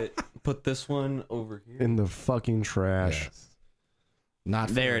 Yeah. Put this one over here in the fucking trash. Yes. Not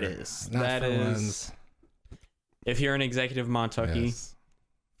for, there it is. Not that for is. ones. If you're an executive Montucky,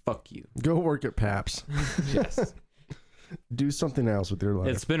 fuck you. Go work at Pabst. Yes. Do something else with your life.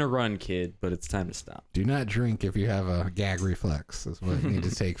 It's been a run, kid, but it's time to stop. Do not drink if you have a gag reflex. Is what you need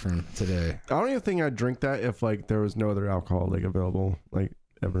to take from today. I don't even think I'd drink that if like there was no other alcohol like available like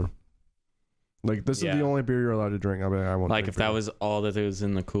ever. Like this is the only beer you're allowed to drink. I mean, I won't. Like if that was all that was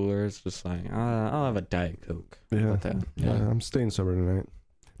in the cooler, it's just like I'll have a Diet Coke. Yeah. I'm staying sober tonight.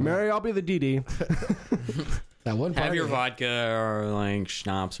 Mary, I'll be the DD. That one party, have your vodka or like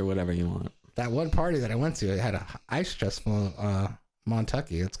schnapps or whatever you want. That one party that I went to, it had a ice chest full of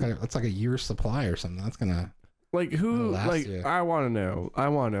Montucky. It's like a year's supply or something. That's gonna like who like you. I want to know.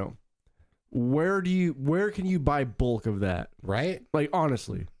 Where can you buy bulk of that? Right? Like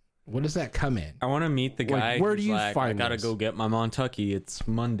honestly. What does that come in? I want to meet the guy. Like, where do you find I gotta go get my Montucky. It's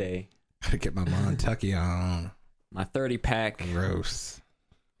Monday. Gotta get my Montucky on. My 30-pack. Gross.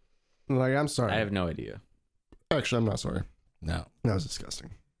 Like, I'm sorry. I have no idea. Actually, I'm not sorry. No. That was disgusting.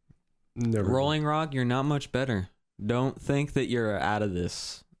 Never. Rolling Rock, you're not much better. Don't think that you're out of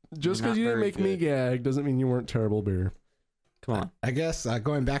this. Just because you didn't make me gag doesn't mean you weren't terrible beer. Come on. I guess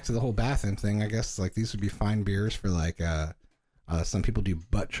going back to the whole bathroom thing, I guess like these would be fine beers for like some people do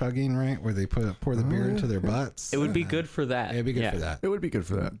butt chugging, right? Where they pour the beer into their butts. It would be good for that. It'd be good for that. It would be good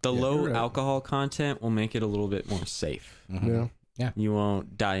for that. The low alcohol content will make it a little bit more safe. Mm-hmm. Yeah. You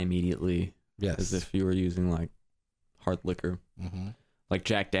won't die immediately. Yes. As if you were using like hard liquor. Mm-hmm. Like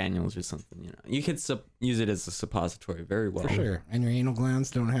Jack Daniels or something, you know. You could use it as a suppository very well. For sure. And your anal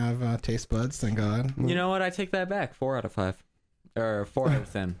glands don't have taste buds, thank God. You know what? I take that back. 4 out of 5. Or 4 out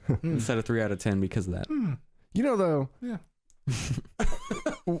of 10. Instead of 3 out of 10 because of that. You know, though. Yeah.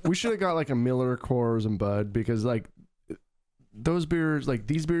 We should have got like a Miller, Coors, and Bud because like those beers, like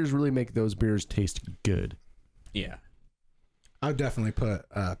these beers really make those beers taste good. Yeah. I would definitely put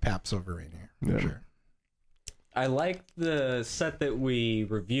Pabst over Rainier. For sure. I like the set that we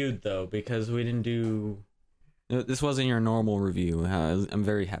reviewed though because we didn't do. This wasn't your normal review. I'm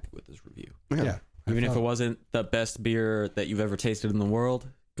very happy with this review. Yeah. Even if it wasn't the best beer that you've ever tasted in the world,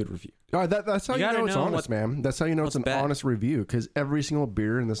 good review. That's how you know it's honest, man. That's how you know it's an honest review because every single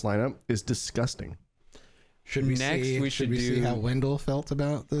beer in this lineup is disgusting. Should we see how Wendell felt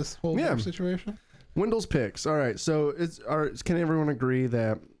about this whole beer situation? Wendell's picks. All right, so can everyone agree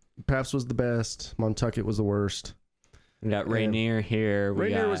that Pabst was the best, Montucky was the worst? We got Rainier here.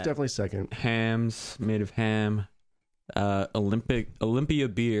 Rainier was definitely second. Hams made of ham. Olympia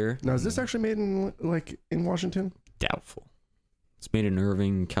beer. Now, is this actually made in Washington? Doubtful. It's made in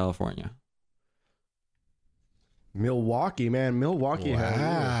Irving, California. Milwaukee, man. Milwaukee.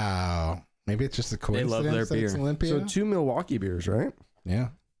 Wow. Maybe it's just a coincidence. They love their that it's beer. Olympia. So 2 Milwaukee beers, right?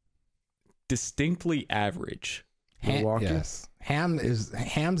 Yeah. Distinctly average. Milwaukee. Yes.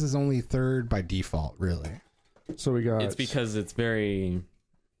 Hams is only third by default, really. So we got. It's because it's very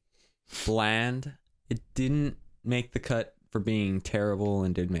bland. It didn't make the cut for being terrible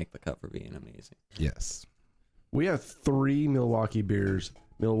and did make the cut for being amazing. Yes. We have 3 Milwaukee beers.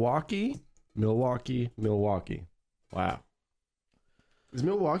 Milwaukee. Wow. Is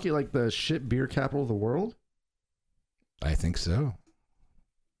Milwaukee like the shit beer capital of the world? I think so.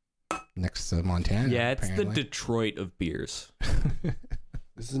 Next to Montana. Yeah, it's apparently. the Detroit of beers.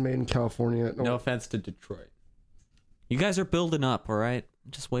 This is made in California. No offense to Detroit. You guys are building up, all right?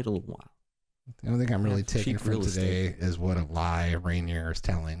 Just wait a little while. The only thing I'm really taking Cheap from real today is what a lie Rainier is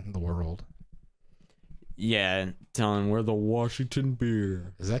telling the world. Yeah, telling we're the Washington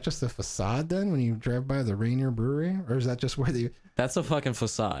beer. Is that just a facade then when you drive by the Rainier Brewery? Or is that just where That's a fucking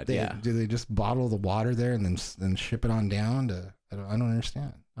facade, yeah. Do they just bottle the water there and then ship it on down to... I don't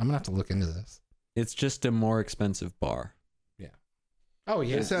understand. I'm going to have to look into this. It's just a more expensive bar. Yeah. Oh,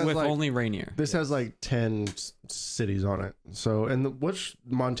 yeah. With only Rainier. This has like 10 cities on it. So, and which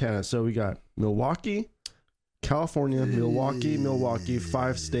Montana? So we got Milwaukee, California, Milwaukee,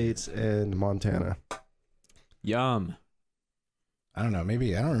 5 states, and Montana. Yum. I don't know.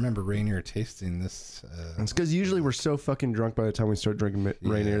 Maybe I don't remember Rainier tasting this. It's because usually we're so fucking drunk by the time we start drinking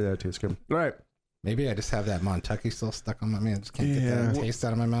Rainier that it tastes good. All right. Maybe I just have that Montucky still stuck on my mouth. I just can't get that taste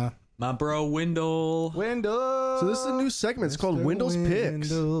out of my mouth. My bro, Wendell. So this is a new segment. It's called Wendell's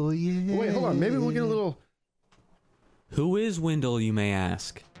Picks. Yeah. Wait, hold on. Maybe we'll get a little... Who is Wendell, you may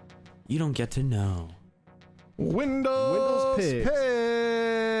ask? You don't get to know. Wendell's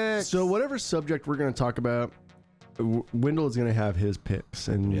Picks. So whatever subject we're going to talk about, Wendell is going to have his picks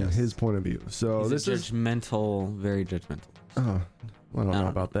and his point of view. So He's judgmental, very judgmental. Oh, well, I don't know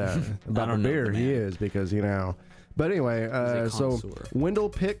about that. About the beer, he is because, you know. But anyway, so Wendell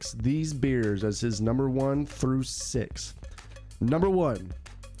picks these beers as his number 1 through 6. Number 1,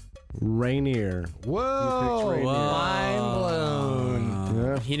 Rainier. Whoa! Rainier. Mind blown.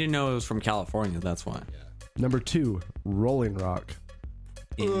 Yeah. He didn't know it was from California, that's why. Yeah. Number 2, Rolling Rock.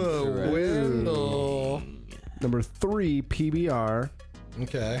 Wendell. Number 3, PBR.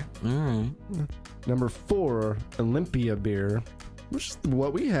 Okay. All right. Number 4, Olympia beer, which is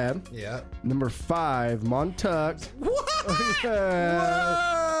what we had. Yeah. Number 5, Montuck. What?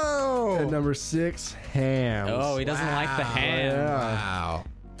 Whoa! And number 6, Hams. Oh, he doesn't like the ham. Wow.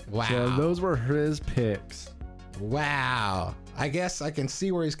 Wow. So those were his picks. Wow. I guess I can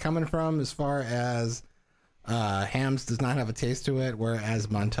see where he's coming from as far as Hams does not have a taste to it, whereas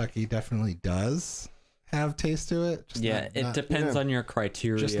Montucky definitely does have taste to it. Just it depends on your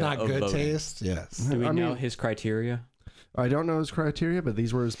criteria. Just not good voting. taste. Yes. Do we know his criteria? I don't know his criteria, but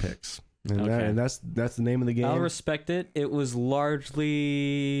these were his picks. And that's the name of the game. I'll respect it. It was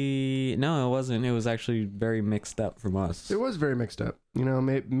largely... No, it wasn't. It was actually very mixed up from us. It was very mixed up. You know,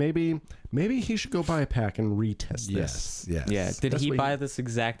 maybe he should go buy a pack and retest this. Yes. Yeah. Did he buy this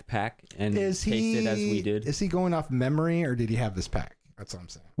exact pack and taste it as we did? Is he going off memory or did he have this pack? That's what I'm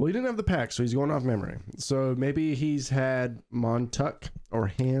saying. Well, he didn't have the pack, so he's going off memory. So maybe he's had Montuck or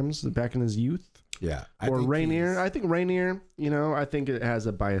Hams back in his youth. Yeah. Or Rainier. I think Rainier, you know, I think it has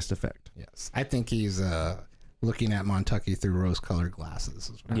a biased effect. Yes. I think he's looking at Montucky through rose-colored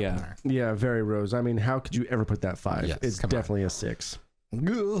glasses. Yeah. Yeah, very rose. I mean, how could you ever put that 5? Yes, it's definitely a 6.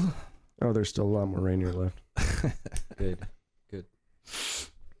 Ugh. Oh, there's still a lot more Rainier left. Good.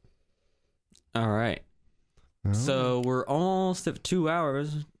 All right. So we're almost at 2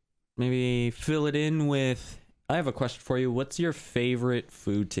 hours. Maybe fill it in with... I have a question for you. What's your favorite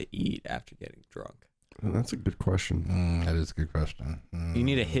food to eat after getting drunk? Oh, that's a good question. That is a good question. You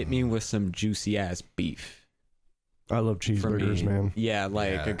need to hit me with some juicy ass beef. I love cheeseburgers, man. Yeah,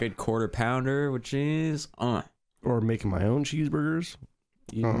 a good quarter pounder with cheese. Or making my own cheeseburgers.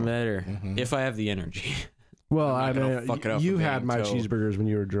 Even better. Mm-hmm. If I have the energy. Well, I mean, you had my cheeseburgers when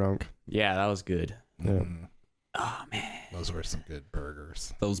you were drunk. Yeah, that was good. Yeah. Oh, man. Those were some good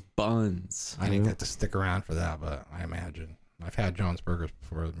burgers. Those buns. I didn't get to stick around for that, but I imagine. I've had John's Burgers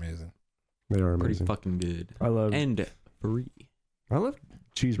before. It's amazing. They are amazing. Pretty fucking good. I love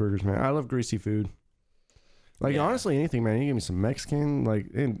cheeseburgers, man. I love greasy food. Honestly, anything, man. You give me some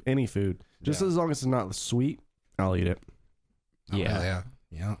Mexican, any food. Just as long as it's not sweet, I'll eat it. Yeah.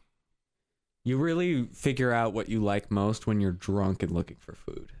 Yeah. You really figure out what you like most when you're drunk and looking for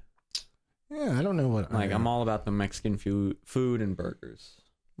food. Yeah, I don't know what... I'm all about the Mexican food and burgers.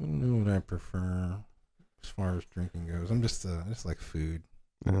 I don't know what I prefer as far as drinking goes. I'm just like food.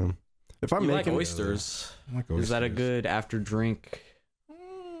 If I'm you making like oysters. I like oysters. Is that a good after drink?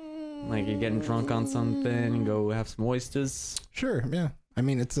 Like you're getting drunk on something and go have some oysters. Sure, yeah. I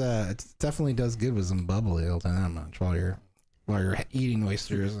mean, it definitely does good with some bubbly all the time much while you're eating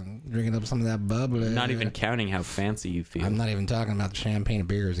oysters and drinking up some of that bubbly. Not even counting how fancy you feel. I'm not even talking about the champagne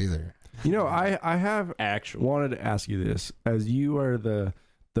beers either. You know, I have actually wanted to ask you this, as you are the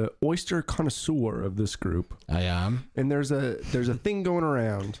oyster connoisseur of this group. I am. And there's a thing going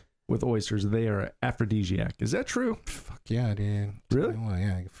around with oysters. They are aphrodisiac. Is that true? Fuck yeah, dude. Really? Well,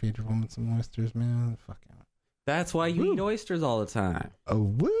 yeah, I can feed your woman some oysters, man. Fuck yeah. That's why you eat oysters all the time. Oh,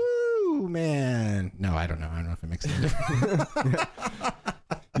 woo, man. No, I don't know. I don't know if it makes any difference.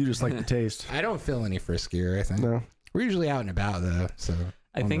 You just like the taste. I don't feel any friskier, I think. No. We're usually out and about, though, so...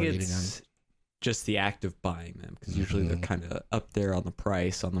 I think it's just the act of buying them, because usually they're kind of up there on the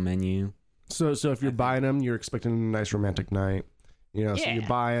price, on the menu. So if you're buying them, you're expecting a nice romantic night. You know, so you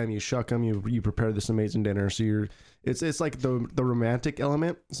buy them, you shuck them, you prepare this amazing dinner. So it's like the romantic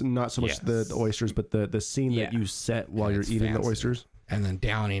element, so not so much the oysters, but the scene that you set while you're eating fancy. The oysters. And then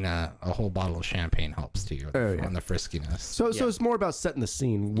downing a whole bottle of champagne helps too on the friskiness. So it's more about setting the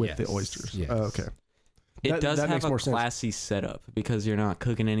scene with the oysters. Yes. Okay. It does have a classy setup because you're not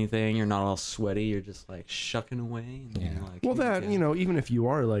cooking anything, you're not all sweaty, you're just like shucking away. And like, well, even if you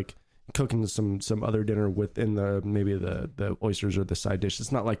are like cooking some other dinner within maybe the oysters or the side dish,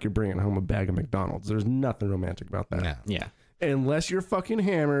 it's not like you're bringing home a bag of McDonald's. There's nothing romantic about that. No. Yeah. Unless you're fucking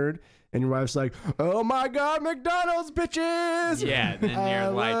hammered and your wife's like, "Oh my God, McDonald's, bitches!" Yeah, then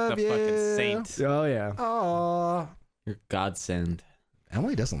you're like the fucking saint. Oh yeah. Oh, you're godsend.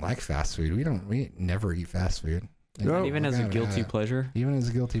 Emily doesn't like fast food. We never eat fast food. No, even as a guilty pleasure. Even as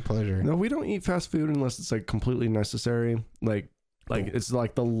a guilty pleasure. No, we don't eat fast food unless it's like completely necessary. Like it's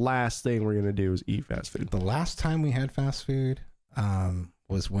like the last thing we're gonna do is eat fast food. The last time we had fast food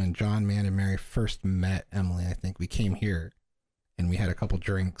was when John, Man, and Mary first met Emily. I think we came here and we had a couple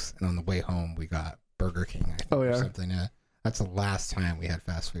drinks, and on the way home we got Burger King. I think, or something. Yeah. That's the last time we had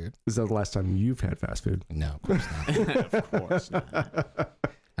fast food. Is that the last time you've had fast food? No, of course not. Of course not.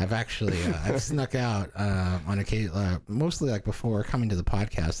 I've actually I've snuck out on occasion, mostly like before coming to the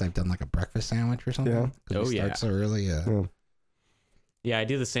podcast. I've done like a breakfast sandwich or something. Yeah. We start so early. Yeah, I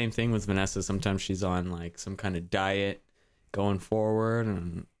do the same thing with Vanessa. Sometimes she's on like some kind of diet going forward,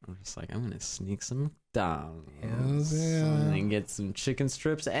 and I'm just like, I'm gonna sneak some McDonald's and then get some chicken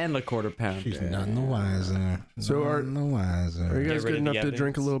strips and a quarter pounder. She's none the wiser. So are you guys good enough to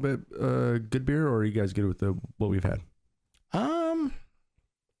drink a little bit good beer, or are you guys good with what we've had?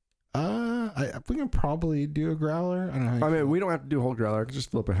 We can probably do a growler. I don't know. I mean, we don't have to do a whole growler. I can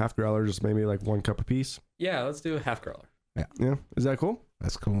just fill up a half growler, just maybe like 1 cup a piece. Yeah, let's do a half growler. Yeah. Is that cool?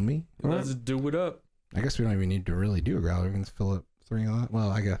 That's cool with me. Let's do it up. I guess we don't even need to really do a growler. We can just fill up 3 a lot.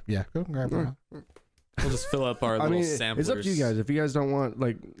 Well, I guess, go and grab one. We'll just fill up our little samplers. It's up to you guys. If you guys don't want,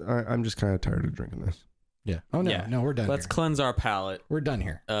 like, I'm just kind of tired of drinking this. Yeah. Oh, no. Yeah. No, we're done. Let's cleanse our palate. We're done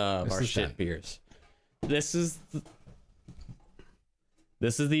here. Of our shit beers. This is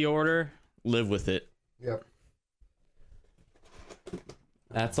the order. Live with it. Yep.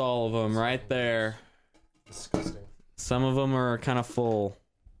 That's all of them right there. Disgusting. Some of them are kind of full.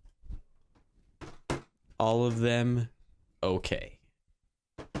 All of them, okay.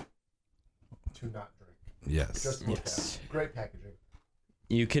 To not drink. Yes. Just yes. Great packaging.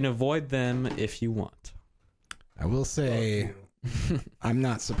 You can avoid them if you want. I will say, I'm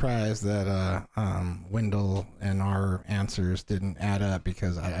not surprised that Wendell and our answers didn't add up,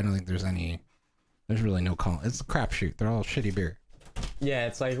 because I don't think there's really no call. It's a crapshoot. They're all shitty beer. Yeah,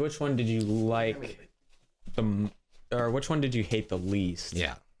 it's like, which one did you like or which one did you hate the least?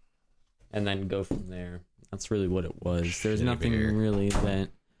 Yeah. And then go from there. That's really what it was. There's nothing really that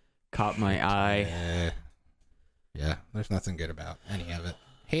caught my eye. Yeah, there's nothing good about any of it.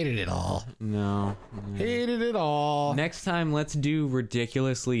 Hated it all. No. Hated it all. Next time, let's do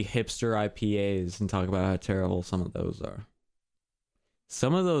ridiculously hipster IPAs and talk about how terrible some of those are.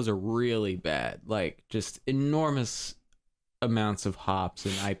 Some of those are really bad. Like, just enormous amounts of hops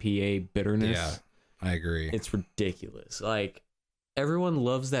and IPA bitterness. Yeah, I agree. It's ridiculous. Like, everyone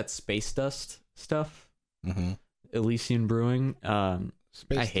loves that space dust stuff. Mm-hmm. Elysian Brewing.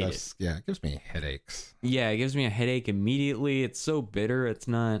 I hate it. Yeah, it gives me headaches. Yeah, it gives me a headache immediately. It's so bitter. It's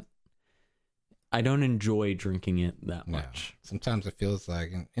not... I don't enjoy drinking it that much. Sometimes it feels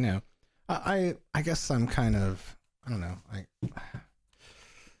like, I guess I'm kind of... I don't know.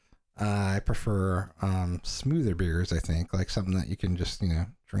 I prefer smoother beers, I think. Like something that you can just,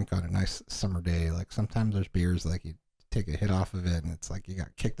 drink on a nice summer day. Like sometimes there's beers like you take a hit off of it and it's like you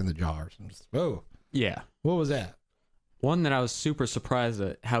got kicked in the jaw or something. Just, whoa. Yeah. What was that? One that I was super surprised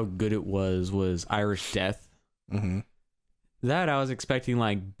at how good it was Irish Death. Mm-hmm. That I was expecting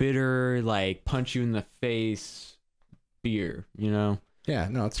like bitter, like punch you in the face beer, you know? Yeah,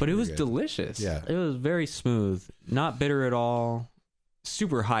 no, but it was good. Delicious. Yeah. It was very smooth, not bitter at all.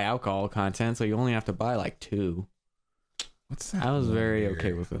 Super high alcohol content, so you only have to buy like 2. What's that? I was very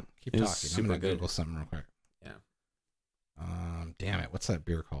okay with it. Keep talking. I'm gonna Google something real quick. Yeah. Damn it. What's that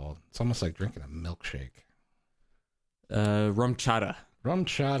beer called? It's almost like drinking a milkshake. Rum chata. Rum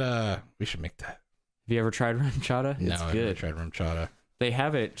chata. We should make that. Have you ever tried rum chata? No, it's I've good. never tried rum chata. They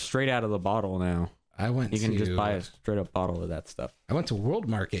have it straight out of the bottle now. You can just buy a straight up bottle of that stuff. I went to World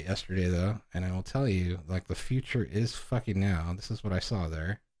Market yesterday though, and I will tell you, like, the future is fucking now. This is what I saw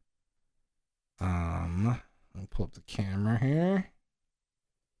there. Let me pull up the camera here.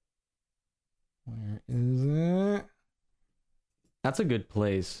 Where is it? That's a good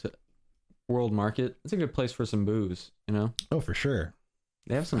place. World Market. It's a good place for some booze, you know? Oh, for sure.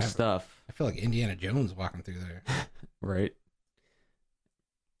 They have some stuff. I feel like Indiana Jones walking through there. Right.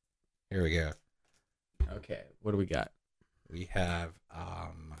 Here we go. Okay, what do we got? We have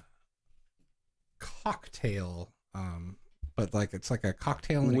cocktail, but like it's like a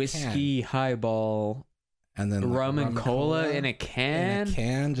cocktail in whiskey a can. Highball, and then rum and cola in a can. In a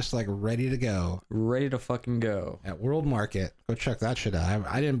can, just like ready to go. Ready to fucking go. At World Market. Go check that shit out.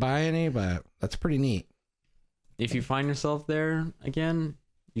 I didn't buy any, but that's pretty neat. If you find yourself there again,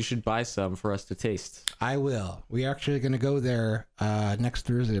 you should buy some for us to taste. I will. We're actually going to go there next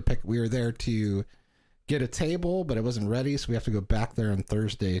Thursday to pick. We were there to get a table, but it wasn't ready, so we have to go back there on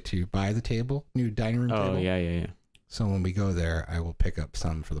Thursday to buy the table, new dining room table. Oh, yeah. So when we go there, I will pick up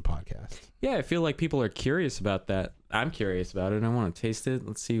some for the podcast. Yeah, I feel like people are curious about that. I'm curious about it. I want to taste it.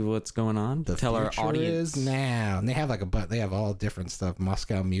 Let's see what's going on. Tell our audience is now. And they have like they have all different stuff,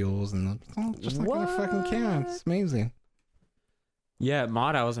 Moscow mules, and just like in a fucking can. It's amazing. Yeah, at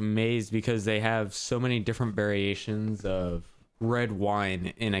Mod, I was amazed because they have so many different variations of red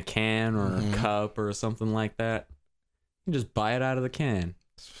wine in a can or a cup or something like that. You just buy it out of the can.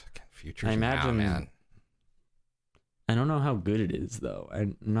 It's fucking future. I imagine, man. I don't know how good it is though.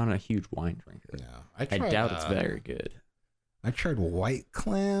 I'm not a huge wine drinker. No, I doubt it's very good. I tried white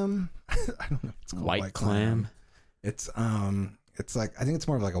clam. I don't know if it's called white clam. It's like, I think it's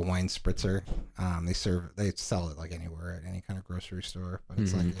more of like a wine spritzer. They sell it like anywhere at any kind of grocery store, but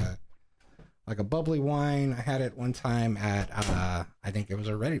it's like a bubbly wine. I had it one time at I think it was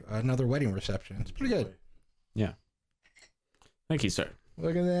another wedding reception. It's pretty good. Yeah. Thank you, sir.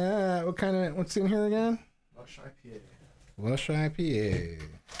 Look at that. What's in here again? Lush IPA.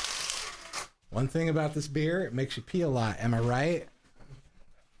 One thing about this beer, it makes you pee a lot. Am I right?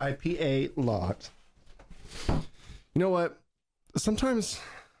 IPA lot. You know what? Sometimes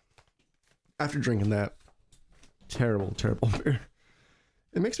after drinking that terrible beer,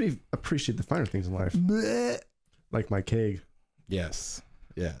 it makes me appreciate the finer things in life. Blech. Like my keg. Yes.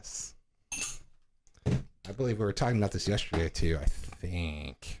 I believe we were talking about this yesterday too.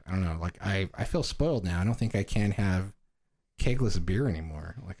 I don't know. Like I feel spoiled now. I don't think I can have kegless beer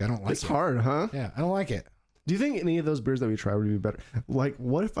anymore. Like I don't like it. It's hard, huh? Yeah, I don't like it. Do you think any of those beers that we tried would be better? Like,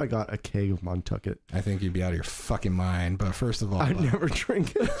 what if I got a keg of Montucket? I think you'd be out of your fucking mind. But first of all, I'd never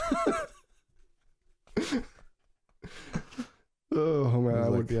drink it. Oh man, I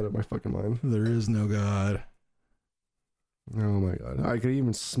would be out of my fucking mind. There is no God. Oh my God, I could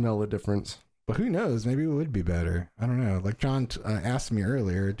even smell the difference. But who knows? Maybe it would be better. I don't know. Like John asked me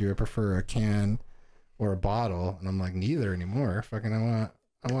earlier, do I prefer a can or a bottle? And I'm like, neither anymore. Fucking, I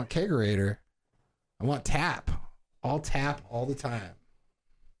want kegerator. I want tap all the time.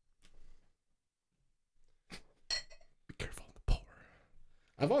 Be careful of the pour.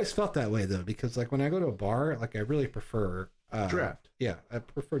 I've always felt that way though, because like when I go to a bar, like I really prefer draft. Yeah, I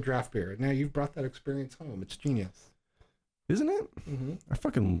prefer draft beer. Now you've brought that experience home. It's genius, isn't it? Mm-hmm. I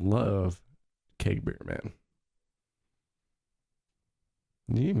fucking love keg beer, man.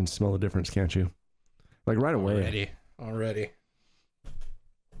 You even smell the difference, can't you? Like right away. Already.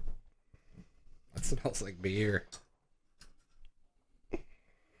 That smells like beer.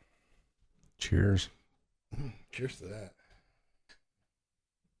 Cheers. Cheers to that.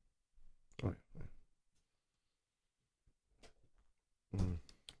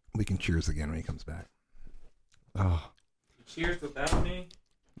 We can cheers again when he comes back. Oh. Cheers without me?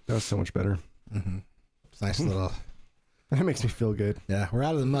 That was so much better. Mm-hmm. It's nice little... That makes me feel good. Yeah, we're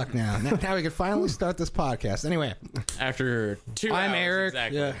out of the muck now. Now we can finally start this podcast. Anyway. After 2 I'm hours, Eric.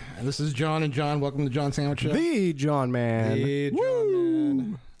 exactly. Yeah. And this is John and John. Welcome to John Sandwich Show. The John Man. The John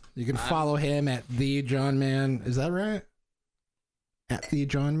Man. You can follow him at The John Man. Is that right? At The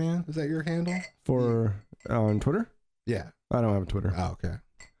John Man? Is that your handle? On Twitter? Yeah. I don't have a Twitter. Oh, okay.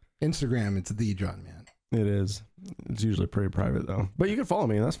 Instagram, it's The John Man. It is. It's usually pretty private though. But you can follow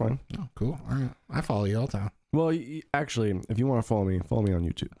me. That's fine. Oh, cool. All right. I follow you all the time. Well, actually, if you want to follow me on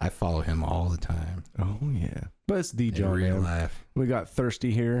YouTube. I follow him all the time. Oh yeah. But it's the John. In real life. We got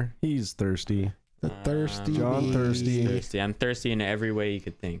Thirsty here. He's thirsty. The thirsty. John Thirsty. I'm thirsty in every way you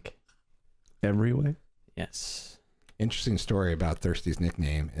could think. Every way? Yes. Interesting story about Thirsty's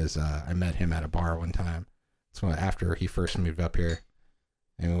nickname is I met him at a bar one time. So after he first moved up here,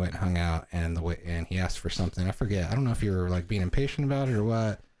 and we went and hung out, and he asked for something. I forget. I don't know if you were like being impatient about it or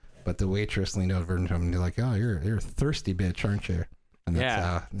what, but the waitress leaned over to him and they're like, "Oh, you're a thirsty bitch, aren't you?" And that's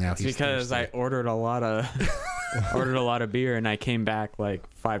how now he's because thirsty. I ordered a lot of beer, and I came back like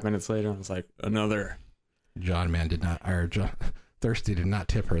 5 minutes later and I was like, another. Thirsty did not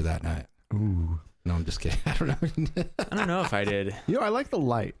tip her that night. Ooh. No, I'm just kidding. I don't know if I did. I like the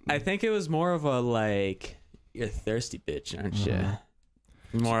light. I think it was more of a like, you're a thirsty bitch, aren't you?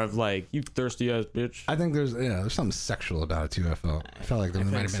 More of like, you thirsty ass bitch. I think there's something sexual about it too. I felt like there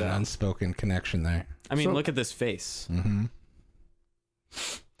might have been an unspoken connection there. I mean, look at this face. Mm-hmm.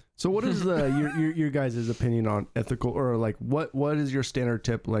 So what is your guys' opinion on ethical, or like what is your standard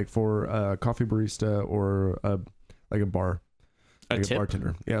tip like for a coffee barista or like a bar? Like a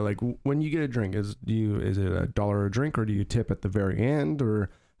bartender. Yeah, like when you get a drink, is it $1 a drink, or do you tip at the very end, or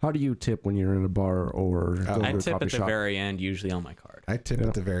how do you tip when you're in a bar or go to a coffee shop? I tip at the very end, usually on my card. I tip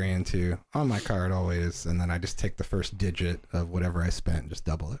at the very end too, on my card always, and then I just take the first digit of whatever I spent and just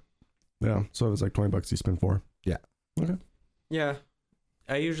double it. Yeah, so it was like $20 you spend for. Yeah. Okay. Yeah,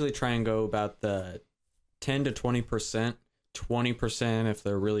 I usually try and go about the 10 to 20%. 20% if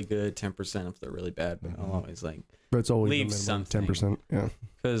they're really good, 10% if they're really bad. But I'll always but it's always leave something. 10%. Yeah.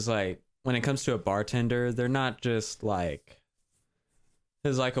 Because like when it comes to a bartender, they're not just like,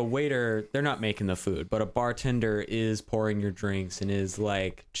 because like a waiter, they're not making the food, but a bartender is pouring your drinks and is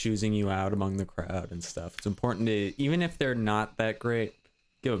like choosing you out among the crowd and stuff. It's important to, even if they're not that great,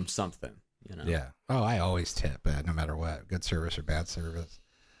 give them something. Yeah. Oh, I always tip, no matter what, good service or bad service.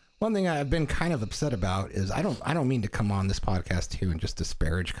 One thing I've been kind of upset about is I don't mean to come on this podcast too and just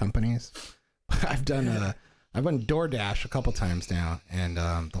disparage companies. I've done DoorDash a couple times now, and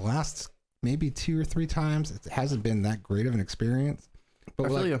the last maybe 2 or 3 times it hasn't been that great of an experience. But I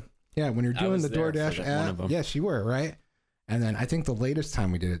feel you. Yeah, when you're doing the DoorDash app, yes, you were, right? And then I think the latest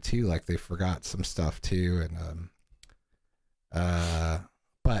time we did it too, like they forgot some stuff too, and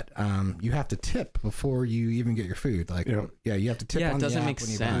but you have to tip before you even get your food. Like, you have to tip on the app when you buy. It doesn't make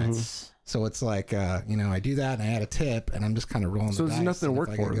sense. So it's like, I do that and I add a tip, and I'm just kind of rolling the dice. So there's nothing to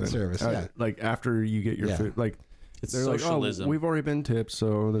work for. Good service. Like after you get your food, like it's they're socialism. Like, we've already been tipped,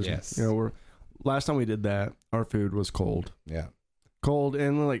 so there's, last time we did that, our food was cold. Yeah, cold,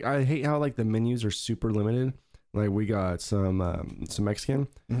 and like I hate how like the menus are super limited. Like we got some Mexican,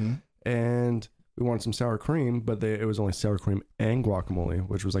 and we wanted some sour cream, but it was only sour cream and guacamole,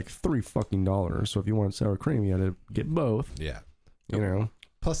 which was like $3 So if you wanted sour cream, you had to get both. Yeah.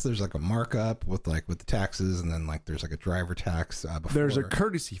 Plus there's like a markup with the taxes, and then like there's like a driver tax before. There's a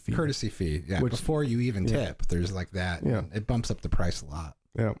courtesy fee. Yeah. Before you even tip, there's like that. Yeah. It bumps up the price a lot.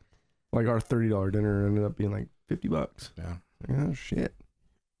 Yeah. Like our $30 dinner ended up being like $50. Yeah. Oh shit.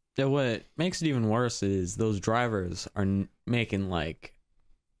 Yeah, what makes it even worse is those drivers are making like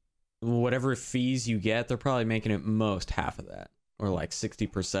whatever fees you get, they're probably making at most half of that, or like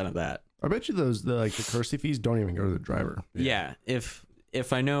 60% of that. I bet you the courtesy fees don't even go to the driver. Yeah, if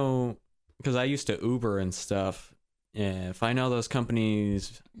I know, because I used to Uber and stuff, if I know those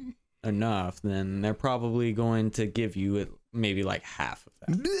companies enough, then they're probably going to give you maybe like half of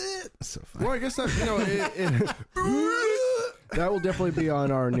that. So funny. Well, I guess that that will definitely be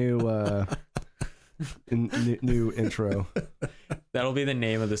on our new new intro. That'll be the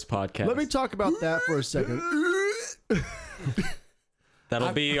name of this podcast. Let me talk about that for a second.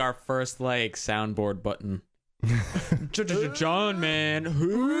 That'll be our first like soundboard button. John, man.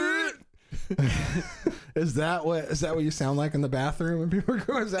 Is that what you sound like in the bathroom when people are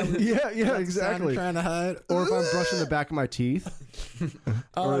going? Is that what yeah, exactly. Trying to hide, or if I'm brushing the back of my teeth.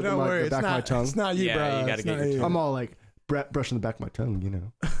 Oh, don't worry, the back of my tongue. It's not you, bro. You gotta get your tongue. I'm all like brushing the back of my tongue,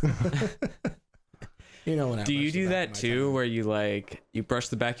 When do you do that too, where you brush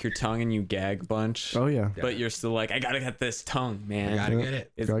the back of your tongue and you gag a bunch? Oh yeah. But you're still like, I gotta get this tongue, man. I gotta get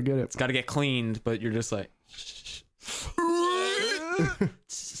it. It's gotta get cleaned, but you're just like.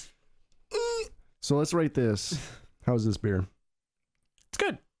 So let's rate this. How's this beer? It's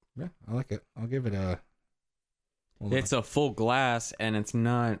good. Yeah, I like it. I'll give it a. It's a full glass and it's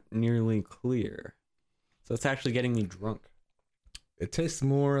not nearly clear, so it's actually getting me drunk. It tastes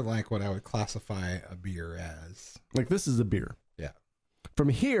more like what I would classify a beer as. Like this is a beer. Yeah. From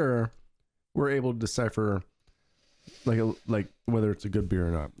here, we're able to decipher like whether it's a good beer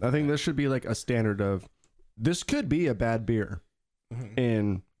or not. I think this should be like a standard of this could be a bad beer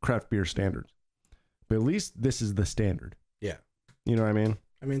in craft beer standards, but at least this is the standard. Yeah, you know what I mean?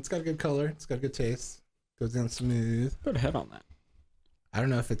 I mean, it's got a good color, it's got a good taste, goes down smooth. Put a head on that. I don't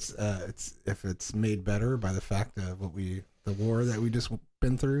know if it's made better by the fact of the war that we just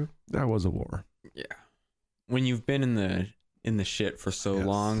been through. That was a war. Yeah. When you've been in the shit for so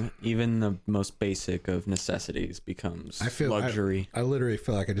long, even the most basic of necessities becomes luxury. I literally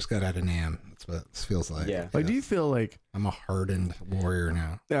feel like I just got out of NAM. That's what it feels like. Yeah. Like, do you feel like I'm a hardened warrior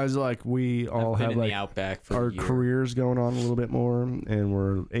now? Yeah, it's like we all have like Outback for our careers going on a little bit more, and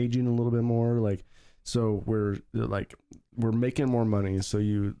we're aging a little bit more. Like, so we're making more money. So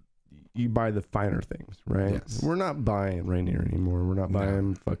you buy the finer things, right? Yes. We're not buying Rainier anymore. We're not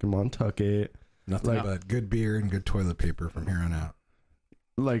buying fucking Montucket. Nothing but good beer and good toilet paper from here on out.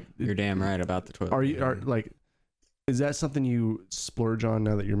 Like, you're damn right about the toilet paper. Is that something you splurge on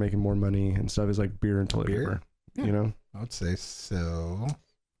now that you're making more money and stuff? Is like beer and toilet paper? Yeah. You know, I would say so.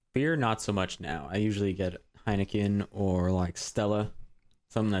 Beer, not so much now. I usually get Heineken or like Stella,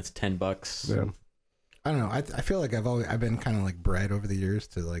 something that's $10. Yeah. I don't know. I feel like I've been kind of like bred over the years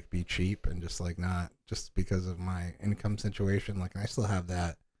to like be cheap and just like not just because of my income situation. Like, I still have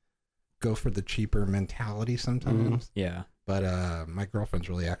that go for the cheaper mentality sometimes. Yeah. But my girlfriend's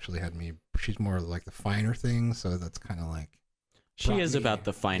really actually had me. She's more like the finer things, so that's kind of like. She is about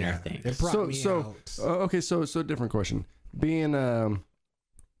the finer things. It brought me out. Okay, so different question. Being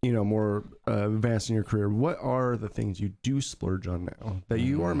more advanced in your career, what are the things you do splurge on now that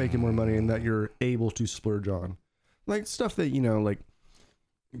you are making more money and that you're able to splurge on? Like stuff that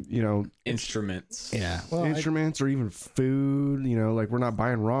instruments. Yeah. Well, instruments or even food, like we're not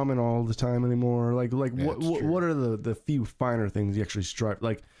buying ramen all the time anymore. Like what are the few finer things you actually strive?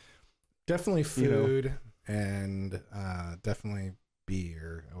 Like, definitely food and definitely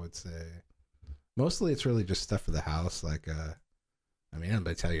beer, I would say. Mostly it's really just stuff for the house. Like, I'm going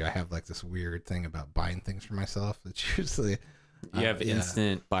to tell you, I have like this weird thing about buying things for myself. It's usually... You have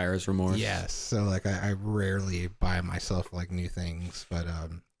instant buyer's remorse. Yes. So like I rarely buy myself like new things, but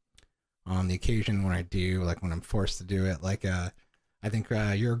on the occasion when I do, like when I'm forced to do it, like I think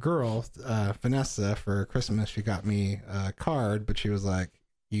your girl, Vanessa, for Christmas, she got me a card, but she was like,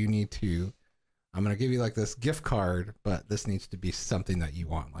 I'm going to give you like this gift card, but this needs to be something that you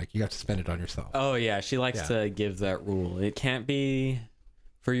want. Like, you have to spend it on yourself. Oh yeah. She likes to give that rule. It can't be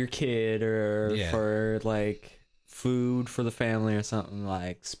for your kid or for like food for the family or something.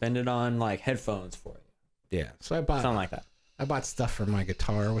 Like, spend it on like headphones for you. Yeah. So I bought something like that. I bought stuff for my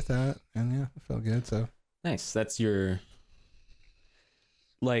guitar with that, and it felt good. So nice. That's your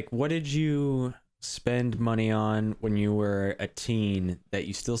like. What did you spend money on when you were a teen that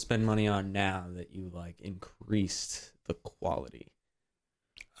you still spend money on now that you like increased the quality?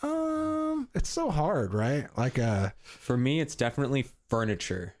 It's so hard, right? Like, for me, it's definitely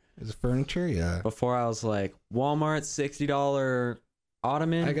furniture. Is it furniture? Yeah. Before I was like, Walmart $60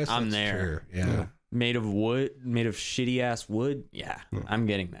 ottoman. I guess I'm there. True. Yeah. Made of wood, made of shitty ass wood. Yeah, I'm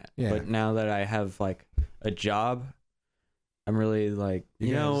getting that. Yeah. But now that I have like a job, I'm really like,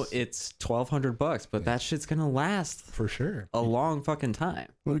 it's $1,200, but that shit's gonna last for sure a long fucking time.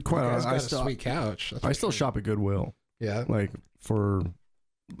 Well, quite honestly, I still sweet couch. I still shop at Goodwill. Yeah. Like for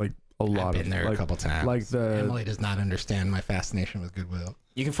like a lot I've been there a couple times. Like Emily does not understand my fascination with Goodwill.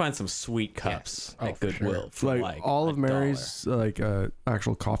 You can find some sweet cups at Goodwill for like all of Mary's like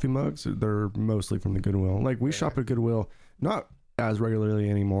actual coffee mugs. They're mostly from the Goodwill. Like we shop at Goodwill not as regularly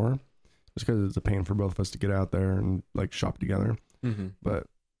anymore, just because it's a pain for both of us to get out there and like shop together. Mm-hmm. But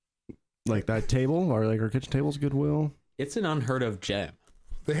like that table, or like our kitchen table's Goodwill. It's an unheard of gem.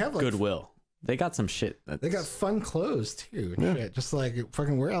 They have like Goodwill. They got some shit. They got fun clothes too. And shit. Just like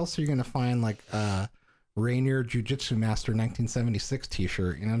fucking, where else are you gonna find like Rainier Jiu-Jitsu Master 1976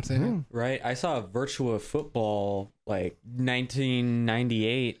 t-shirt? You know what I'm saying? Right. I saw a Virtua football like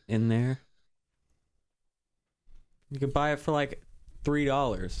 1998 in there. You could buy it for like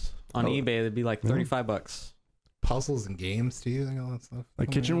 $3 on eBay. It'd be like $35. Puzzles and games too, and all that stuff. Like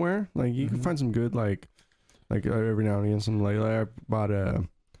kitchenware. Like you can find some good like every now and again some like I bought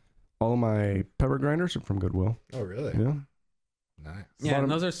all of my pepper grinders are from Goodwill. Oh really? Yeah. Nice. Yeah,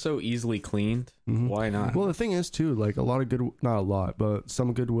 and those are so easily cleaned. Mm-hmm. Why not? Well, the thing is too, like a lot of not a lot, but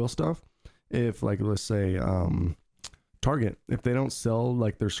some Goodwill stuff. If like let's say Target, if they don't sell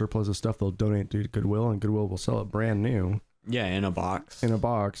like their surplus of stuff, they'll donate to Goodwill, and Goodwill will sell it brand new. Yeah, in a box. In a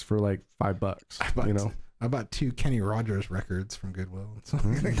box for like $5. I bought 2 Kenny Rogers records from Goodwill.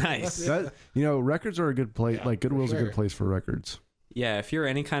 Nice. That, records are a good place. Yeah, like Goodwill's a good place for records. Yeah, if you're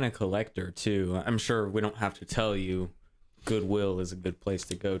any kind of collector too, I'm sure we don't have to tell you Goodwill is a good place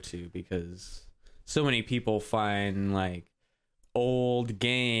to go to, because so many people find like old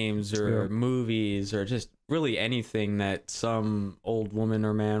games or movies or just really anything that some old woman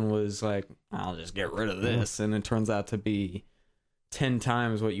or man was like, I'll just get rid of this, and it turns out to be 10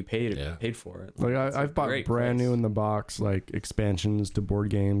 times what you paid for it. Like I've bought brand new in the box like expansions to board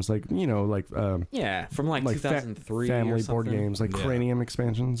games, like from like 2003 family or board games, like Cranium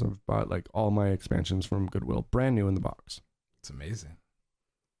expansions. I've bought like all my expansions from Goodwill, brand new in the box. It's amazing.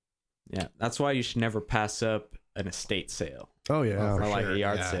 Yeah, that's why you should never pass up an estate sale. Oh yeah, or like a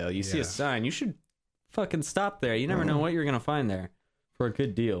yard sale. You see a sign, you should fucking stop there. You never know what you're gonna find there for a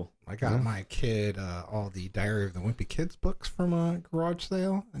good deal. I got my kid all the Diary of the Wimpy Kids books from a garage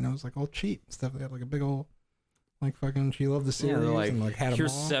sale, and it was like all cheap stuff. They had like a big old, like fucking. She loved the series, and like had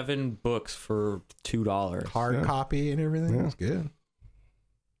here's 7 books for $2, hard copy and everything. It was good.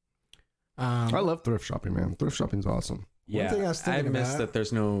 I love thrift shopping, man. Thrift shopping's awesome. Yeah, one thing I miss that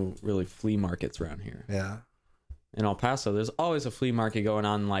there's no really flea markets around here. Yeah. In El Paso, there's always a flea market going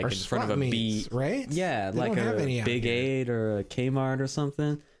on, like in front of a beat, right? Yeah, like a Big 8 or a Kmart or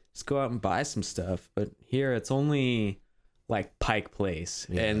something. Just go out and buy some stuff. But here, it's only like Pike Place,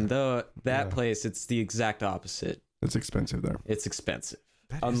 and that place, it's the exact opposite. It's expensive there. It's expensive.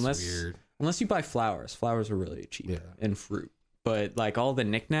 That is weird. Unless you buy flowers. Flowers are really cheap, and fruit. But like all the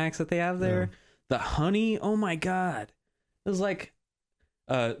knickknacks that they have there, the honey, oh my god, it was like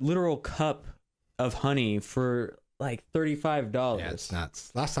a literal cup of honey for like $35. Yeah, it's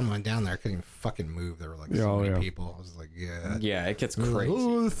nuts. Last time I went down there, I couldn't even fucking move. There were like so many people. I was like, yeah, it gets crazy.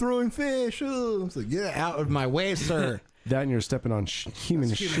 Oh, throwing fish. Oh, I was like, get out of my way, sir. That and you're stepping on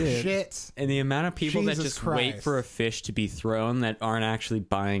human shit. And the amount of people that just wait for a fish to be thrown that aren't actually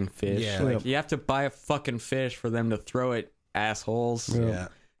buying fish. Yeah. Like, you have to buy a fucking fish for them to throw it, assholes. Yeah.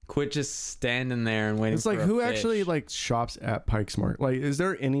 Quit just standing there and waiting. It's like, who actually like shops at Pike's Mart? Like, is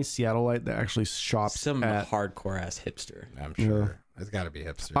there any Seattleite that actually shops? Some hardcore ass hipster. I'm sure it's got to be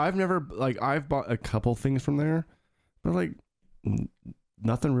hipster. I've bought a couple things from there, but like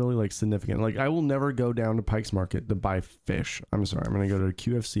nothing really like significant. Like, I will never go down to Pike's Market to buy fish. I'm sorry, I'm gonna go to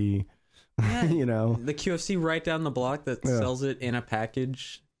QFC. Yeah, the QFC right down the block that sells it in a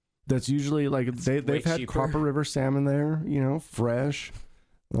package. That's usually like they've had cheaper. Copper River salmon there, fresh.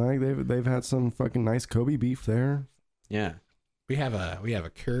 Like they've had some fucking nice Kobe beef there. Yeah, we have a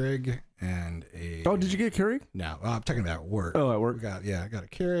Keurig and a. Oh, did you get a Keurig? No, I'm talking about at work. Oh, at work. I got a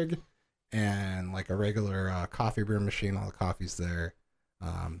Keurig and like a regular coffee brew machine. All the coffee's there.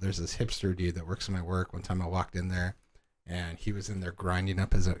 There's this hipster dude that works in my work. One time I walked in there, and he was in there grinding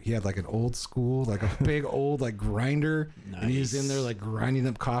up he had like an old school, like a big old like grinder, and he was in there like grinding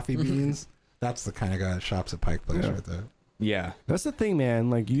up coffee beans. That's the kind of guy that shops at Pike Place right there. Yeah, that's the thing, man.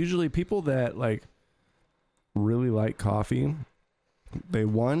 Like, usually people that like really like coffee, they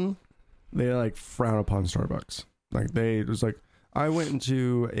like frown upon Starbucks. Like, it was like, I went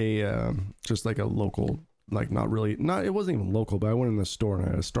into a just like a local, like it wasn't even local, but I went in the store and I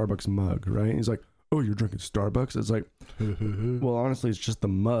had a Starbucks mug, right? And he's like, oh, you're drinking Starbucks? It's like, well, honestly, it's just the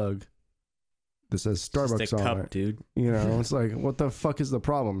mug that says Starbucks just a on cup, it. Dude. It's like, what the fuck is the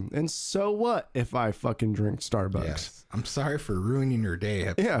problem? And so what if I fucking drink Starbucks? Yes. I'm sorry for ruining your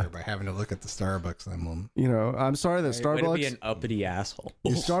day by having to look at the Starbucks emblem. I'm sorry that Starbucks... Way to be an uppity asshole.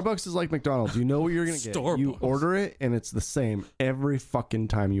 Starbucks is like McDonald's. You know what you're going to get. You order it, and it's the same every fucking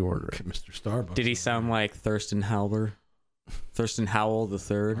time you order it. Mr. Starbucks. Did he sound like Thurston Howell the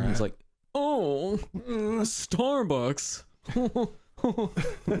third? Right. He's like, Starbucks.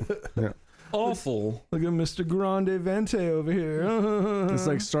 Yeah. Awful. Look at Mr. Grande Vente over here. It's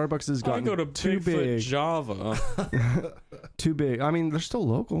like Starbucks has gotten go to too big. Java. Too big. I mean, they're still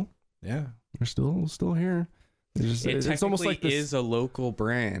local. Yeah, they're still here. It's almost like this is a local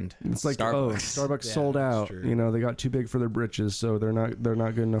brand. It's like Starbucks yeah, sold out. True. They got too big for their britches, so they're not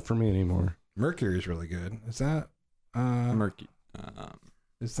good enough for me anymore. Mercury is really good. Is that Mercury?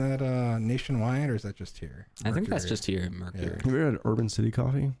 Is that nationwide or is that just here? Mercury. I think that's just here. Mercury. Yeah. Have you ever had Urban City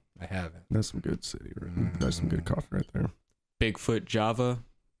coffee? I haven't. That's some good city. That's some good coffee right there. Bigfoot Java.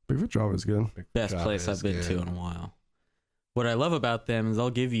 Bigfoot Java is good. Best place I've been to in a while. What I love about them is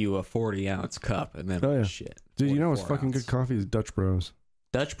they'll give you a 40-ounce cup and then shit. Dude, you know what's fucking good coffee is Dutch Bros.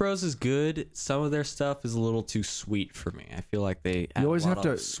 Dutch Bros is good. Some of their stuff is a little too sweet for me. I feel like they add always have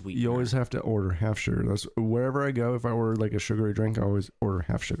to order half sugar. That's wherever I go. If I order like a sugary drink, I always order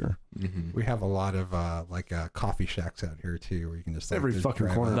half sugar. Mm-hmm. We have a lot of coffee shacks out here too, where you can just every fucking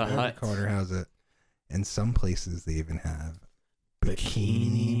corner. Every corner has it, and some places they even have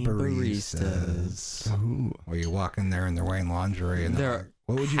bikini baristas. Where you walk in there and they're wearing lingerie and they're like,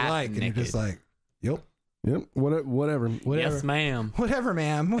 what would you like? And you're just like, yep. Whatever. Yes, ma'am. Whatever,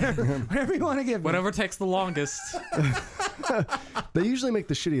 ma'am. Whatever you want to give me. Whatever takes the longest. They usually make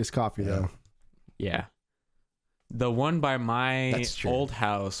the shittiest coffee, though. Yeah. The one by my old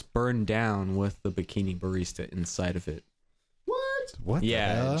house burned down with the bikini barista inside of it. What?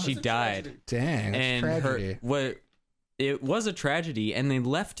 Yeah, the hell? she died. Dang, that's tragedy. It was a tragedy, and they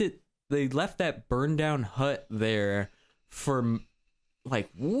left that burned down hut there for like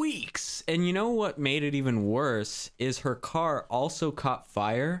weeks. And you know what made it even worse is her car also caught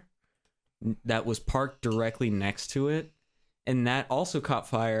fire that was parked directly next to it, and that also caught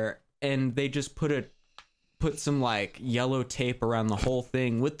fire, and they just put some like yellow tape around the whole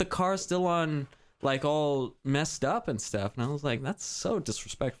thing with the car still on, like all messed up and stuff. And I was like, that's so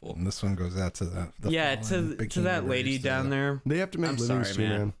disrespectful. And this one goes out to the to that lady down there. They have to make livings too,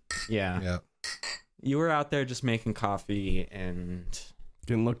 man. Yeah. You were out there just making coffee and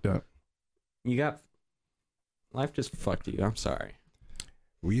getting looked up. Life just fucked you. I'm sorry.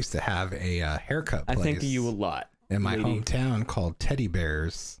 We used to have a haircut place. I think of you a lot in my hometown called Teddy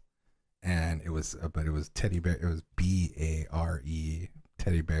Bears, and it was Teddy Bear. It was BARE.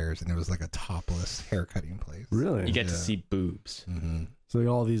 Teddy Bears, and it was like a topless haircutting place. Really? You get to see boobs. Mm-hmm. So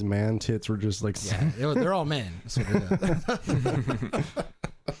all these man tits were just like... they're all men.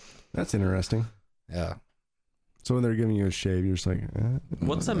 That's interesting. Yeah. So when they're giving you a shave, you're just like...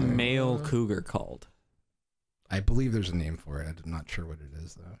 What's a male cougar called? I believe there's a name for it. I'm not sure what it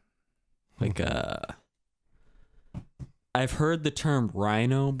is, though. Like, I've heard the term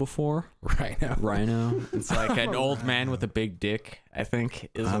rhino before. Rhino. It's like an old man with a big dick, I think,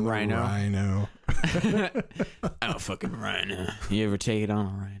 is a rhino. Rhino. I'm a fucking rhino. You ever take it on a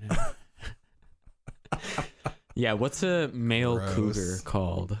rhino? Yeah, what's a male cougar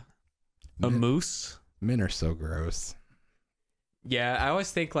called? A moose? Men are so gross. Yeah, I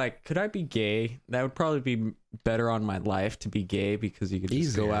always think, like, could I be gay? That would probably be better on my life to be gay because you could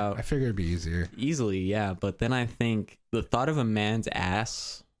just go out. I figured it'd be easier. Easily, yeah. But then I think the thought of a man's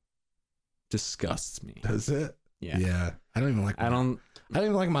ass disgusts me. Does it? Yeah. Yeah. I don't even like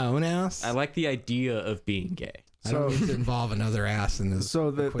my own ass. I like the idea of being gay. I don't need to involve another ass in this.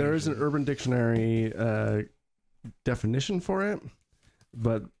 So there is an Urban Dictionary definition for it,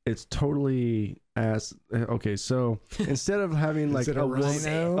 but it's totally ass. Okay, so instead of having like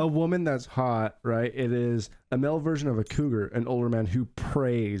a woman that's hot, right? It is a male version of a cougar, an older man who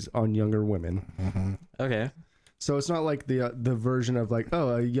preys on younger women. Mm-hmm. Okay. So it's not like the version of like,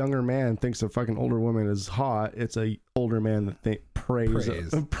 oh, a younger man thinks a fucking older woman is hot. It's a older man that prays.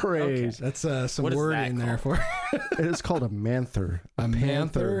 Okay. That's some word in there for it is called a manther. A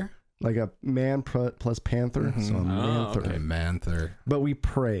panther? Like a man plus panther. Mm-hmm. So a manther. Okay. Manther. But we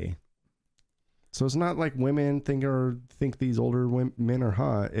pray. So it's not like women think these older men are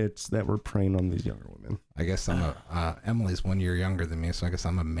hot. It's that we're preying on these younger women. I guess I'm Emily's 1 year younger than me, so I guess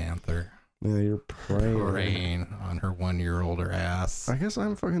I'm a manther. Yeah, you're preying on her 1 year older ass. I guess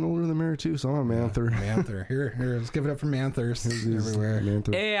I'm fucking older than Mary too, so I'm a manther. Manther. Here, let's give it up for manthers everywhere.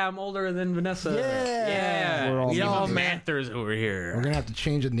 Manther. Hey, I'm older than Vanessa. Yeah. We're all manthers over here. We're gonna have to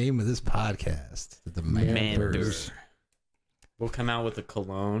change the name of this podcast to the Manthers. We'll come out with a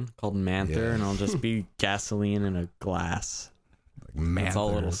cologne called Manther, and I'll just be gasoline in a glass. Like That's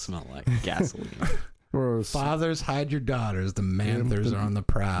all it'll smell like, gasoline. Fathers, hide your daughters. The Manthers are on the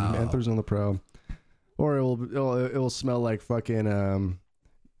prowl. Manthers on the prowl. Or it will smell like fucking yeah, I'm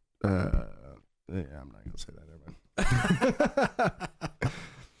not gonna say that. Never mind.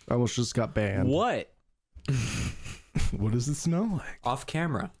 I almost just got banned. What? What does it smell like? Off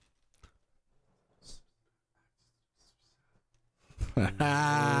camera.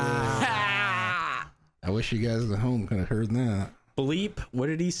 I wish you guys at home could have heard that. Bleep. What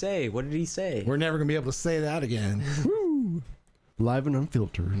did he say? We're never gonna be able to say that again. Woo. Live and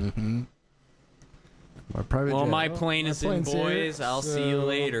unfiltered. Mm-hmm. My private jet. My plane is in, boys. I'll see you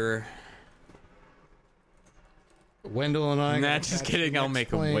later. Wendell and I. Nah, just kidding. I'll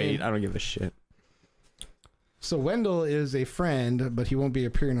make him wait. I don't give a shit. So Wendell is a friend, but he won't be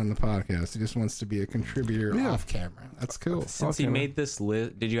appearing on the podcast. He just wants to be a contributor off camera. That's cool. Since he made this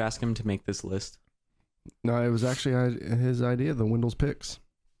list, did you ask him to make this list? No, it was actually his idea, the Wendell's Picks.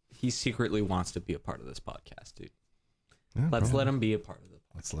 He secretly wants to be a part of this podcast, dude. Yeah, Let's let him be a part of it.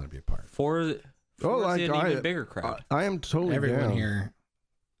 Let's let him be a part. For an even bigger crowd. I am totally Everyone down. Here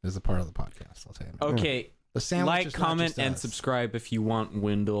is a part of the podcast. I'll tell you. Okay. Like, comment, and subscribe if you want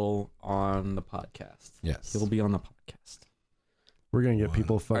Wendell on the podcast. Yes. He'll be on the podcast. We're gonna get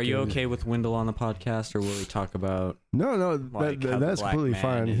people fucking. Are you okay with Wendell on the podcast, or will we talk about? No, that's completely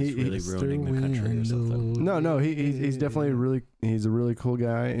fine. He's really ruining the country or something. No, he's definitely he's a really cool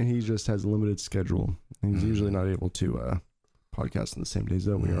guy, and he just has a limited schedule. He's usually not able to podcast on the same days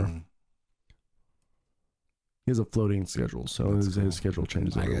that we are. He has a floating schedule, so his schedule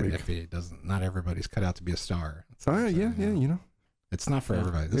changes every week. If he doesn't, not everybody's cut out to be a star. Oh yeah, you know, it's not for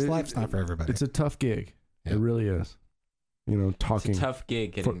everybody. This life's not for everybody. It's a tough gig. Yep. It really is. You know, talking. It's a tough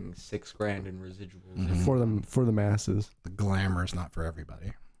gig getting $6,000 in residuals for the masses. The glamour's not for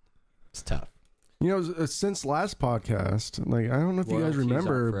everybody. It's tough. You know, since last podcast, like I don't know if you guys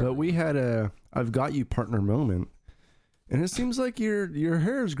remember, but we had a "I've got you" partner moment, and it seems like your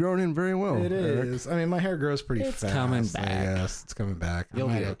hair has grown in very well. It is. I mean, my hair grows pretty fast. It's coming back. Yes, it's coming back. You'll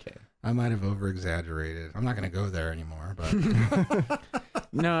be okay. I might have over-exaggerated. I'm not going to go there anymore, but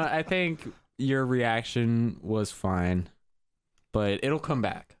no, I think your reaction was fine. But it'll come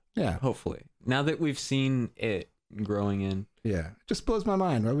back. Yeah. Hopefully. Now that we've seen it growing in. Yeah. It just blows my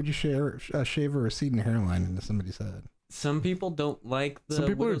mind. Why would you shave a receding hairline into somebody's head? Some people don't like the Some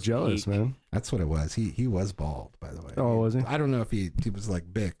people are jealous, man. That's what it was. He was bald, by the way. Oh, was he? I don't know if he was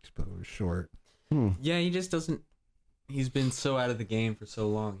like bicked, but it was short. Yeah, he just doesn't. He's been so out of the game for so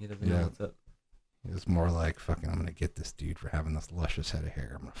long. He doesn't know what's up. It was more like, fucking, I'm going to get this dude for having this luscious head of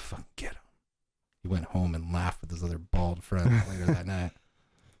hair. I'm going to fucking get him. He went home and laughed with his other bald friends later that night.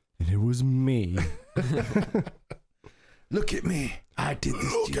 And it was me. Look at me. I did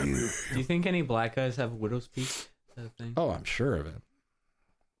this to you. Do you think any black guys have a widow's peak? Is that a thing? Oh, I'm sure of it.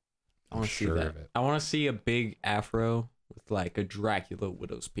 I want to see that. I want to see a big afro with like a Dracula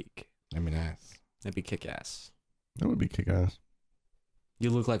widow's peak. That'd be nice. That'd be kick-ass. That would be kick-ass. You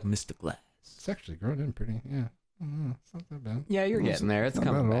look like Mr. Glass. It's actually grown in pretty, yeah. It's not that bad. Yeah, you're getting there. It's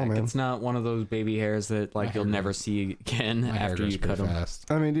coming back. Man. It's not one of those baby hairs that like you'll never see again after you cut them.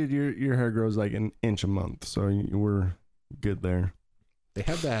 I mean, dude, your hair grows like an inch a month, so we're good there. They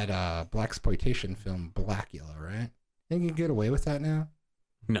had that blaxploitation film Blackula, right? Think you can get away with that now?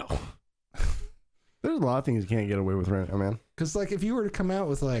 No. There's a lot of things you can't get away with right now, man. Because like if you were to come out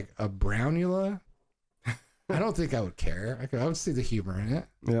with like a Brownula, I don't think I would care. I would see the humor in it.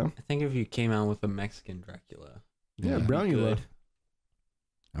 Yeah. I think if you came out with a Mexican Dracula. Yeah, Brownula.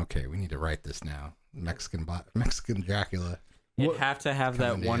 Okay, we need to write this now. Mexican Dracula. You'd have to have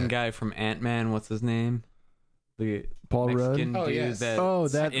that one guy from Ant-Man. What's his name? The Paul Mexican Rudd. Dude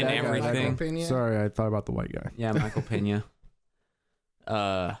that in that everything. Guy. Sorry, I thought about the white guy. Yeah, Michael Pena.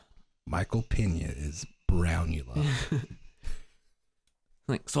 Michael Pena is Brownula.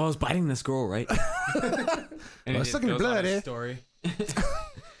 Like, so I was biting this girl, right? And well, sucking blood, eh? Story.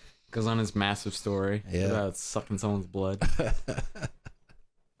 Goes on his massive story about sucking someone's blood.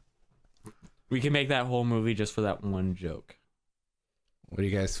 We can make that whole movie just for that one joke. What do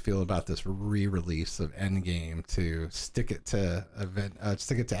you guys feel about this re-release of Endgame to stick it to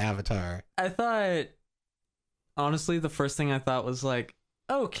Avatar? I thought, honestly, the first thing I thought was like,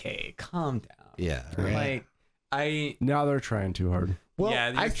 okay, calm down. Yeah, right. Like now they're trying too hard. Well,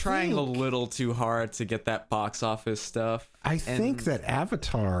 yeah, they're trying a little too hard to get that box office stuff. I think that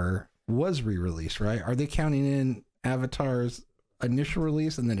Avatar was re-released, right? Are they counting in Avatar's initial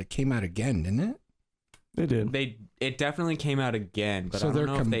release and then it came out again, didn't it? They did. It definitely came out again, but so I don't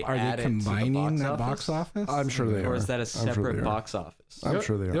know if they are they combining that box office? I'm sure they are. Or is that a separate box office? I'm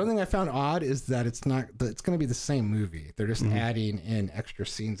sure they are. The only thing I found odd is that it's not. It's going to be the same movie. They're just adding in extra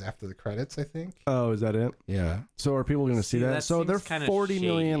scenes after the credits, I think. Oh, is that it? Yeah. So are people going to see that? So they're 40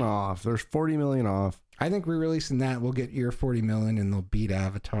 million off. There's 40 million off. I think re-releasing that will get your 40 million and they'll beat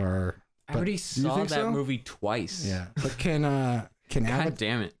Avatar. I already saw that movie twice. Yeah. But can God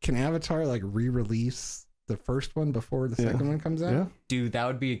damn it. Can Avatar like re-release the first one before the second one comes out? Yeah. Dude, that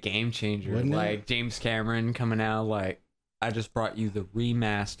would be a game changer. Wouldn't like it? James Cameron coming out like, I just brought you the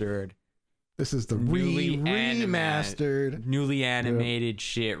remastered. This is the newly animated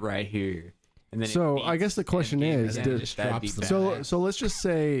shit right here. And then so I guess the question is, so let's just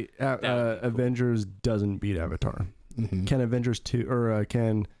say Avengers doesn't beat Avatar. Mm-hmm. Can Avengers 2 or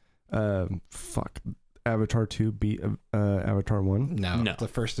can Avatar 2 beat Avatar 1? No. The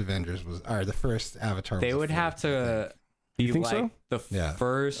first Avengers was, or the first Avatar they would have to be like the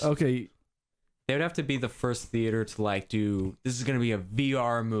first. Okay. They would have to be the first theater to like do, this is going to be a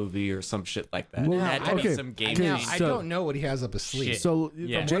VR movie or some shit like that. Well, some game I don't know what he has up his sleeve. So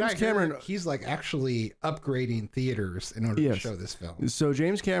James Cameron, he's like actually upgrading theaters in order to show this film. So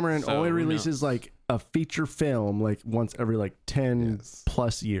James Cameron only releases like a feature film like once every like 10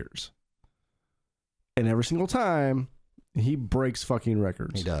 plus years. And every single time he breaks fucking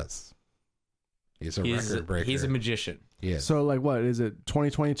records. He does. He's a record breaker. He's a magician. Yeah. So like, what is it?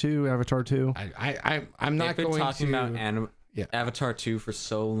 2022 Avatar 2. I'm not They've been going talking to about Avatar 2 for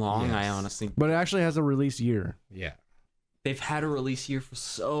so long. Yes. I honestly, But it actually has a release year. Yeah. they've had a release year for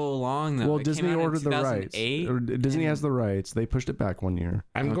so long though. Well, It Disney came out in ordered the rights. 2008, Or Disney and- has the rights. They pushed it back 1 year.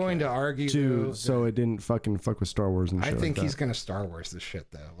 I'm going to argue though, so it didn't fucking fuck with Star Wars and shit. I think like he's that. gonna Star Wars this shit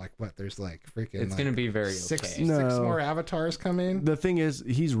though. Like what? There's like freaking. It's like gonna be very six okay. more avatars coming. The thing is,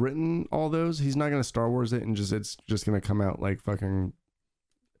 he's written all those. He's not gonna Star Wars it and it's just gonna come out like fucking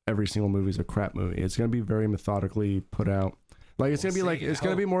every single movie's a crap movie. It's gonna be very methodically put out. Like it's gonna be like it's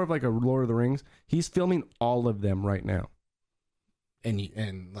gonna be more of like a Lord of the Rings. He's filming all of them right now.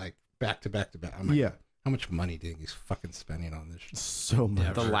 And like back to back to back. I'm like, yeah. How much money do you think he's fucking spending on this shit? So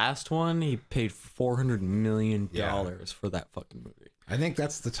much. The last one, he paid $400 million for that fucking movie. I think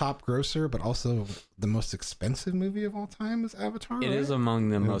that's the top grosser, but also the most expensive movie of all time is Avatar. It is among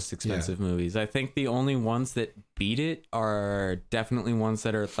the most expensive movies. I think the only ones that beat it are definitely ones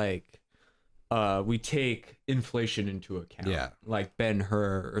that are like, we take inflation into account. Yeah. Like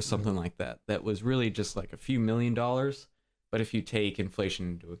Ben-Hur or something like that. That was really just like a few $1 million. But if you take inflation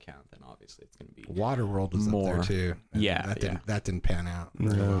into account, then obviously it's going to be Waterworld was more. up there too. And that didn't pan out.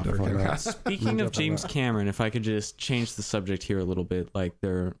 No, definitely not. Speaking of James Cameron, if I could just change the subject here a little bit, like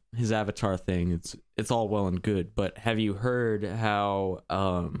his Avatar thing, it's all well and good, but have you heard how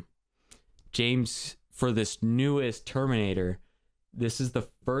James, for this newest Terminator, this is the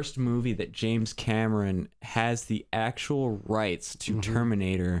first movie that James Cameron has the actual rights to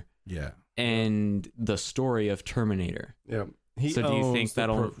Terminator. Yeah. And the story of Terminator. Yeah. So do you think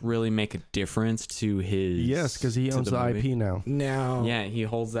that'll really make a difference to his? Yes, because he owns the IP now. Now, yeah, he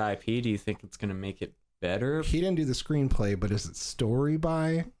holds the IP. Do you think it's going to make it better? He didn't do the screenplay, but is it story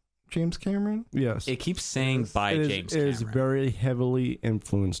by James Cameron? Yes. It keeps saying by James Cameron. It is very heavily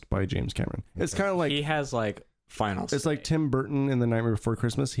influenced by James Cameron. It's kind of like he has like final. It's like Tim Burton in The Nightmare Before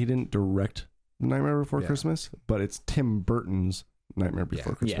Christmas. He didn't direct The Nightmare Before Christmas, but it's Tim Burton's Nightmare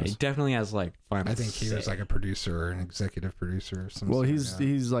Before Christmas. Yeah, he definitely has like final. I think he was like a producer or an executive producer or something. Well,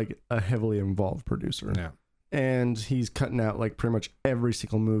 he's like a heavily involved producer. Yeah. And he's cutting out like pretty much every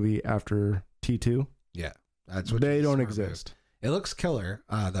single movie after T2. Yeah. That's what they don't exist. It looks killer.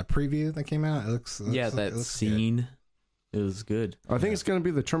 That preview that came out, it looks that scene. Good. It was good. I think it's going to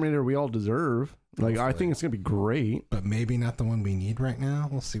be the Terminator we all deserve. Like, hopefully. I think it's going to be great. But maybe not the one we need right now.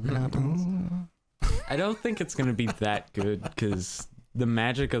 We'll see what happens. I don't think it's going to be that good because the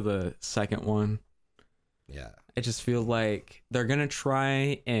magic of the second one. Yeah. I just feel like they're going to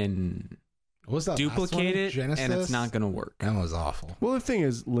try and duplicate it, Genesis? and it's not going to work. That was awful. Well, the thing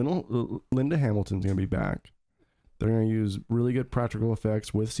is, Linda Hamilton's going to be back. They're going to use really good practical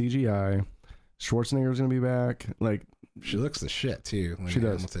effects with CGI. Schwarzenegger's going to be back. Like, she looks the shit too. She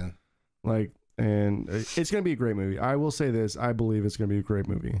does. Hamilton. Like, and it's going to be a great movie. I will say this. I believe it's going to be a great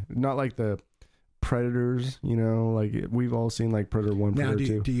movie. Not like the Predators, you know, like we've all seen like Predator 1, now,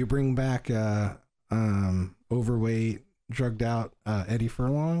 Predator 2. Do you bring back overweight, drugged out Eddie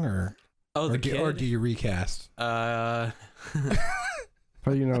Furlong or do you recast? How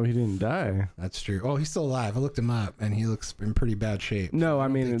do you know he didn't die? That's true. Oh, he's still alive. I looked him up, and he looks in pretty bad shape. No, I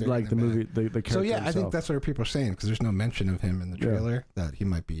mean like the movie, the character. So yeah, himself. I think that's what people are saying because there's no mention of him in the trailer that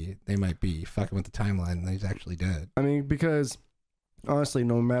they might be fucking with the timeline and he's actually dead. I mean, because honestly,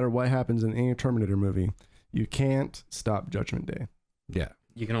 no matter what happens in any Terminator movie, you can't stop Judgment Day. Yeah,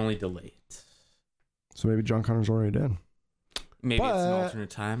 you can only delay it. So maybe John Connor's already dead. Maybe it's an alternate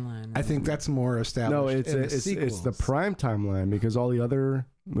timeline. I think that's more established. No, it's the prime timeline because all the other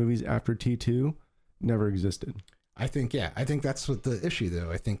movies after T2 never existed. I think that's what the issue though.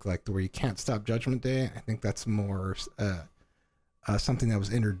 I think like where you can't stop Judgment Day. I think that's more something that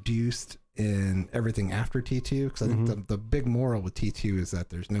was introduced in everything after T2 because I think the big moral with T2 is that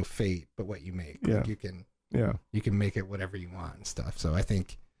there's no fate but what you make. Yeah. Like you can make it whatever you want and stuff. So I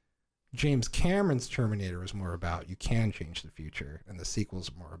think James Cameron's Terminator is more about you can change the future, and the sequel's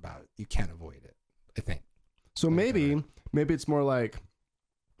more about you can't avoid it. I think. So maybe it's more like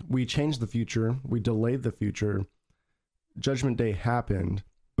we changed the future, we delayed the future. Judgment Day happened,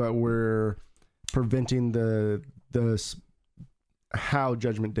 but we're preventing the how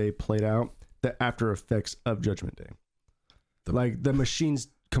Judgment Day played out, the after effects of Judgment Day. Like the machine's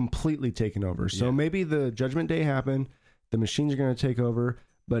completely taken over. So maybe the Judgment Day happened, the machines are going to take over.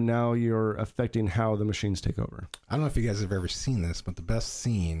 But now you're affecting how the machines take over. I don't know if you guys have ever seen this, but the best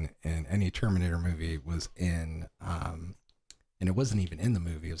scene in any Terminator movie was in, and it wasn't even in the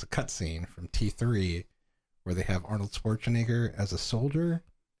movie. It was a cutscene from T3 where they have Arnold Schwarzenegger as a soldier.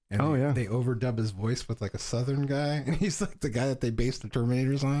 And they overdub his voice with like a Southern guy. And he's like the guy that they based the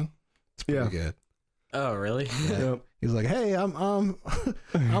Terminators on. It's pretty good. Oh, really? Yeah. He's like, "Hey, I'm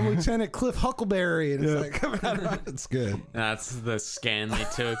Lieutenant Cliff Huckleberry," and it's like, it's good. That's the scan they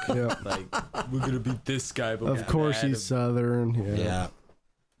took. Like, we're gonna beat this guy, but of course he's Southern. Yeah.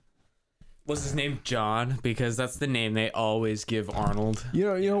 What's his name? John, because that's the name they always give Arnold.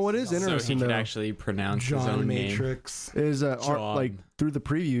 You know what is interesting? So he can actually pronounce John his own Matrix name. Is like through the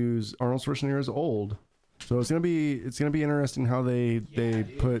previews, Arnold Schwarzenegger is old, so it's gonna be interesting how they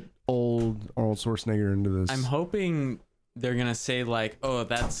put old Arnold Schwarzenegger into this. I'm hoping they're gonna say like, oh,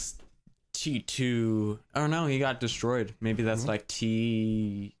 that's T2. Oh no, he got destroyed. Maybe that's like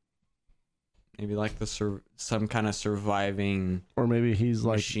T. Maybe like some kind of surviving, or maybe he's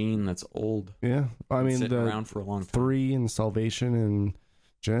like machine that's old. Yeah, I mean, sitting around for a long time. 3 and Salvation and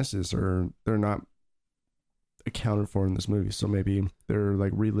Genesis they're not accounted for in this movie, so maybe they're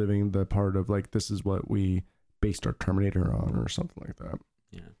like reliving the part of like this is what we based our Terminator on or something like that.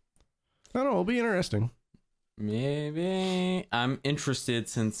 Yeah, I don't know. It'll be interesting. Maybe I'm interested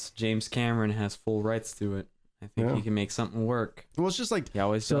since James Cameron has full rights to it. I think he can make something work. Well, it's just like he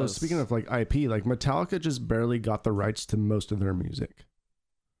always does. Speaking of like IP, like Metallica just barely got the rights to most of their music.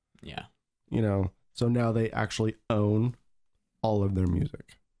 Yeah. So now they actually own all of their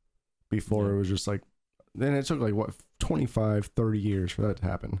music. Before it was just like, then it took like 25, 30 years for that to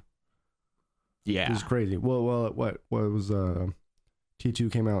happen. Yeah. It was crazy. Well, what was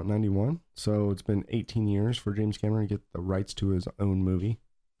T2 came out in 91, so it's been 18 years for James Cameron to get the rights to his own movie.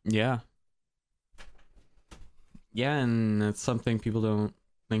 Yeah. Yeah, and it's something people don't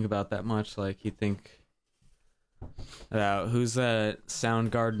think about that much. Like, you think about who's that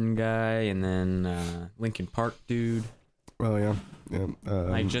Soundgarden guy, and then Linkin Park dude. Oh, yeah.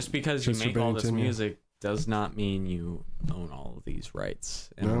 Like, just because you make all this Bennington, music does not mean you own all of these rights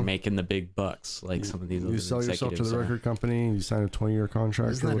and are making the big bucks like some of these other executives. You sell yourself to the record company, you sign a 20-year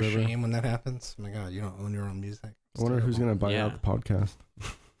contract Isn't or that whatever. a shame when that happens? Oh my God, you don't own your own music. I wonder who's going to buy out the podcast.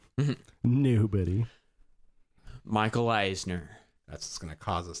 Nobody. Michael Eisner. That's just going to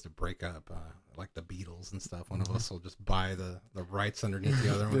cause us to break up, like the Beatles and stuff. One of us will just buy the rights underneath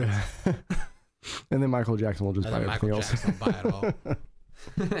the other one. Yeah. And then Michael Jackson will just buy everything else. Jackson will buy it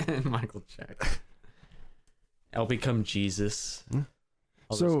all. Michael Jackson. I'll become Jesus.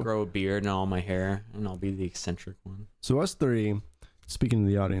 I'll So- just grow a beard and all my hair, and I'll be the eccentric one. So us three, speaking to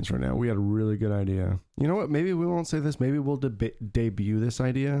the audience right now, we had a really good idea. You know what? Maybe we won't say this. Maybe we'll debut this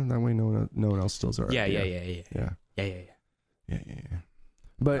idea. That way no one else steals our idea. Yeah.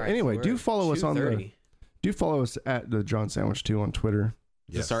 But anyway, do follow us at the John Sandwich 2 on Twitter.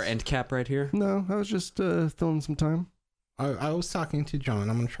 Is this our end cap right here? No, I was just filling some time. I was talking to John.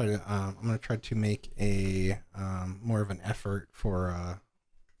 I'm gonna try to make a more of an effort for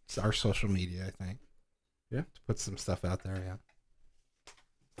our social media. I think. Yeah. To put some stuff out there.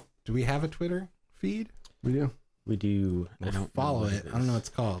 Yeah. Do we have a Twitter feed? We do. We do. I don't follow it. I don't know what it's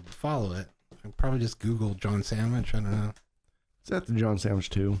called. But follow it. I can probably just Google John Sandwich. I don't know. It's at the John Sandwich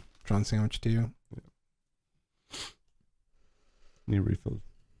 2. John Sandwich 2. Yeah. Need refills.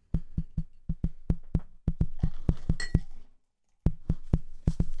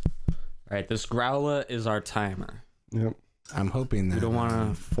 All right, this growler is our timer. Yep. I'm hoping that we don't want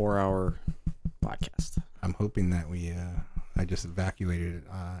a 4-hour podcast. I'm hoping that I just evacuated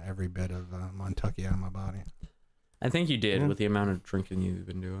every bit of Montucky out of my body. I think you did with the amount of drinking you've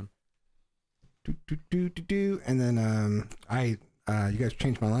been doing. And then you guys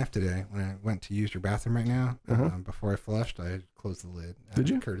changed my life today when I went to use your bathroom right now. Before I flushed, I closed the lid. Did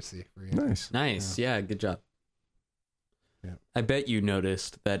you? Courtesy for you. Nice. Yeah, good job. Yeah. I bet you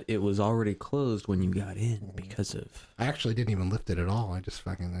noticed that it was already closed when you got in because of... I actually didn't even lift it at all. I just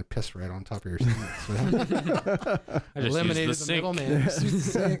I pissed right on top of your sink. So I just eliminated used the middleman.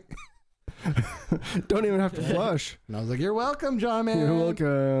 sink. Don't even have to flush. And I was like, "You're welcome, John, man. You're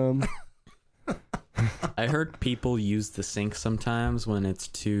welcome." I heard people use the sink sometimes when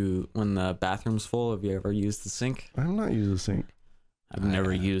when the bathroom's full. Have you ever used the sink? I've not used a sink. I've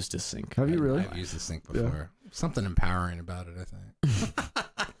never used a sink. Have you really? I've used the sink before. Something empowering about it, I think.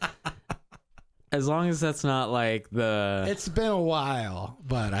 As long as that's not like the... It's been a while,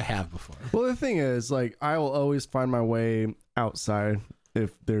 but I have before. Well, the thing is, like, I will always find my way outside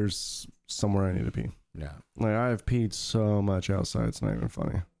if there's somewhere I need to pee. Yeah. Like, I have peed so much outside, it's not even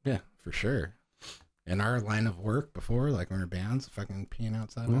funny. Yeah, for sure. In our line of work before, like when we were bands, fucking peeing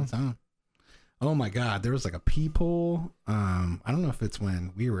outside all the time. Oh my God, there was like a pee pool. I don't know if it's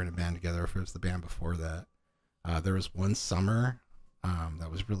when we were in a band together or if it was the band before that. There was one summer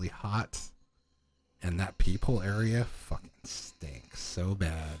that was really hot, and that pee pool area fucking stinks so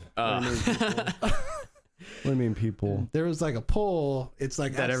bad. do you mean peephole? There was like a pole. It's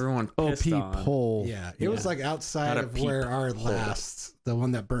like that everyone pissed on. Peephole. Yeah, it was like outside of where our last, the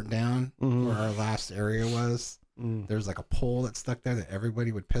one that burnt down, where our last area was. There's like a pole that stuck there that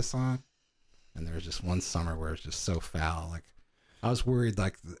everybody would piss on, and there was just one summer where it was just so foul. Like I was worried.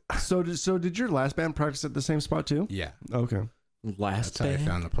 Like so did your last band practice at the same spot too? Yeah. Okay. That's how I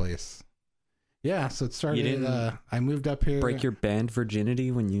found the place. Yeah, so it started. You didn't I moved up here. Break your band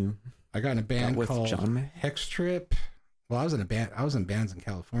virginity when you. I got in a band with called John Hex Trip. Well, I was in a band. I was in bands in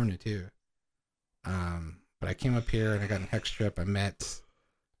California too. But I came up here and I got in Hex Trip. I met.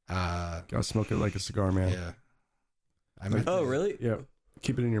 Gotta smoke it like a cigar, man. Yeah. I met. Oh, really? Yeah.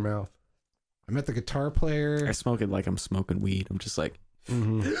 Keep it in your mouth. I met the guitar player. I smoke it like I'm smoking weed. I'm just like.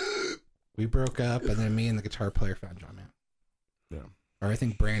 We broke up, and then me and the guitar player found John Man. Yeah. Or I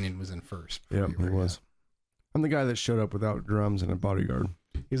think Brandon was in first. Yeah, he was. I'm the guy that showed up without drums and a bodyguard.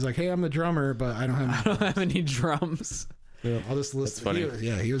 He's like, "Hey, I'm the drummer, but I don't have any drums." Yeah, I'll just listen. Funny.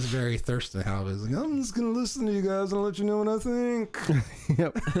 He was very thirsty. How he was like, "I'm just gonna listen to you guys and let you know what I think."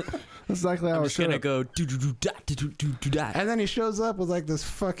 Yep, that's exactly how I was gonna go. And then he shows up with like this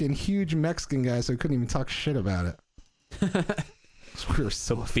fucking huge Mexican guy, so he couldn't even talk shit about it. We were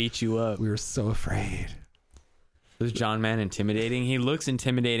so beat you up. We were so afraid. Was John Man intimidating? He looks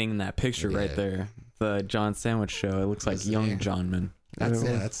intimidating in that picture right there. The John Sandwich Show. It looks like young John Man.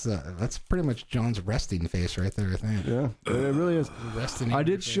 That's pretty much John's resting face right there, I think. Yeah, it really is. Resting. I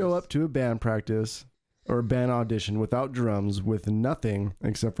did show up to a band practice or a band audition without drums, with nothing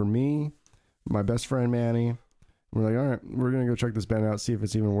except for me, my best friend Manny. We're like, all right, we're gonna go check this band out, see if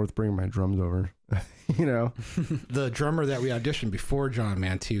it's even worth bringing my drums over. You know, the drummer that we auditioned before John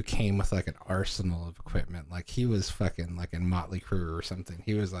Man 2 came with like an arsenal of equipment. Like he was fucking like in Motley Crue or something.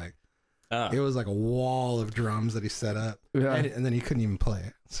 He was like, it was like a wall of drums that he set up, and then he couldn't even play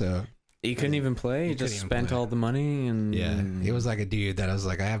it. So he couldn't even play. He just spent all the money, and he was like a dude that was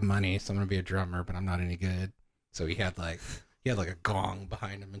like, I have money, so I'm gonna be a drummer, but I'm not any good. So he had like a gong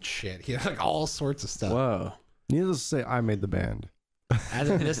behind him and shit. He had like all sorts of stuff. Whoa. Needless to say, I made the band. And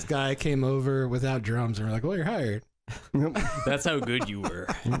then this guy came over without drums, and we're like, well, you're hired. That's how good you were.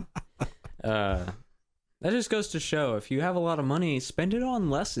 That just goes to show, if you have a lot of money, spend it on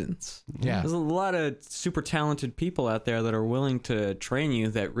lessons. Yeah. There's a lot of super talented people out there that are willing to train you,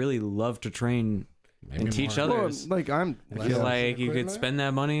 that really love to train and teach others. Well, like I feel like you could spend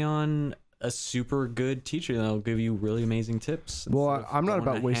that money on a super good teacher that'll give you really amazing tips. Well, I'm not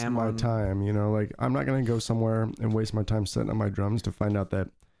about wasting my time, you know, like I'm not going to go somewhere and waste my time setting up my drums to find out that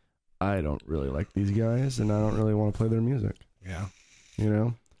I don't really like these guys and I don't really want to play their music. Yeah. You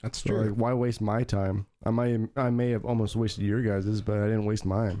know? That's true. Like, why waste my time? I may have almost wasted your guys's, but I didn't waste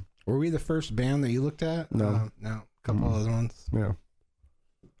mine. Were we the first band that you looked at? No. No. A couple of other ones? Yeah.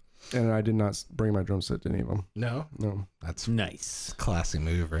 And I did not bring my drum set to any of them. No? No. That's nice. Classy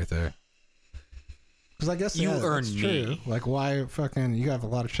move right there. Because I guess you earned me. True. Like, why fucking, you have a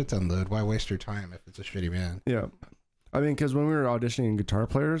lot of shit to unload. Why waste your time if it's a shitty band? Yeah. I mean, because when we were auditioning guitar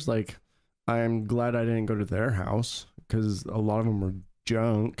players, like, I'm glad I didn't go to their house because a lot of them were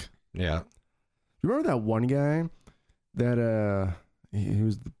junk. Yeah. You remember that one guy that, he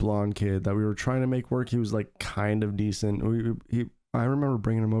was the blonde kid that we were trying to make work? He was like kind of decent. I remember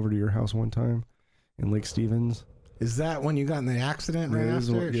bringing him over to your house one time in Lake Stevens. Is that when you got in the accident right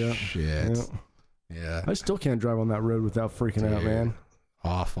after? Yeah. Shit. Yeah. I still can't drive on that road without freaking out, man.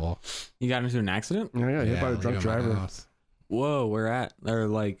 Awful. You got into an accident? Yeah, I got hit by a drunk driver. Whoa, where at? Or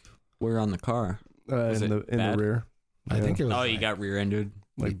like, where on the car? In the rear. I think it was. Oh, you got rear-ended.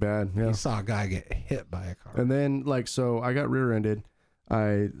 Like bad, yeah. You saw a guy get hit by a car. And then, like, so I got rear-ended.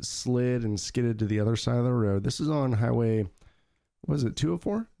 I slid and skidded to the other side of the road. This is on highway, was it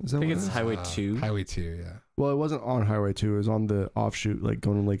 204? Is that I think what it's it is? Highway 2. Highway 2, yeah. Well, it wasn't on Highway 2. It was on the offshoot, like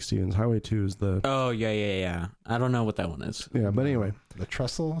going to Lake Stevens. Highway 2 is the... Oh, yeah. I don't know what that one is. Yeah, but anyway. The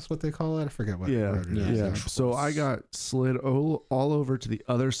trestle is what they call it? I forget what road it is. Yeah. So I got slid all over to the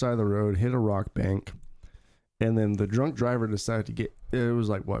other side of the road, hit a rock bank, and then the drunk driver decided to get... It was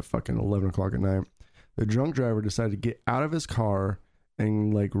like, what, fucking 11 o'clock at night. The drunk driver decided to get out of his car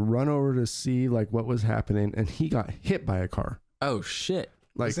and, like, run over to see, like, what was happening, and he got hit by a car. Oh, shit.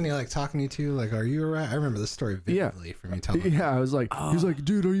 Like, isn't he like talking to you too? Like, are you all right? I remember this story vividly from you telling me. Yeah, I was like, he's like,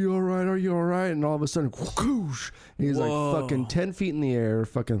 dude, are you all right? Are you all right? And all of a sudden, whoosh, and he's like fucking 10 feet in the air,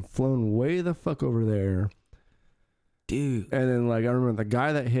 fucking flown way the fuck over there. Dude. And then, like, I remember the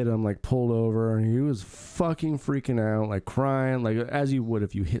guy that hit him, like, pulled over, and he was fucking freaking out, like, crying, like, as you would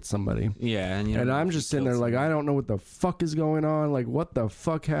if you hit somebody. Yeah. And I'm just sitting there, like, I don't know what the fuck is going on. Like, what the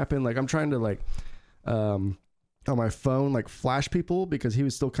fuck happened? Like, I'm trying to, like, on my phone, like flash people because he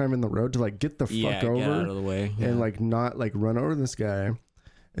was still kind of in the road to like get the fuck over, get out of the way, and like not like run over this guy.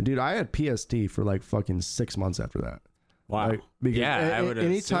 And dude, I had PST for like fucking 6 months after that. Wow. Like, because I would.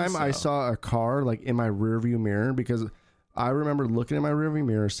 Anytime I saw a car like in my rearview mirror, because I remember looking in my rearview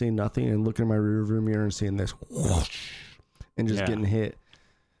mirror, seeing nothing, and looking in my rearview mirror and seeing this whoosh, and just getting hit.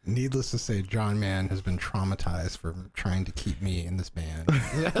 Needless to say, John Mann has been traumatized for trying to keep me in this band.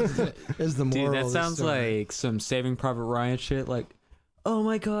 Is the moral? Dude, that sounds like some Saving Private Ryan shit. Like, oh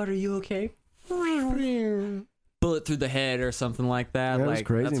my god, are you okay? Bullet through the head or something like that. Yeah, like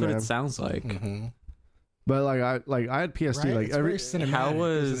crazy, that's what man. it sounds like. Mm-hmm. But I had PST right? like It's every. How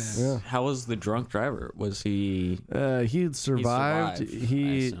was the drunk driver? Was he? He survived.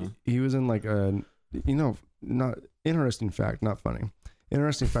 He was in like a not interesting fact, not funny.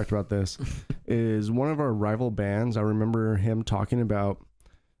 Interesting fact about this is one of our rival bands. I remember him talking about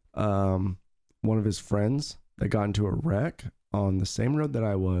one of his friends that got into a wreck on the same road that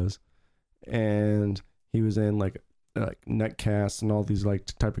I was, and he was in like neck casts and all these like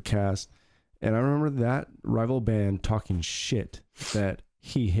type of casts. And I remember that rival band talking shit that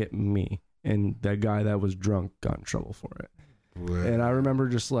he hit me, and that guy that was drunk got in trouble for it. What? And I remember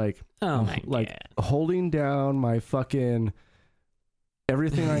just like holding down my fucking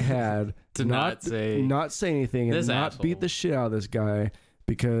everything I had to not say anything and not beat the shit out of this guy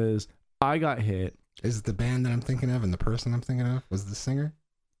because I got hit. Is it the band that I'm thinking of and the person I'm thinking of was the singer?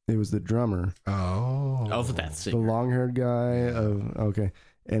 It was the drummer. Oh, that singer. The long-haired guy okay.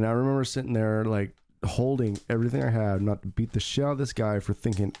 And I remember sitting there like holding everything I had not to beat the shit out of this guy for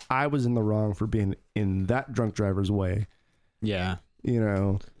thinking I was in the wrong for being in that drunk driver's way. Yeah.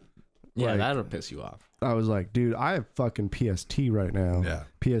 Yeah, like, that'll piss you off. I was like, dude, I have fucking PST right now. Yeah.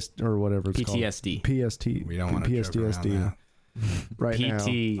 or whatever it's PTSD. called. PST. We don't want to PTSD. Right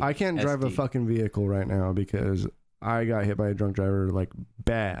now. I can't drive a fucking vehicle right now because I got hit by a drunk driver like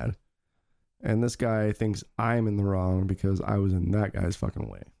bad. And this guy thinks I'm in the wrong because I was in that guy's fucking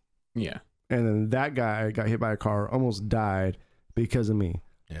way. Yeah. And then that guy got hit by a car, almost died because of me.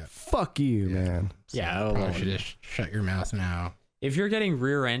 Yeah. Fuck you, man. So you should just shut your mouth now. If you're getting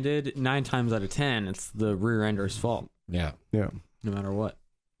rear-ended, 9 times out of 10, it's the rear-ender's fault. Yeah. Yeah. No matter what.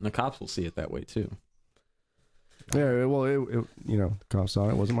 And the cops will see it that way, too. Yeah, well, the cops saw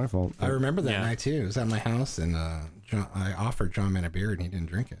it. It wasn't my fault. I remember that night, too. It was at my house, and I offered John Man a beer, and he didn't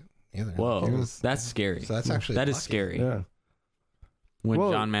drink it either. Whoa. That's scary. So that's actually That lucky. is scary. Yeah. When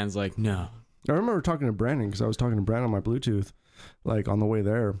John Man's like, no. I remember talking to Brandon because I was talking to Brandon on my Bluetooth, like on the way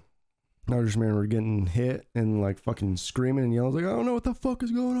there. I just remember getting hit and like fucking screaming and yelling. I was like, I don't know what the fuck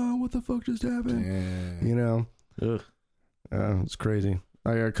is going on. What the fuck just happened? Yeah. It's crazy.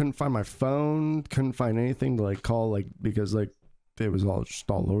 I couldn't find my phone. Couldn't find anything to like call because like it was all just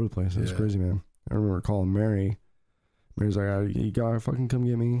all over the place. It was crazy, man. I remember calling Mary. Mary's like, you gotta fucking come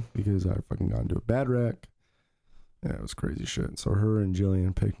get me because I fucking got into a bad wreck. Yeah, it was crazy shit. So her and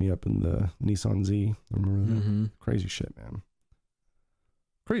Jillian picked me up in the Nissan Z. Remember that? Mm-hmm. Crazy shit, man.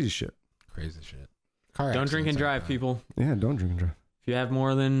 Crazy shit. Don't drink and drive, people. Yeah, don't drink and drive. If you have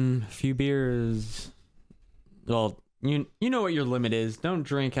more than a few beers, well, you know what your limit is. Don't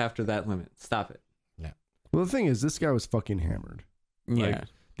drink after that limit. Stop it. Yeah. Well, the thing is, this guy was fucking hammered. Yeah. Like,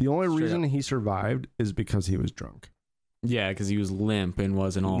 the only reason up. he survived is because he was drunk. Yeah, because he was limp and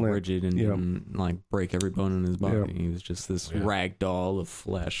wasn't all rigid and didn't like break every bone in his body. Yep. He was just this rag doll of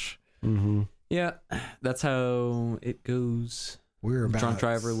flesh. Mm-hmm. Yeah, that's how it goes. Drunk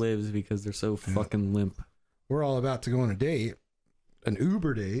driver lives because they're so fucking limp. We're all about to go on a date, an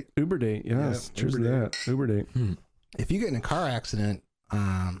Uber date. Uber date, yes. Cheers to that. Uber date. If you get in a car accident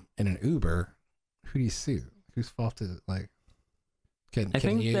in an Uber, who do you sue? Whose fault is it? Like,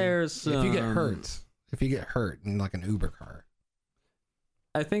 there's if you get hurt in like an Uber car,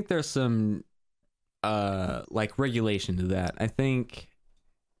 I think there's some like regulation to that. I think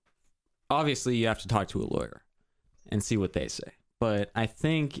obviously you have to talk to a lawyer and see what they say. But I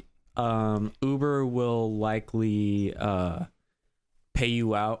think Uber will likely pay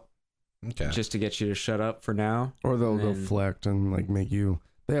you out just to get you to shut up for now. Or they'll deflect and like make you...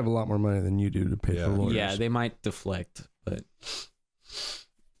 They have a lot more money than you do to pay for lawyers. Yeah, they might deflect, but...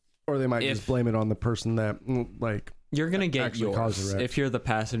 Or they might just blame it on the person that like... You're going to get yours. If you're the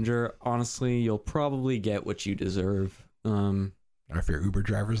passenger, honestly, you'll probably get what you deserve. Or if your Uber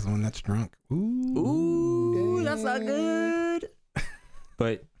driver's the one that's drunk. Ooh, that's not good.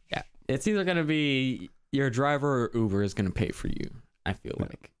 But yeah, it's either going to be your driver or Uber is going to pay for you, I feel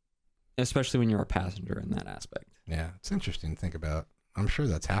like. Especially when you're a passenger in that aspect. Yeah, it's interesting to think about. I'm sure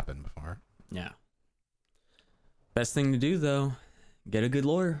that's happened before. Yeah. Best thing to do, though, get a good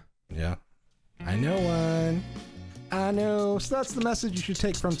lawyer. Yeah. I know one. I know. So that's the message you should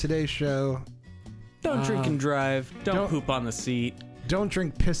take from today's show. Don't drink and drive. Don't poop on the seat. Don't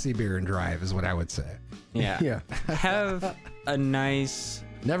drink pissy beer and drive is what I would say. Yeah. Yeah. Have a nice,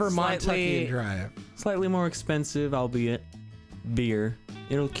 never Montucky and drive. Slightly more expensive, albeit, beer.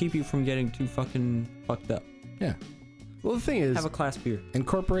 It'll keep you from getting too fucking fucked up. Yeah. Well, the thing is, have a class beer.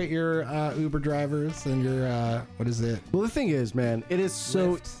 Incorporate your Uber drivers and your what is it? Well, the thing is, man, it is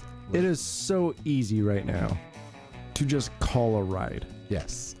so easy right now to just call a ride.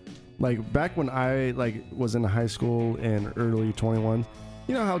 Yes. Like back when I was in high school and early 21,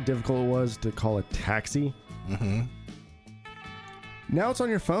 you know how difficult it was to call a taxi? Mm-hmm. Now it's on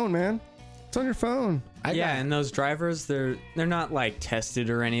your phone, man. It's on your phone. And those drivers, they're not like tested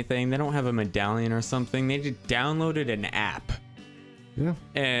or anything. They don't have a medallion or something. They just downloaded an app. Yeah.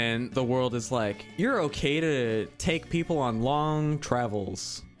 And the world is like, you're okay to take people on long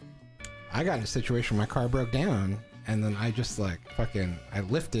travels. I got in a situation where my car broke down, and then I just I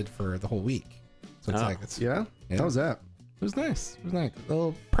lifted for the whole week. So it's yeah. How was that? It was nice. It was nice. A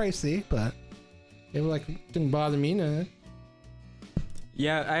little pricey, but it didn't bother me none.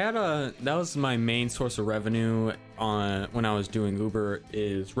 Yeah, that was my main source of revenue when I was doing Uber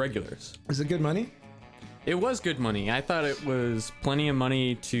is regulars. Is it good money? It was good money. I thought it was plenty of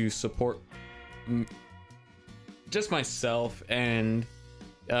money to support just myself and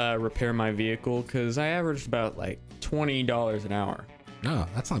repair my vehicle, because I averaged about $20 an hour. No,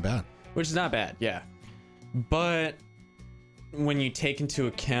 that's not bad. Which is not bad, yeah. But when you take into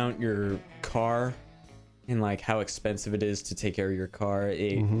account your car and how expensive it is to take care of your car,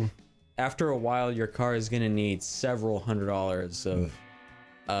 after a while your car is going to need several $100s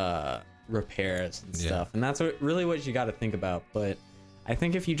of repairs and stuff. And that's really what you got to think about. But I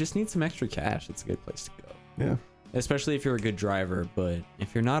think if you just need some extra cash, it's a good place to go. Yeah. Especially if you're a good driver. But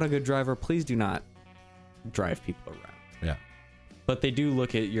if you're not a good driver, please do not drive people around. Yeah. But they do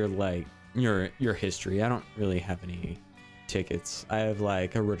look at your history. I don't really have any tickets. I have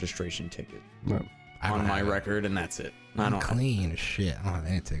a registration ticket on my record, and that's it. I'm clean as shit. I don't have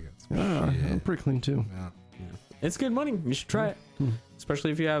any tickets. Yeah, I'm pretty clean too. Yeah. It's good money. You should try it.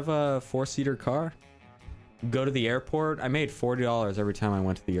 Especially if you have a 4-seater car. Go to the airport. I made $40 every time I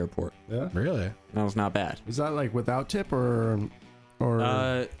went to the airport. Yeah. Really? That was not bad. Is that without tip or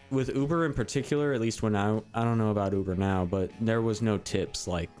with Uber in particular, at least when I don't know about Uber now, but there was no tips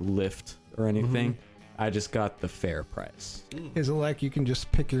like Lyft or anything. I just got the fair price. Is it you can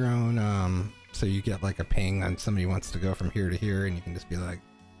just pick your own so you get a ping on somebody wants to go from here to here, and you can just be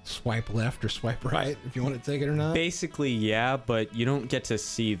swipe left or swipe right if you want to take it or not? Basically, yeah, but you don't get to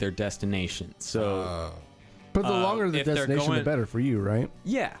see their destination. So but the longer the destination, the better for you, right?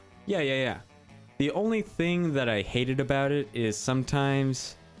 Yeah. The only thing that I hated about it is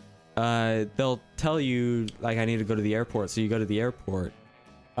sometimes they'll tell you I need to go to the airport, so you go to the airport.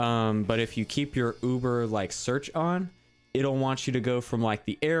 But if you keep your Uber search on, it'll want you to go from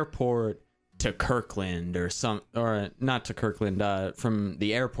the airport to Kirkland or not to Kirkland, from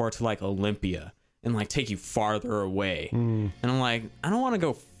the airport to Olympia, and take you farther away. And I'm I don't want to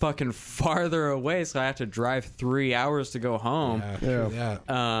go fucking farther away, so I have to drive 3 hours to go home.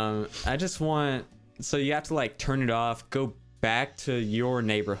 Yeah. I just want, so you have to turn it off, go back to your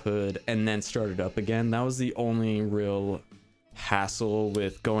neighborhood, and then start it up again. That was the only real hassle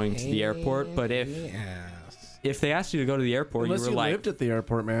with going to the airport. But if they asked you to go to the airport, unless you were lived at the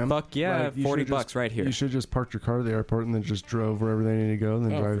airport, man. Fuck yeah, $40 right here. You should just park your car at the airport and then just drove wherever they need to go, and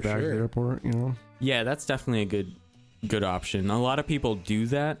then drive back to the airport. Yeah, that's definitely a good option. A lot of people do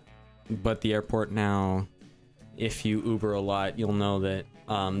that, but the airport now, if you Uber a lot, you'll know that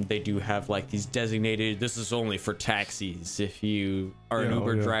they do have these designated, this is only for taxis. If you are an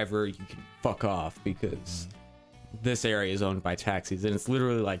Uber driver, you can fuck off, because this area is owned by taxis, and it's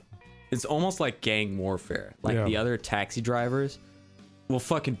literally it's almost like gang warfare. The other taxi drivers will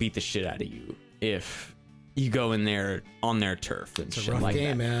fucking beat the shit out of you if you go in there on their turf and shit like that. It's a rough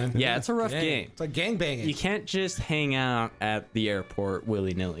game, man. Yeah, it's a rough game. It's like gang banging. You can't just hang out at the airport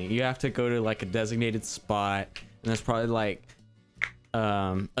willy-nilly. You have to go to a designated spot, and there's probably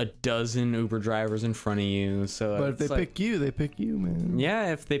a dozen Uber drivers in front of you. So but if they pick you, they pick you, man.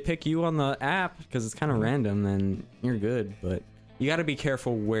 Yeah, if they pick you on the app, because it's kind of random, then you're good. But you got to be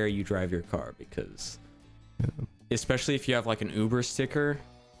careful where you drive your car, because especially if you have an Uber sticker,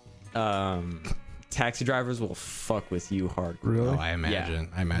 taxi drivers will fuck with you hard. Really? Oh, I imagine.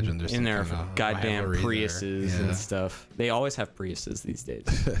 Yeah. I imagine there's in there for goddamn Priuses and stuff. They always have Priuses these days.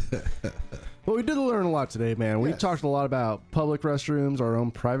 Well, we did learn a lot today, man. We talked a lot about public restrooms, our own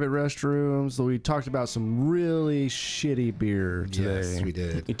private restrooms. We talked about some really shitty beer today. Yes, we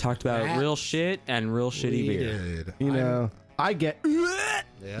did. We talked about real shit and real shitty beer. Did. You know, I get...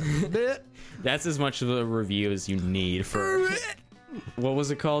 Yeah. That's as much of a review as you need for... What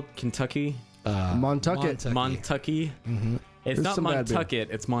was it called? Kentucky? Montucket. Montucky. Mm-hmm. It's not Montucket,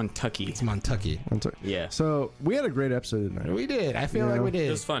 it's Montucky. It's Montucky. Yeah. So we had a great episode tonight. We did. I feel like we did.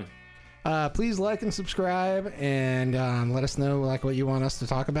 It was fun. Please like and subscribe, and let us know like what you want us to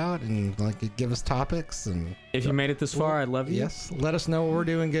talk about, and like give us topics. And if you made it this far, I love you. Yes. Let us know what we're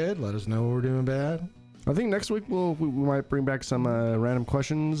doing good. Let us know what we're doing bad. I think next week we might bring back some random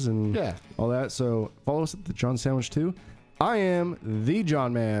questions and all that. So follow us at the John Sandwich 2. I am the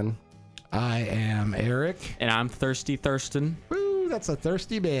John Man. I am Eric. And I'm Thirsty Thurston. Woo, that's a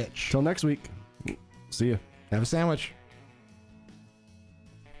thirsty bitch. Till next week. See ya. Have a sandwich.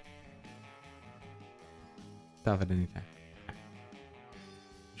 Stop at any time.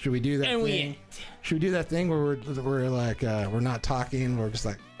 Should we do that thing? Should we do that thing where we're like we're not talking, we're just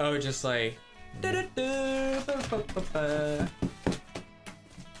like just like